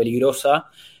puede ser peligrosa.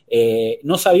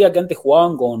 No sabía que antes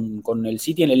jugaban con el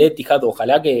City en el Etihad,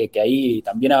 ojalá que ahí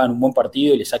también hagan un buen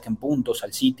partido y le saquen puntos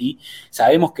al City.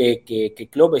 Sabemos que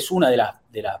Klopp es una de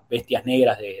las bestias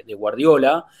negras de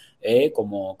Guardiola,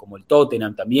 como el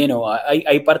Tottenham también, o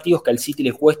hay partidos que al City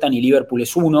les cuestan y Liverpool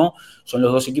es uno, son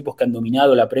los dos equipos que han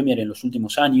dominado la Premier en los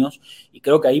últimos años, y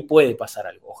creo que ahí puede pasar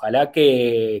algo. Ojalá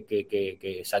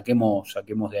que saquemos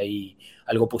de ahí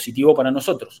algo positivo para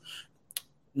nosotros.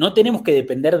 No tenemos que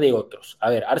depender de otros. A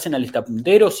ver, Arsenal está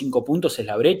puntero, 5 puntos es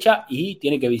la brecha y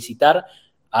tiene que visitar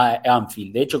a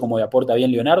Anfield. De hecho, como aporta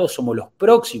bien Leonardo, somos los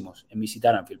próximos en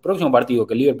visitar Anfield. El próximo partido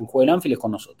que el Liverpool juegue en Anfield es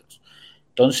con nosotros.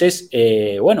 Entonces,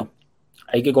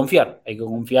 hay que confiar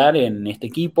en este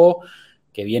equipo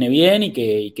que viene bien y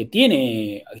que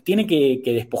tiene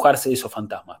que despojarse de esos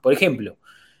fantasmas. Por ejemplo,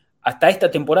 hasta esta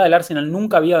temporada el Arsenal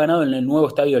nunca había ganado en el nuevo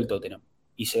estadio del Tottenham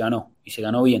y se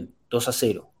ganó bien,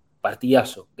 2-0.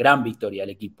 Partidazo, gran victoria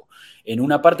al equipo. En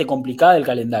una parte complicada del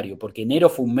calendario, porque enero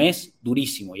fue un mes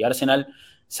durísimo y Arsenal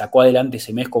sacó adelante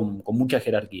ese mes con mucha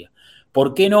jerarquía.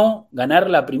 ¿Por qué no ganar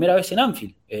la primera vez en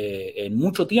Anfield? En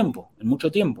mucho tiempo.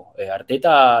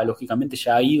 Arteta, lógicamente,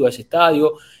 ya ha ido a ese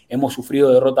estadio, hemos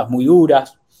sufrido derrotas muy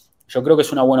duras. Yo creo que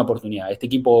es una buena oportunidad. Este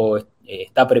equipo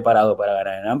está preparado para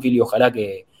ganar en Anfield y ojalá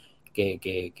que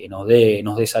nos dé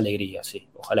esa alegría, sí,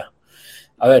 ojalá.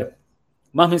 A ver,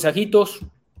 más mensajitos.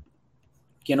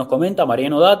 ¿Quién nos comenta?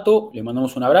 Mariano Dato, le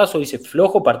mandamos un abrazo, dice,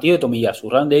 flojo partido de Tomiyasu,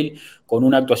 Randall con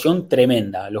una actuación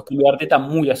tremenda, los cambios de Arteta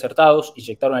muy acertados,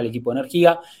 inyectaron al equipo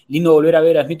energía, lindo volver a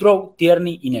ver a Smith Rowe,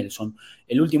 Tierney y Nelson.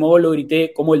 El último gol lo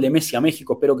grité como el de Messi a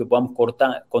México, espero que podamos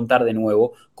contar de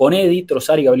nuevo con Eddie,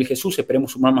 Trossard y Gabriel Jesús,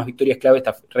 esperemos sumar más victorias clave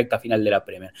esta recta final de la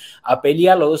Premier. A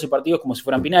pelear los 12 partidos como si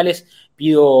fueran finales,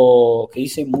 pido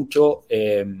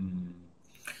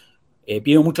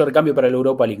mucho recambio para la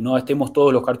Europa League, no estemos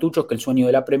todos los cartuchos, que el sueño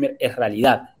de la Premier es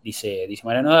realidad, dice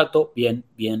Mariano Dato. Bien.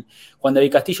 Juan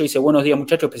David Castillo dice, buenos días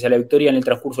muchachos, pese a la victoria en el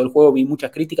transcurso del juego vi muchas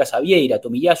críticas a Vieira, a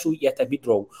Tomiyasu y hasta Smith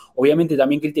Rowe. Obviamente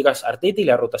también críticas a Arteta y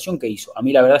la rotación que hizo. A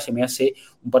mí la verdad se me hace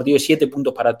un partido de 7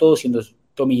 puntos para todos, siendo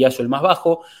Tomiyasu el más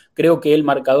bajo. Creo que el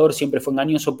marcador siempre fue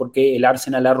engañoso porque el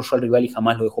Arsenal arrolló al rival y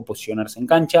jamás lo dejó posicionarse en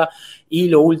cancha. Y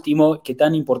lo último, que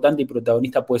tan importante y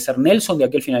protagonista puede ser Nelson de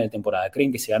aquel final de temporada.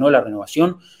 ¿Creen que se ganó la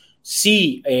renovación?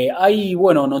 Sí, hay,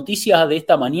 noticias de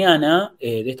esta mañana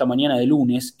de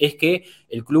lunes, es que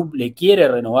el club le quiere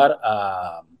renovar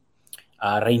a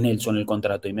Ray Nelson el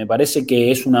contrato, y me parece que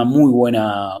es una muy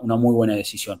buena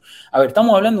decisión. A ver,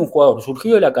 estamos hablando de un jugador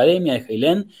surgido de la academia de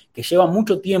Heilén, que lleva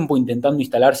mucho tiempo intentando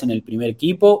instalarse en el primer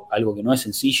equipo, algo que no es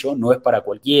sencillo, no es para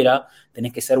cualquiera,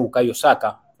 tenés que ser Bukayo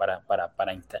Saka,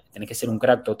 tenés que ser un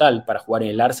crack total para jugar en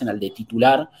el Arsenal de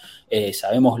titular.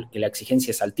 Sabemos que la exigencia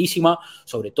es altísima,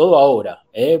 sobre todo ahora.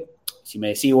 Si me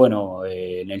decís, bueno,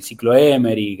 en el ciclo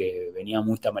Emery, que venía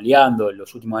muy tamaleando en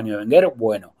los últimos años de Wenger,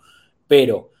 bueno,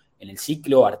 pero en el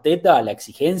ciclo Arteta la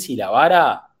exigencia y la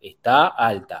vara está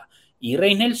alta. Y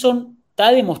Ray Nelson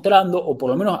está demostrando, o por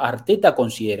lo menos Arteta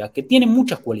considera, que tiene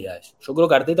muchas cualidades. Yo creo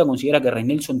que Arteta considera que Ray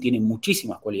Nelson tiene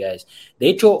muchísimas cualidades. De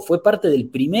hecho, fue parte del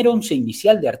primer once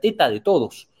inicial de Arteta de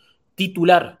todos,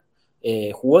 titular.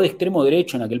 Jugó de extremo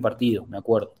derecho en aquel partido, me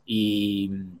acuerdo. Y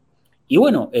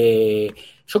bueno,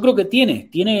 yo creo que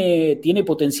tiene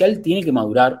potencial, tiene que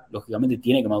madurar, lógicamente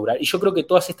tiene que madurar. Y yo creo que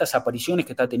todas estas apariciones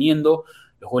que está teniendo,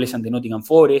 los goles ante Nottingham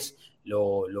Forest,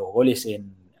 los goles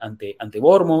ante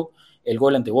Bournemouth, el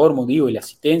gol ante Bournemouth, digo, y la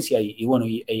asistencia,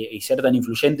 y ser tan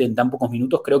influyente en tan pocos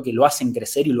minutos, creo que lo hacen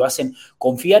crecer y lo hacen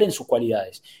confiar en sus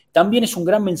cualidades. También es un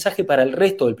gran mensaje para el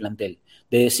resto del plantel,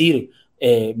 de decir,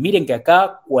 miren que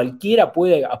acá cualquiera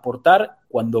puede aportar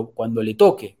cuando le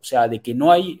toque, o sea, de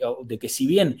que si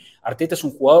bien Arteta es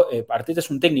un jugador, Arteta es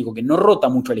un técnico que no rota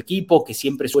mucho al equipo, que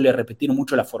siempre suele repetir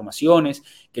mucho las formaciones,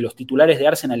 que los titulares de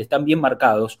Arsenal están bien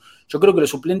marcados, yo creo que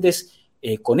los suplentes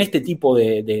con este tipo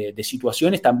de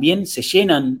situaciones también se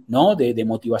llenan, ¿no?, de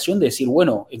motivación de decir,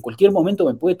 bueno, en cualquier momento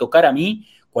me puede tocar a mí,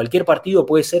 cualquier partido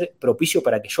puede ser propicio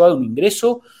para que yo haga un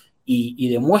ingreso y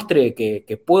demuestre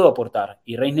que puedo aportar.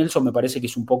 Y Ray Nelson me parece que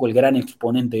es un poco el gran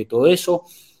exponente de todo eso.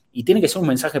 Y tiene que ser un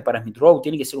mensaje para Smith Rowe,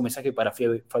 tiene que ser un mensaje para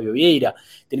Fabio Vieira,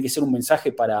 tiene que ser un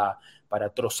mensaje para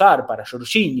Trossard, para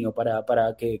Jorginho, para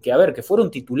que fueron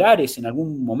titulares en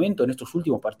algún momento en estos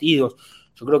últimos partidos.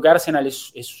 Yo creo que Arsenal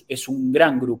es un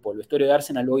gran grupo, el vestuario de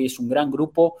Arsenal hoy es un gran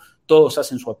grupo, todos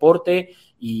hacen su aporte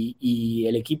y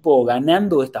el equipo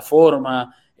ganando de esta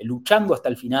forma, luchando hasta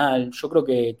el final. Yo creo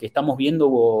que estamos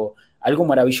viendo algo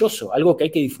maravilloso, algo que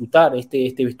hay que disfrutar.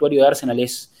 Este vestuario de Arsenal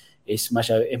es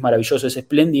maravilloso, es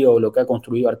espléndido lo que ha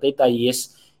construido Arteta y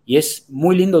es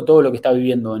muy lindo todo lo que está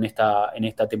viviendo en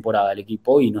esta temporada el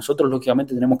equipo, y nosotros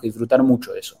lógicamente tenemos que disfrutar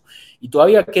mucho de eso. Y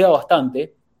todavía queda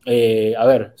bastante. A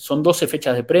ver, son 12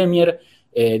 fechas de Premier,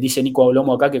 dice Nico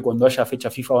Lomo acá que cuando haya fecha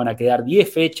FIFA van a quedar 10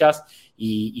 fechas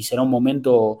y será un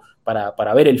momento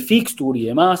para ver el fixture y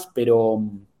demás, pero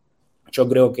yo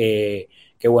creo que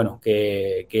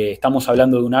estamos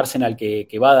hablando de un Arsenal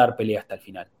que va a dar pelea hasta el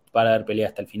final. Va a dar pelea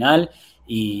hasta el final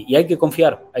y hay que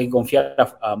confiar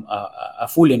a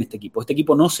full en este equipo. Este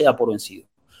equipo no se da por vencido.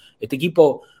 Este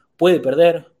equipo puede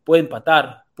perder, puede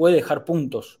empatar, puede dejar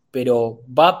puntos, pero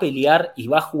va a pelear y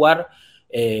va a jugar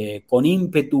con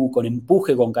ímpetu, con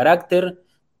empuje, con carácter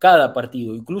cada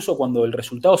partido, incluso cuando el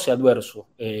resultado sea adverso.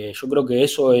 Yo creo que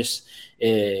eso es...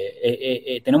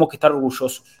 tenemos que estar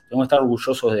orgullosos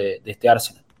de este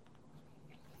Arsenal.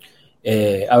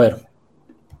 A ver,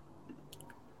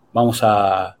 vamos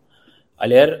a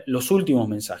leer los últimos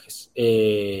mensajes.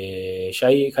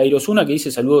 Jairo Osuna que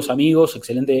dice: saludos amigos,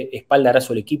 excelente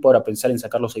espaldarazo al equipo, ahora pensar en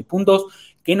sacar los 6 puntos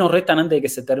que nos restan antes de que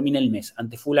se termine el mes,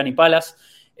 ante Fulham y Palace.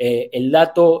 El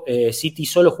dato, City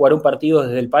solo jugará un partido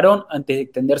desde el parón antes de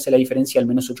extenderse la diferencia al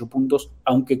menos 8 puntos,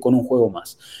 aunque con un juego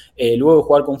más. Luego de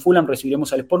jugar con Fulham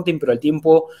recibiremos al Sporting, pero al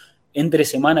tiempo entre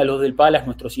semana los del Palace,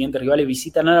 nuestros siguientes rivales,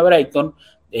 visitan a Brighton,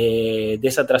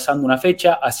 desatrasando una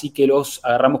fecha, así que los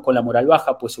agarramos con la moral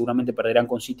baja, pues seguramente perderán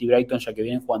con City y Brighton ya que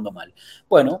vienen jugando mal.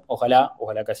 Bueno, ojalá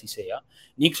que así sea.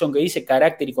 Nixon que dice: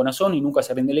 carácter y corazón y nunca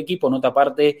se rinde el equipo, nota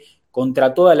aparte,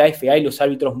 contra toda la FA y los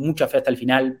árbitros, mucha fe hasta el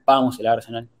final, vamos el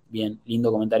Arsenal. Bien,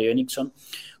 lindo comentario de Nixon.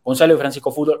 Gonzalo de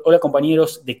Francisco Fútbol: hola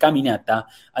compañeros de caminata,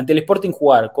 ante el Sporting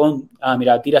jugar con,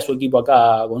 mira, tira su equipo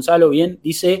acá Gonzalo, bien,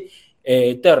 dice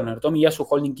Turner, Tomiyasu,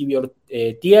 Holding, Kivior,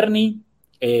 Tierney,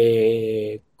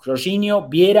 Jorginho,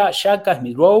 Vieira, Xhaka,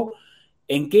 Smith Rowe,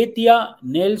 Nketiah,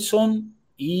 Nelson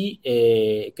y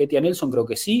Nketiah Nelson creo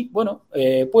que sí. Bueno,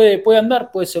 puede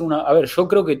andar, puede ser una... A ver, yo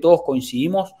creo que todos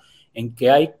coincidimos en que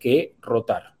hay que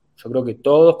rotar. Yo creo que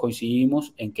todos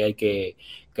coincidimos en que hay que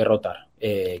rotar,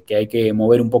 que hay que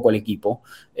mover un poco el equipo.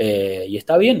 Y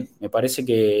está bien, me parece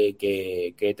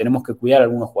que tenemos que cuidar a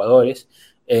algunos jugadores.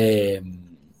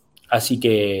 Así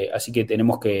que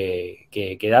tenemos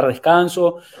que dar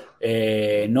descanso,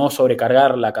 no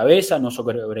sobrecargar la cabeza, no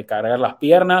sobrecargar las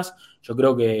piernas. Yo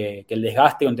creo que el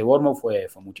desgaste ante Bournemouth fue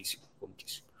muchísimo.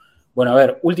 Bueno, a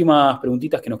ver, últimas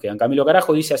preguntitas que nos quedan. Camilo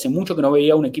Carajo dice, hace mucho que no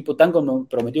veía un equipo tan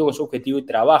comprometido con su objetivo y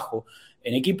trabajo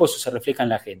en equipo, eso se refleja en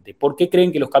la gente. ¿Por qué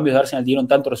creen que los cambios de Arsenal dieron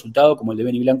tanto resultado como el de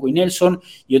Benny Blanco y Nelson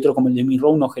y otro como el de Smith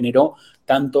Rowe no generó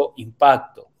tanto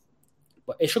impacto?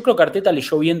 Yo creo que Arteta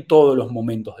leyó bien todos los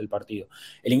momentos del partido.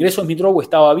 El ingreso de Smith Rowe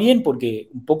estaba bien porque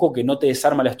un poco que no te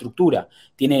desarma la estructura.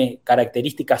 Tiene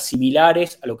características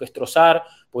similares a lo que es Trossard,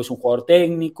 pues es un jugador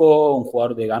técnico, un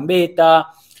jugador de gambeta,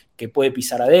 que puede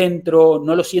pisar adentro,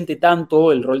 no lo siente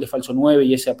tanto el rol de falso 9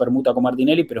 y esa permuta con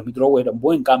Martinelli, pero Smith Rowe era un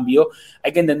buen cambio.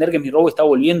 Hay que entender que Smith Rowe está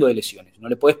volviendo de lesiones, no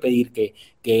le puedes pedir que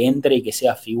entre y que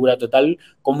sea figura total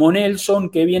como Nelson,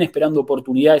 que viene esperando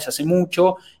oportunidades hace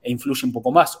mucho e influye un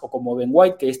poco más, o como Ben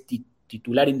White, que es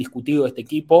titular indiscutido de este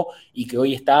equipo y que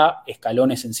hoy está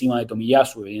escalones encima de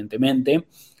Tomiyasu, evidentemente.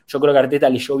 Yo creo que Arteta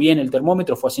leyó bien el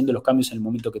termómetro, fue haciendo los cambios en el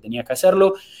momento que tenía que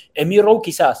hacerlo. Smith Rowe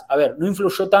quizás, no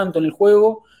influyó tanto en el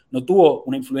juego, no tuvo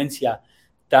una influencia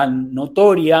tan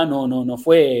notoria, no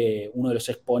fue uno de los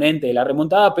exponentes de la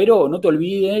remontada, pero no te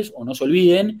olvides o no se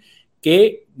olviden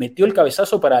que metió el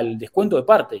cabezazo para el descuento de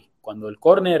parte. Cuando el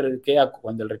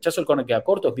rechazo del córner queda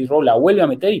corto, Smith Rowe la vuelve a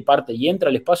meter y parte y entra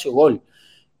al espacio, gol.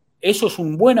 Eso es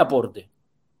un buen aporte.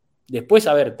 Después,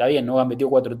 está bien, no han metido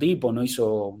 4 tipos, no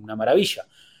hizo una maravilla.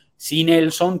 Sí,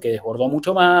 Nelson, que desbordó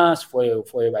mucho más, fue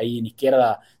ahí en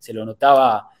izquierda, se lo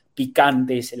notaba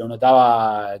picante, se lo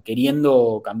notaba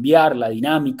queriendo cambiar la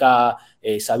dinámica,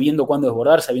 sabiendo cuándo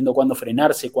desbordar, sabiendo cuándo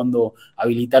frenarse, cuándo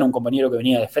habilitar a un compañero que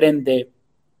venía de frente.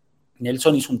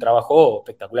 Nelson hizo un trabajo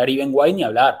espectacular y Ben White ni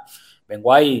hablar. Ben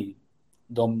White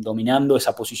dominando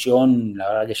esa posición, la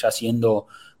verdad que ya siendo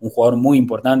un jugador muy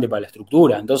importante para la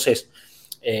estructura. Entonces,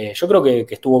 yo creo que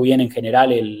estuvo bien en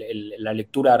general la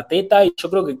lectura de Arteta y yo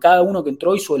creo que cada uno que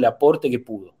entró hizo el aporte que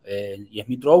pudo. Y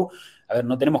Smith Rowe,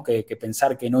 no tenemos que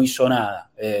pensar que no hizo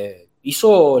nada.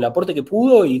 Hizo el aporte que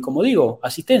pudo y, como digo,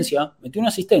 asistencia, metió una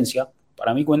asistencia.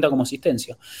 Para mí cuenta como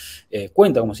asistencia.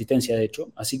 De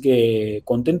hecho. Así que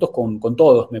contentos con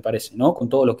todos, me parece, ¿no? Con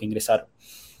todos los que ingresaron.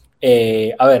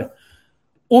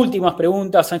 Últimas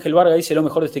preguntas. Ángel Vargas dice: lo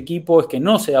mejor de este equipo es que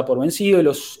no se da por vencido y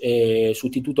los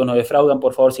sustitutos no defraudan.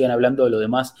 Por favor, sigan hablando de lo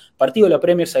demás. Partido de la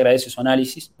Premier, se agradece su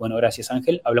análisis. Bueno, gracias,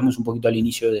 Ángel. Hablamos un poquito al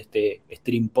inicio de este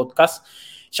stream podcast.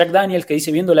 Jack Daniels, que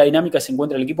dice: viendo la dinámica, se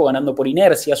encuentra el equipo ganando por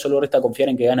inercia, solo resta confiar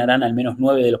en que ganarán al menos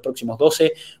 9 de los próximos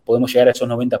 12, podemos llegar a esos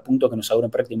 90 puntos que nos aseguran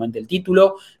prácticamente el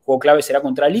título. El juego clave será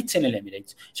contra Leeds en el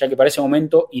Emirates, ya que para ese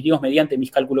momento, y Dios mediante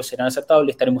mis cálculos serán acertados,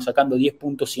 le estaremos sacando 10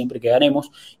 puntos siempre que ganemos,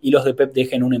 y los de Pep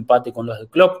dejen un empate con los de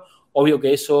Klopp. Obvio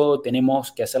que eso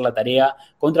tenemos que hacer la tarea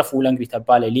contra Fulham, Crystal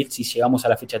Palace y Leeds. Si llegamos a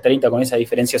la fecha 30 con esa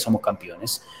diferencia, somos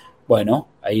campeones. Bueno,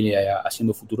 ahí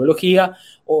haciendo futurología.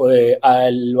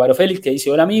 Álvaro Félix, que dice: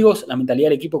 hola amigos, la mentalidad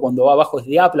del equipo cuando va abajo es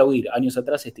de aplaudir. Años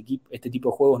atrás este tipo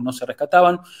de juegos no se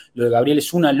rescataban. Lo de Gabriel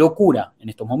es una locura en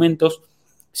estos momentos.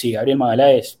 Sí, Gabriel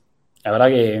Magalhães, la verdad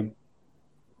que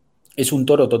es un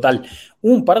toro total.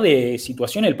 Hubo un par de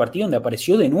situaciones del partido donde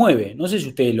apareció de 9. No sé si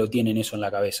ustedes lo tienen eso en la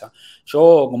cabeza.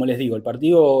 Yo, como les digo, el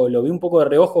partido lo vi un poco de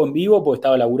reojo en vivo porque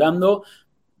estaba laburando.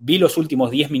 Vi los últimos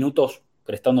 10 minutos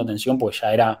prestando atención porque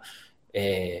ya era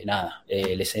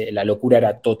la locura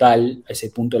era total. A ese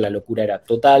punto la locura era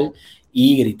total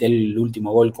y grité el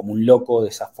último gol como un loco,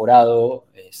 desaforado,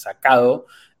 sacado.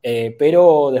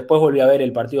 Pero después volví a ver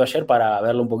el partido ayer para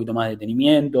verlo un poquito más de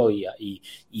detenimiento y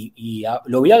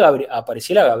lo vi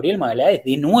aparecer a Gabriel Magalhães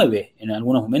de 9 en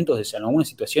algunos momentos, en algunas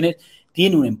situaciones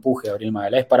tiene un empuje Gabriel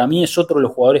Magalhães. Para mí es otro de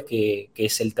los jugadores que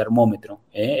es el termómetro,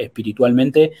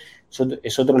 espiritualmente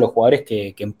es otro de los jugadores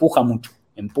que empuja mucho.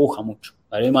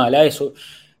 Gabriel Magalhães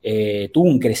tuvo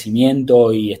un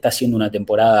crecimiento y está haciendo una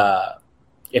temporada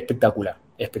espectacular.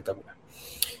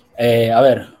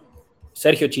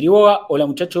 Sergio Chiriboga: hola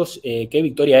muchachos, qué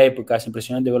victoria épica, es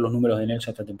impresionante ver los números de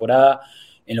Nelson esta temporada,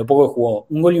 en lo poco que jugó,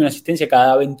 un gol y una asistencia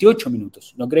cada 28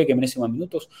 minutos, ¿no cree que merece más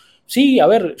minutos? Sí,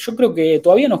 yo creo que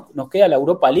todavía nos queda la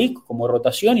Europa League como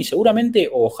rotación y seguramente,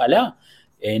 ojalá,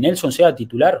 Nelson sea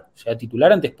titular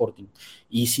ante Sporting.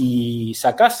 Y si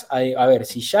sacás,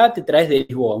 si ya te traes de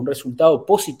Lisboa un resultado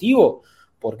positivo,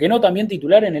 ¿por qué no también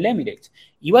titular en el Emirates?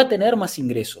 Y va a tener más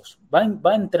ingresos, va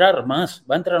a entrar más.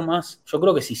 Yo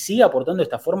creo que si sigue aportando de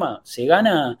esta forma, se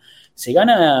gana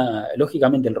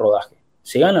lógicamente el rodaje.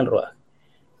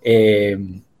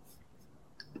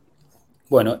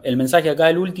 Bueno, el mensaje acá,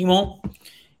 el último,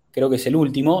 creo que es el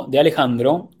último, de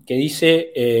Alejandro, que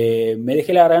dice: me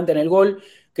dejé la garganta en el gol,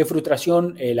 qué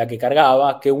frustración la que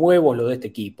cargaba, qué huevos lo de este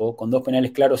equipo, con 2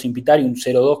 penales claros sin pitar y un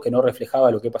 0-2 que no reflejaba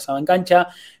lo que pasaba en cancha,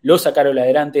 lo sacaron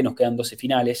adelante, nos quedan 12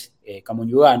 finales, Come on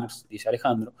you Gunners, dice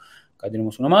Alejandro. Acá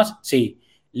tenemos uno más, sí,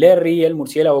 Larry, el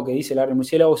murciélago, que dice Larry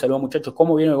Murciélago, saludos muchachos,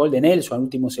 ¿cómo vieron el gol de Nelson al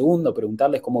último segundo?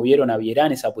 Preguntarles cómo vieron a Vierán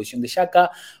en esa posición de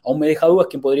Xhaka. Aún me deja dudas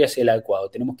quién podría ser el adecuado.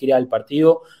 Tenemos que ir al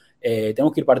partido,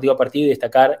 tenemos que ir partido a partido y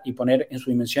destacar y poner en su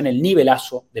dimensión el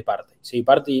nivelazo de Partey. Sí,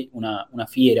 Partey una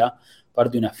fiera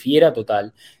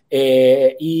total.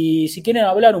 Y si quieren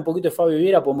hablar un poquito de Fabio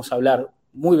Vieira, podemos hablar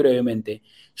muy brevemente.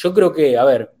 Yo creo que, a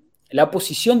ver, la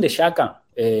posición de Xhaka,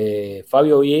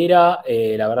 Fabio Vieira,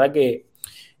 la verdad que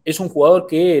es un jugador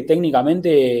que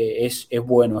técnicamente es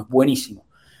bueno, es buenísimo.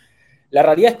 La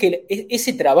realidad es que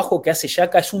ese trabajo que hace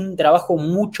Xhaka es un trabajo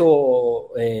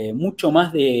mucho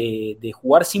más de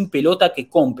jugar sin pelota que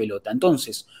con pelota.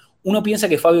 Entonces, uno piensa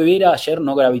que Fabio Vieira ayer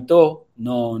no gravitó,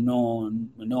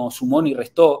 no sumó ni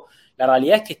restó. La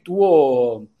realidad es que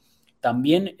estuvo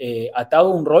también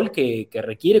atado a un rol que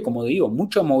requiere, como digo,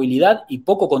 mucha movilidad y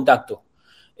poco contacto.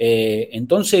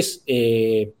 Entonces,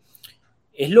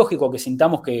 es lógico que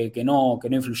sintamos que no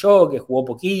influyó, que jugó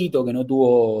poquito, que no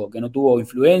tuvo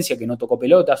influencia, que no tocó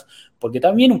pelotas, porque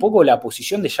también un poco la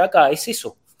posición de Xhaka es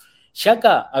eso.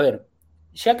 Xhaka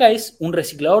es un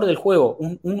reciclador del juego,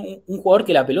 un jugador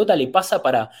que la pelota le pasa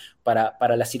para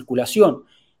la circulación.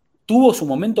 Tuvo su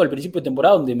momento al principio de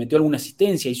temporada donde metió alguna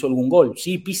asistencia, hizo algún gol,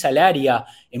 sí, pisa el área,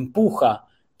 empuja,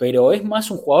 pero es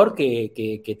más un jugador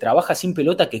que trabaja sin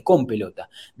pelota que con pelota.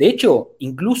 De hecho,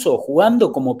 incluso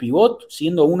jugando como pivot,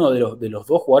 siendo uno de los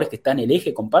dos jugadores que está en el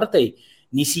eje con Partey,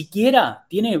 ni siquiera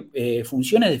tiene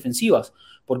funciones defensivas,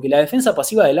 porque la defensa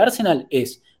pasiva del Arsenal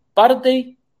es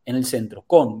Partey en el centro,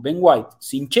 con Ben White,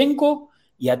 Zinchenko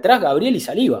y atrás Gabriel y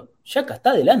Saliba. Xhaka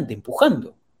está adelante,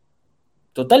 empujando.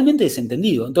 Totalmente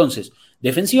desentendido. Entonces,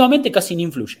 defensivamente casi no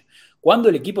influye. Cuando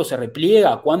el equipo se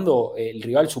repliega, cuando el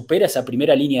rival supera esa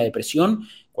primera línea de presión,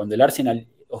 cuando el Arsenal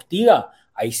hostiga,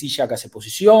 ahí sí Xhaka se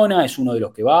posiciona, es uno de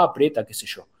los que va, aprieta, qué sé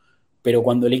yo. Pero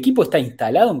cuando el equipo está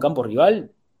instalado en campo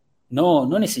rival, no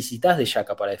necesitas de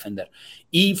Xhaka para defender.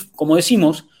 Y como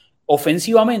decimos,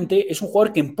 ofensivamente es un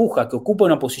jugador que empuja, que ocupa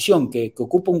una posición, que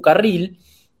ocupa un carril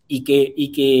y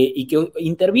que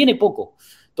interviene poco.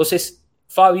 Entonces,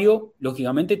 Fabio,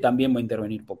 lógicamente, también va a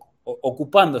intervenir poco,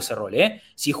 ocupando ese rol.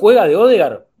 Si juega de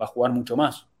Odegaard, va a jugar mucho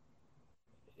más,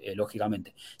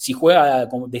 lógicamente. Si juega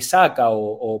de Saka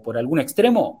o por algún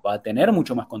extremo, va a tener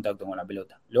mucho más contacto con la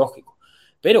pelota, lógico.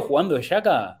 Pero jugando de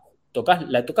Xhaka,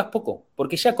 la tocas poco,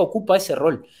 porque Xhaka ocupa ese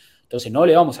rol. Entonces no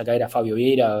le vamos a caer a Fabio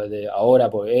Vieira ahora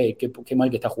porque qué mal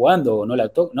que está jugando,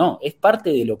 no, es parte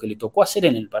de lo que le tocó hacer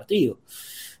en el partido.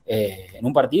 En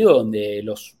un partido donde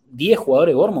los 10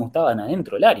 jugadores de Bournemouth estaban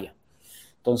adentro del área.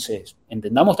 Entonces,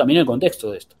 entendamos también el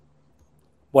contexto de esto.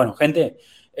 Bueno, gente,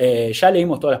 ya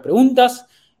leímos todas las preguntas,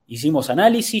 hicimos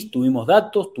análisis, tuvimos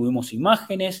datos, tuvimos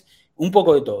imágenes, un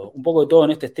poco de todo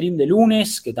en este stream de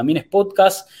lunes, que también es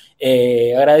podcast.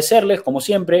 Agradecerles, como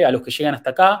siempre, a los que llegan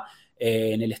hasta acá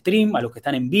en el stream, a los que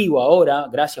están en vivo ahora,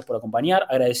 gracias por acompañar.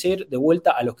 Agradecer de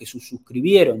vuelta a los que se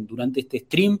suscribieron durante este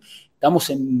stream.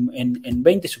 Estamos en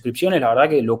 20 suscripciones, la verdad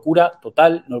que locura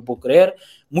total, no lo puedo creer.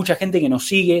 Mucha gente que nos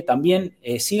sigue también,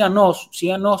 síganos,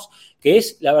 que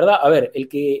es, la verdad, a ver, el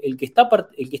que está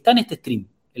en este stream,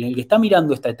 el que está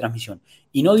mirando esta transmisión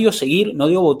y no dio seguir, no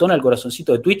dio botón al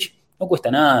corazoncito de Twitch, no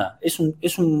cuesta nada, es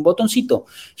un botoncito.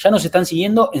 Ya nos están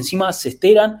siguiendo, encima se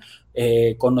esteran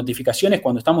con notificaciones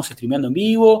cuando estamos streameando en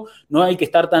vivo, no hay que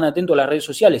estar tan atento a las redes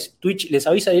sociales. Twitch les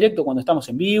avisa directo cuando estamos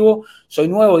en vivo. Soy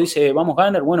nuevo, dice Vamos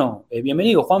Gunner. Bueno,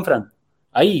 bienvenido, Juanfran.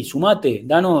 Ahí, sumate,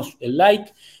 danos el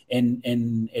like,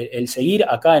 el seguir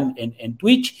acá en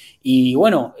Twitch. Y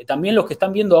bueno, también los que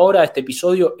están viendo ahora este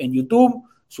episodio en YouTube,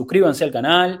 suscríbanse al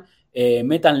canal,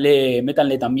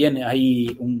 métanle también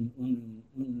ahí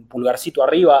un pulgarcito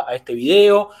arriba a este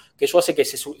video, que eso hace que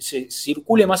se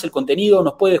circule más el contenido,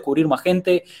 nos puede descubrir más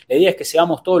gente. La idea es que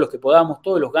seamos todos los que podamos,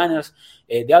 todos los gunners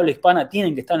de habla hispana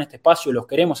tienen que estar en este espacio, los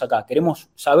queremos acá, queremos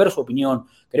saber su opinión,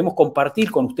 queremos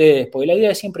compartir con ustedes, porque la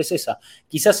idea siempre es esa.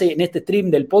 Quizás en este stream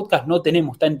del podcast no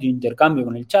tenemos tanto intercambio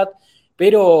con el chat,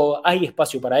 pero hay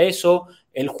espacio para eso.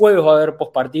 El jueves va a haber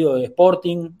postpartido de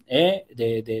Sporting,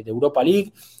 de Europa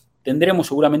League. Tendremos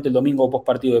seguramente el domingo post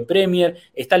partido de Premier.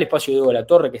 Está el espacio de Diego de la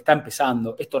Torre que está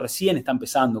empezando. Esto recién está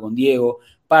empezando con Diego,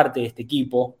 parte de este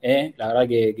equipo. La verdad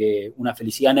que una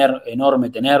felicidad enorme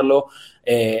tenerlo.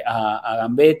 A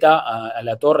Gambetta, a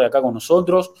la Torre acá con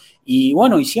nosotros. Y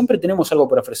bueno, y siempre tenemos algo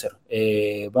para ofrecer.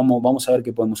 Vamos a ver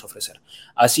qué podemos ofrecer.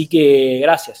 Así que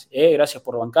gracias. Gracias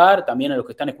por bancar. También a los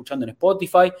que están escuchando en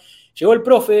Spotify. Llegó el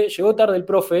profe, llegó tarde el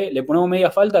profe. Le ponemos media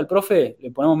falta al profe.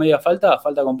 Le ponemos media falta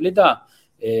falta.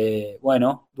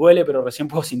 Bueno, duele, pero recién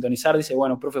puedo sintonizar. Dice,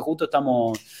 bueno, profe, justo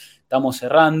estamos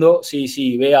cerrando.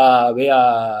 Sí, vea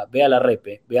la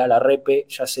repe,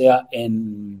 ya sea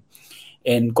en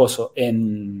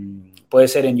puede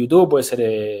ser en YouTube, puede ser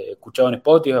escuchado en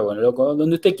Spotify, bueno,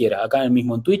 donde usted quiera, acá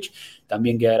mismo en Twitch,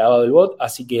 también queda grabado el bot,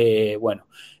 así que bueno.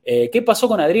 ¿Qué pasó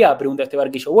con Adrián? Pregunta este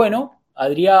barquillo. Bueno,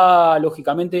 Adrián,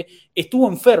 lógicamente, estuvo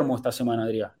enfermo esta semana,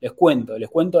 Adrián. Les cuento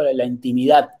la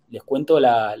intimidad,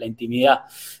 la intimidad.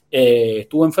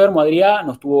 Estuvo enfermo Adrián,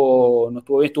 no estuvo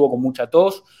bien, estuvo con mucha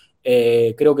tos.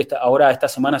 Creo que ahora esta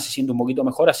semana se siente un poquito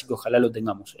mejor, así que ojalá lo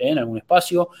tengamos en algún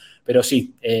espacio, pero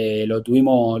sí, lo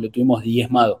tuvimos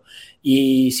diezmado.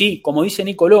 Y sí, como dice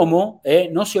Nico Lomo,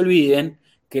 no se olviden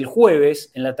que el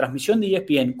jueves en la transmisión de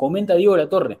ESPN comenta Diego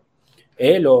Latorre.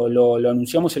 Lo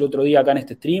anunciamos el otro día acá en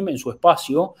este stream, en su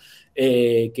espacio,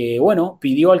 que bueno,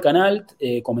 pidió al canal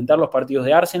comentar los partidos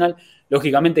de Arsenal,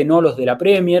 lógicamente no los de la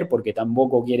Premier, porque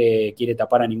tampoco quiere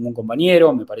tapar a ningún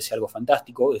compañero, me parece algo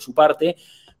fantástico de su parte,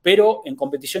 pero en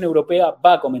competición europea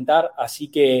va a comentar, así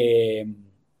que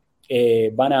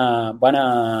van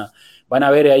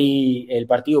a ver ahí el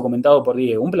partido comentado por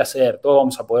Diego. Un placer, todos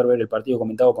vamos a poder ver el partido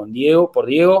comentado por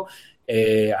Diego.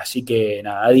 Así que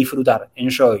nada, a disfrutar.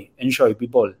 Enjoy,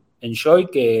 people. Enjoy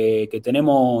que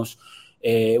tenemos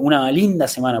una linda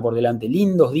semana por delante,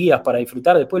 lindos días para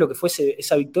disfrutar después de lo que fuese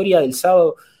esa victoria del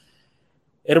sábado.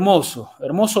 Hermoso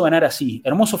ganar así.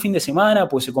 Hermoso fin de semana,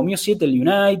 pues se comió 7 el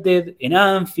United en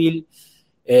Anfield,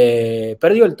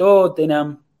 perdió el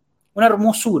Tottenham. Una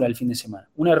hermosura el fin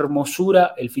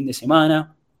de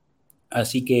semana.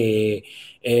 Así que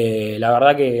la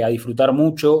verdad que a disfrutar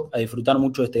mucho de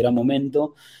este gran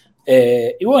momento.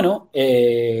 Y bueno,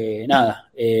 nada,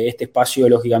 este espacio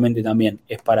lógicamente también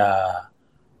es para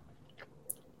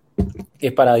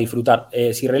disfrutar.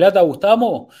 Si relata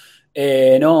Gustavo,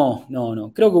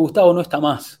 no. Creo que Gustavo no está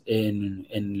más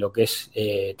en lo que es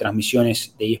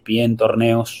transmisiones de ESPN,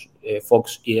 torneos,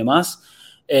 Fox y demás.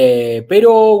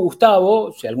 Pero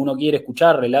Gustavo, si alguno quiere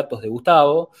escuchar relatos de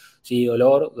Gustavo, sí,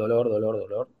 dolor,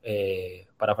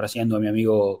 parafraseando a mi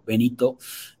amigo Benito,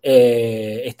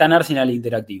 está en Arsenal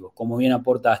Interactivo, como bien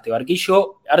aporta este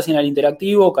barquillo. Arsenal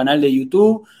Interactivo, canal de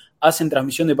YouTube, hacen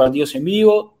transmisión de partidos en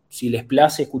vivo. Si les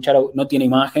place escuchar, no tiene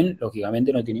imagen,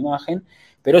 lógicamente no tiene imagen,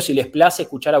 pero si les place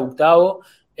escuchar a Gustavo,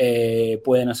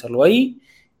 pueden hacerlo ahí.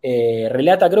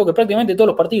 Relata, creo que prácticamente todos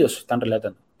los partidos están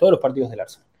relatando, todos los partidos del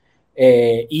Arsenal.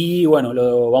 Y bueno,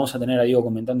 lo vamos a tener a Diego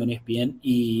comentando en ESPN.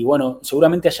 Y bueno,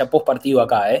 seguramente haya post partido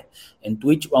acá, en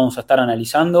Twitch vamos a estar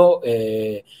analizando.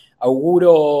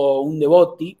 Auguro un De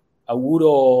Botti,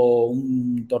 auguro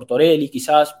un Tortorelli,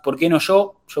 quizás. ¿Por qué no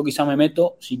yo? Yo quizás me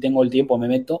meto, si tengo el tiempo me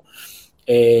meto.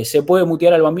 Se puede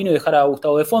mutear al Bambino y dejar a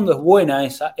Gustavo de fondo, es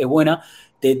buena.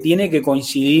 Te tiene que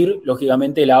coincidir,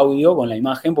 lógicamente, el audio con la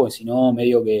imagen, porque si no,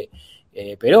 medio que.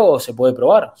 Pero se puede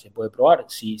probar.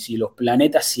 Si los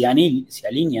planetas se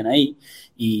alinean ahí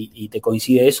y te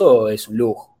coincide eso, es un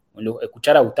lujo.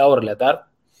 Escuchar a Gustavo relatar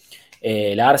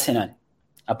la Arsenal.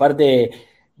 Aparte,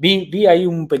 vi ahí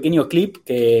un pequeño clip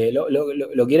que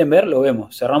lo quieren ver, lo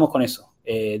vemos. Cerramos con eso.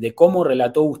 De cómo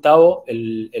relató Gustavo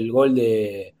el gol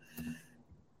de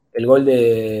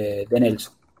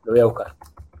Nelson. Lo voy a buscar.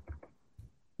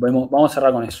 Vamos a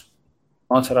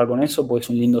cerrar con eso porque es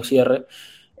un lindo cierre.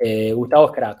 Gustavo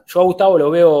es crack. Yo a Gustavo lo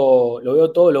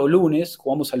veo todos los lunes,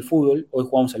 jugamos al fútbol, hoy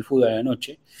jugamos al fútbol a la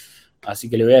noche, así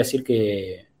que le voy a decir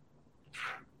que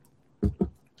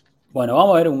bueno,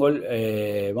 vamos a ver un gol,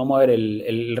 vamos a ver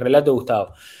el relato de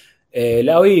Gustavo.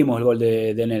 La oímos el gol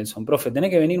de Nelson, profe,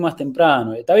 tenés que venir más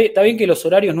temprano. Está bien que los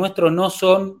horarios nuestros no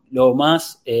son lo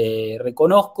más,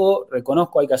 reconozco,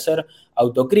 hay que hacer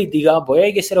autocrítica, porque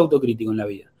hay que ser autocrítico en la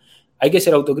vida.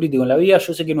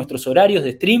 Yo sé que nuestros horarios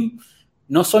de stream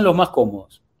no son los más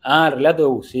cómodos. El relato de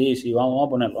Gus, sí, vamos a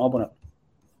ponerlo.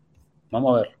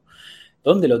 Vamos a verlo.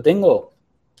 ¿Dónde lo tengo?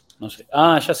 No sé.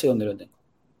 Ya sé dónde lo tengo.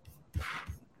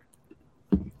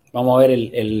 Vamos a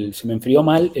ver se me enfrió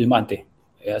mal el mate.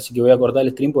 Así que voy a cortar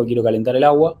el stream porque quiero calentar el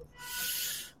agua.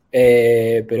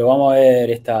 Pero vamos a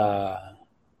ver esta.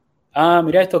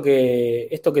 Mirá, esto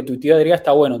que tuiteó Adrián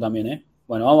está bueno también,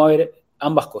 Bueno, vamos a ver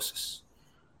ambas cosas.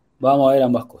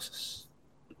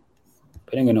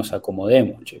 Esperen que nos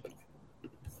acomodemos, che.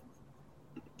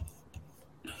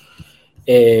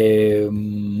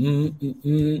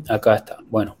 Acá está.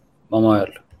 Bueno, vamos a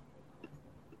verlo.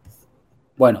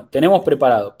 Bueno, tenemos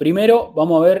preparado. Primero,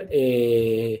 vamos a ver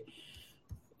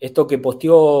esto que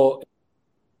posteó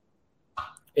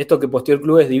el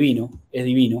club es divino.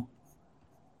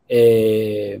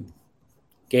 Que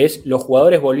es los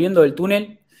jugadores volviendo del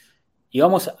túnel y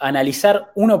vamos a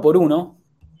analizar uno por uno.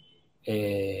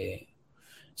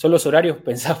 Son los horarios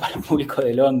pensados para el público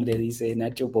de Londres, dice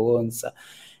Nacho Pogonza.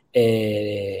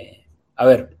 A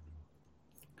ver,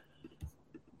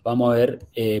 vamos a ver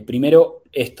primero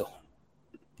esto.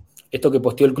 esto que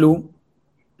posteó el club.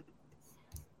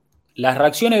 Las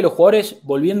reacciones de los jugadores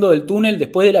volviendo del túnel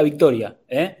después de la victoria.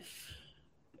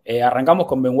 Arrancamos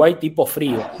con Ben White tipo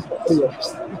frío.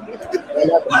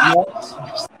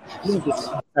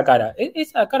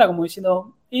 Esa cara como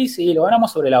diciendo, y sí, lo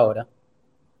ganamos sobre la hora.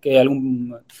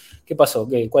 ¿Qué pasó?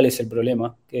 ¿Cuál es el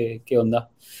problema? ¿Qué onda?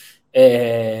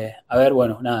 A ver,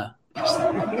 bueno, nada.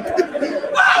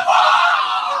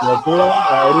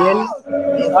 Gabriel,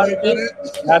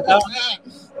 Gata,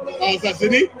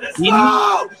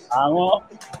 vamos,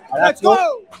 Horacio,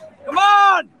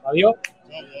 Fabio,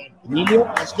 Emilio.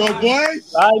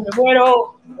 ¡Ay, me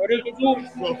muero! ¡Por el Jesús!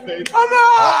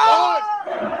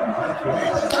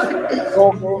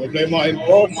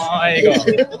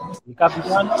 El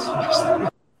capitán.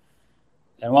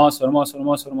 Hermoso.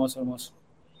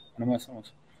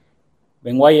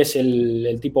 Ben White es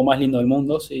el tipo más lindo del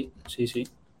mundo, sí,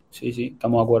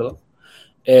 estamos de acuerdo.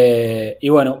 Y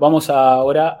bueno, vamos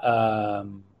ahora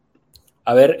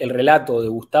a ver el relato de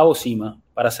Gustavo Sima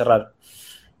para cerrar.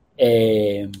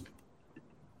 El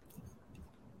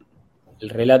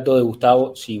relato de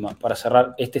Gustavo Sima para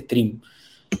cerrar este stream,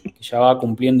 que ya va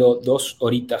cumpliendo 2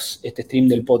 horitas, este stream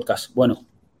del podcast. Bueno,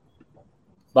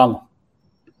 vamos.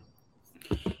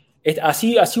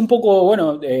 Así un poco,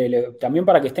 bueno, también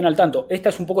para que estén al tanto, esta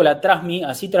es un poco la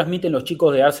así transmiten los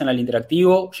chicos de Arsenal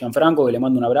Interactivo, Gianfranco, que le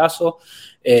mando un abrazo,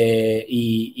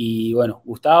 y bueno,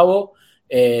 Gustavo,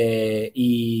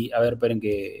 y a ver, esperen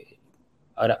que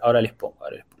ahora les pongo.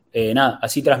 Nada,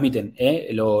 así transmiten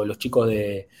los chicos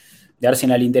de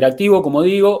Arsenal Interactivo, como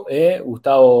digo,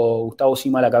 Gustavo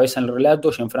Sima a la cabeza en el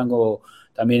relato, Gianfranco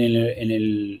también en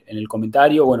el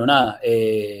comentario. Bueno, nada,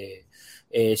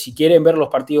 si quieren ver los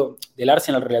partidos del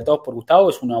Arsenal relatados por Gustavo,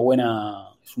 es un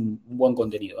buen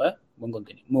contenido, muy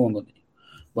buen contenido.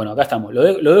 Bueno, acá estamos,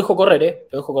 lo dejo correr,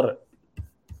 lo dejo correr.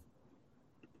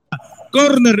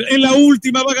 Corner en la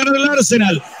última, va a ganar el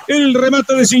Arsenal. El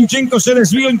remate de Zinchenko se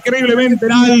desvió increíblemente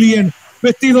en alguien.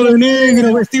 Vestido de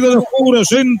negro, vestido de oscuro,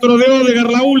 centro de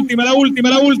Odegaard, la última. Ahí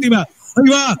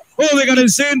va, Odegaard el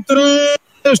centro.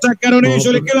 Sacaron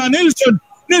ellos, le queda a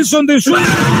Nelson de su...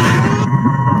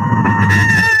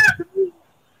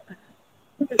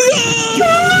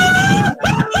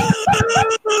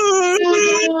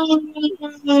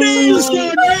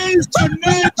 Nelson,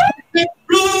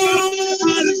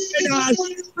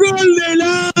 gol del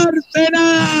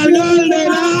Arsenal,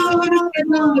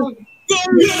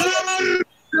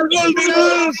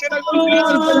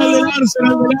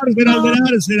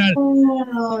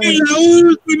 en la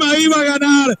última iba a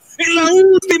ganar, en la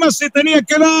última se tenía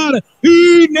que dar,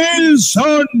 y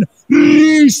Nelson,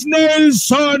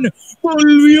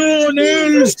 volvió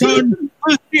Nelson,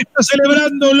 así está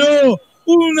celebrándolo,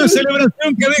 una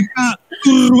celebración que deja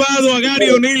turbado a Gary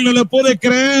O'Neill, no lo puede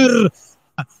creer.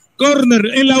 Corner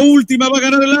en la última, va a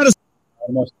ganar el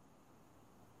Arsenal.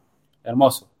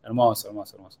 Hermoso.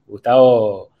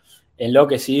 Gustavo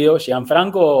enloquecido,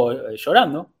 Gianfranco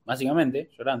llorando, básicamente,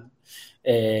 llorando.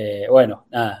 Bueno,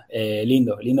 nada,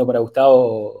 lindo para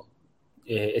Gustavo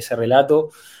ese relato.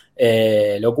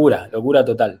 Locura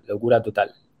total.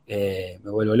 Me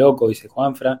vuelvo loco, dice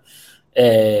Juanfra.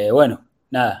 Bueno,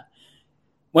 nada.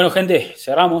 Bueno, gente,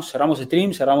 cerramos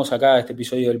stream, cerramos acá este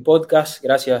episodio del podcast.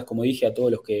 Gracias, como dije, a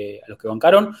todos los que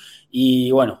bancaron.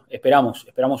 Y bueno, esperamos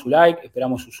su like,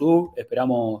 esperamos su sub,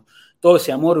 esperamos todo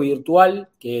ese amor virtual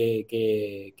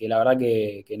que la verdad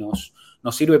que nos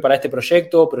sirve para este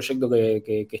proyecto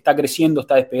que está creciendo,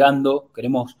 está despegando.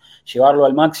 Queremos llevarlo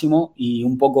al máximo y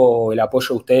un poco el apoyo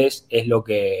de ustedes es lo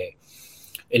que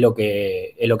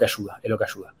ayuda.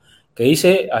 Que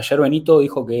dice, ayer Benito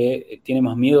dijo que tiene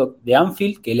más miedo de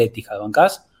Anfield que el Etihad.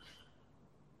 ¿Bancás?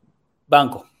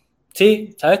 Banco.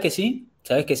 ¿Sí? ¿Sabes que sí?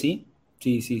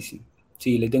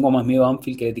 Sí, le tengo más miedo a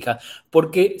Anfield que el Etihad.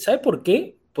 ¿Sabes por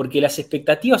qué? Porque las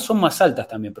expectativas son más altas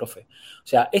también, profe. O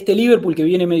sea, este Liverpool que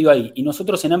viene medio ahí, y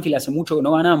nosotros en Anfield hace mucho que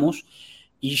no ganamos,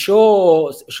 y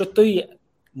yo estoy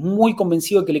muy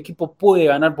convencido de que el equipo puede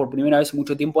ganar por primera vez en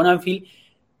mucho tiempo en Anfield,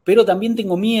 pero también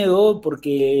tengo miedo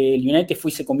porque el United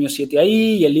se comió 7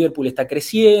 ahí y el Liverpool está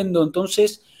creciendo,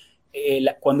 entonces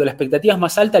cuando la expectativa es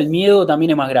más alta, el miedo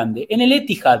también es más grande. En el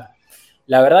Etihad,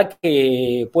 la verdad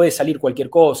que puede salir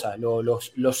cualquier cosa.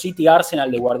 Los City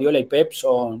Arsenal de Guardiola y Pep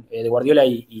de Guardiola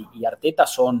y Arteta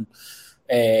son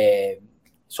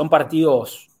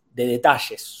partidos de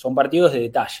detalles,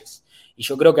 y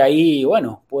yo creo que ahí,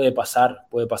 bueno, puede pasar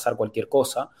cualquier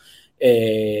cosa.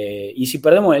 Y si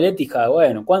perdemos el Etihad,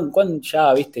 bueno,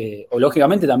 ya, viste, o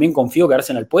lógicamente también confío que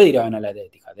Arsenal puede ir a ganar el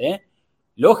Etihad,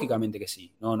 lógicamente que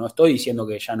sí, no estoy diciendo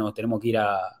que ya no tenemos que ir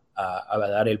a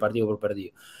dar el partido por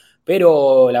perdido,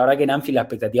 pero la verdad que en Anfield la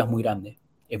expectativa es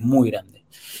muy grande,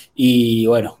 y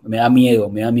bueno, me da miedo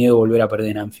volver a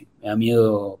perder en Anfield, me da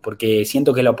miedo porque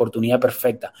siento que es la oportunidad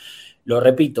perfecta. Lo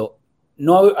repito,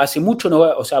 no, hace mucho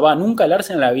nunca el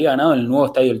Arsenal había ganado en el nuevo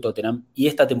estadio del Tottenham y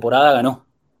esta temporada ganó.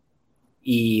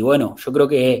 Y bueno, yo creo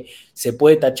que se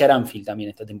puede tachar Anfield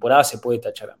también, esta temporada se puede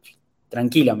tachar Anfield,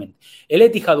 tranquilamente. El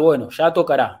Etihad, bueno, ya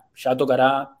tocará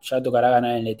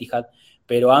ganar en el Etihad,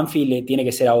 pero Anfield tiene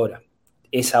que ser ahora,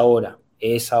 es ahora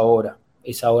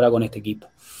con este equipo.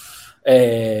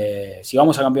 Si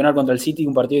vamos a campeonar contra el City,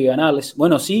 un partido hay que ganarles.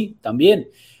 Bueno, sí, también.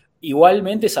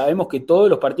 Igualmente sabemos que todos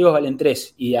los partidos valen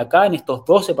 3 y de acá en estos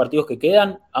 12 partidos que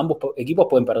quedan, ambos equipos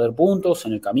pueden perder puntos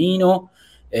en el camino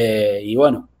y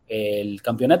bueno, el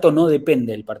campeonato no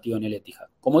depende del partido en el Etihad,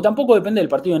 como tampoco depende del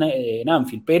partido en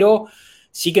Anfield, pero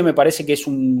sí que me parece que es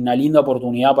una linda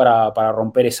oportunidad para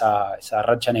romper esa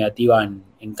racha negativa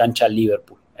en cancha al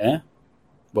Liverpool.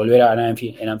 Volver a ganar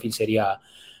en Anfield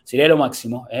sería lo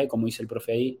máximo, como dice el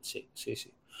profe ahí. Sí.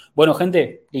 Bueno,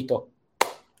 gente, listo.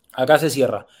 Acá se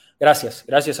cierra.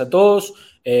 Gracias a todos.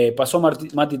 Pasó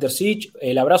Mati Terzic.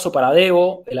 El abrazo para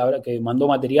Debo, que mandó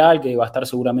material, que va a estar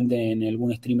seguramente en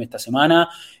algún stream esta semana.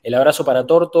 El abrazo para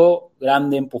Torto,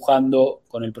 grande, empujando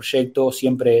con el proyecto,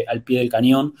 siempre al pie del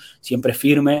cañón, siempre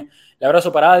firme. El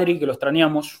abrazo para Adri, que lo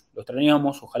extrañamos.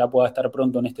 Ojalá pueda estar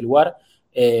pronto en este lugar.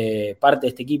 Parte de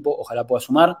este equipo, ojalá pueda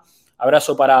sumar.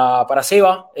 Abrazo para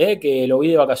Seba, que lo vi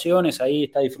de vacaciones, ahí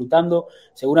está disfrutando.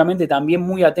 Seguramente también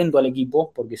muy atento al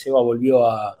equipo, porque Seba volvió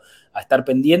a estar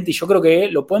pendiente y yo creo que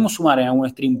lo podemos sumar en algún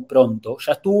stream pronto.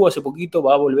 Ya estuvo hace poquito,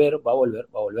 va a volver.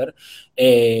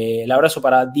 El abrazo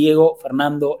para Diego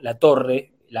Fernando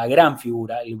Latorre, la gran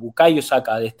figura, el Bukayo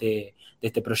Saka de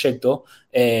este proyecto.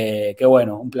 Que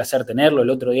bueno, un placer tenerlo. El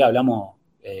otro día hablamos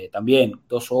también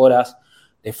 2 horas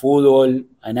de fútbol,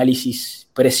 análisis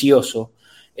precioso.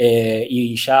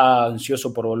 Y ya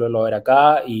ansioso por volverlo a ver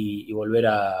acá y volver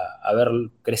a ver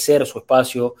crecer su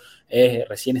espacio.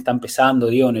 Recién está empezando,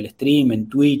 Diego, en el stream, en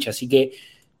Twitch, así que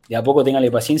de a poco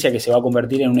ténganle paciencia que se va a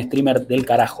convertir en un streamer del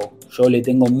carajo. Yo le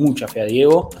tengo mucha fe a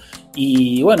Diego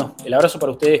y bueno, el abrazo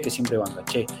para ustedes que siempre bancan,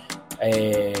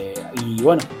 y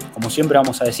bueno, como siempre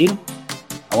vamos a decir,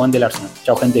 aguante el Arsenal.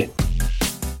 Chao, gente.